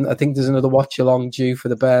I think there's another watch along due for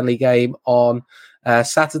the Burnley game on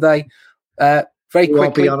Saturday. Very quickly,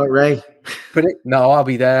 won't be on it, Ray. No, I'll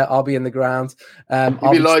be there. I'll be in the ground.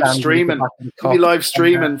 You'll be live streaming. You'll be live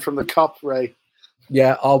streaming from the Cop, Ray.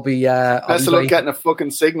 Yeah, I'll be. Best of luck getting a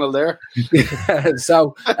fucking signal there.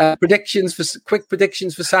 So, quick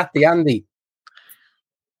predictions for Saturday, Andy.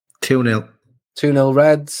 2-0. 2-0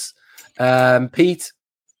 Reds. Pete.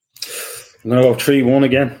 No, 3-1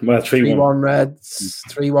 again. Well, 3-1 Reds.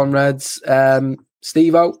 3-1 Reds.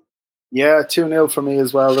 Steve-O. Yeah, 2-0 for me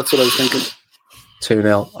as well. That's what I was thinking.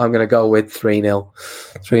 2-0. I'm going to go with 3-0.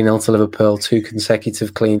 3-0 to Liverpool. 2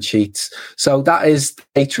 consecutive clean sheets. So that is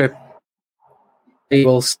a trip. We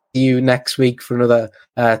will see you next week for another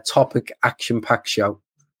topic action-packed show.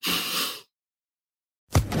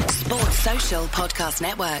 Sports Social Podcast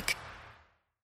Network.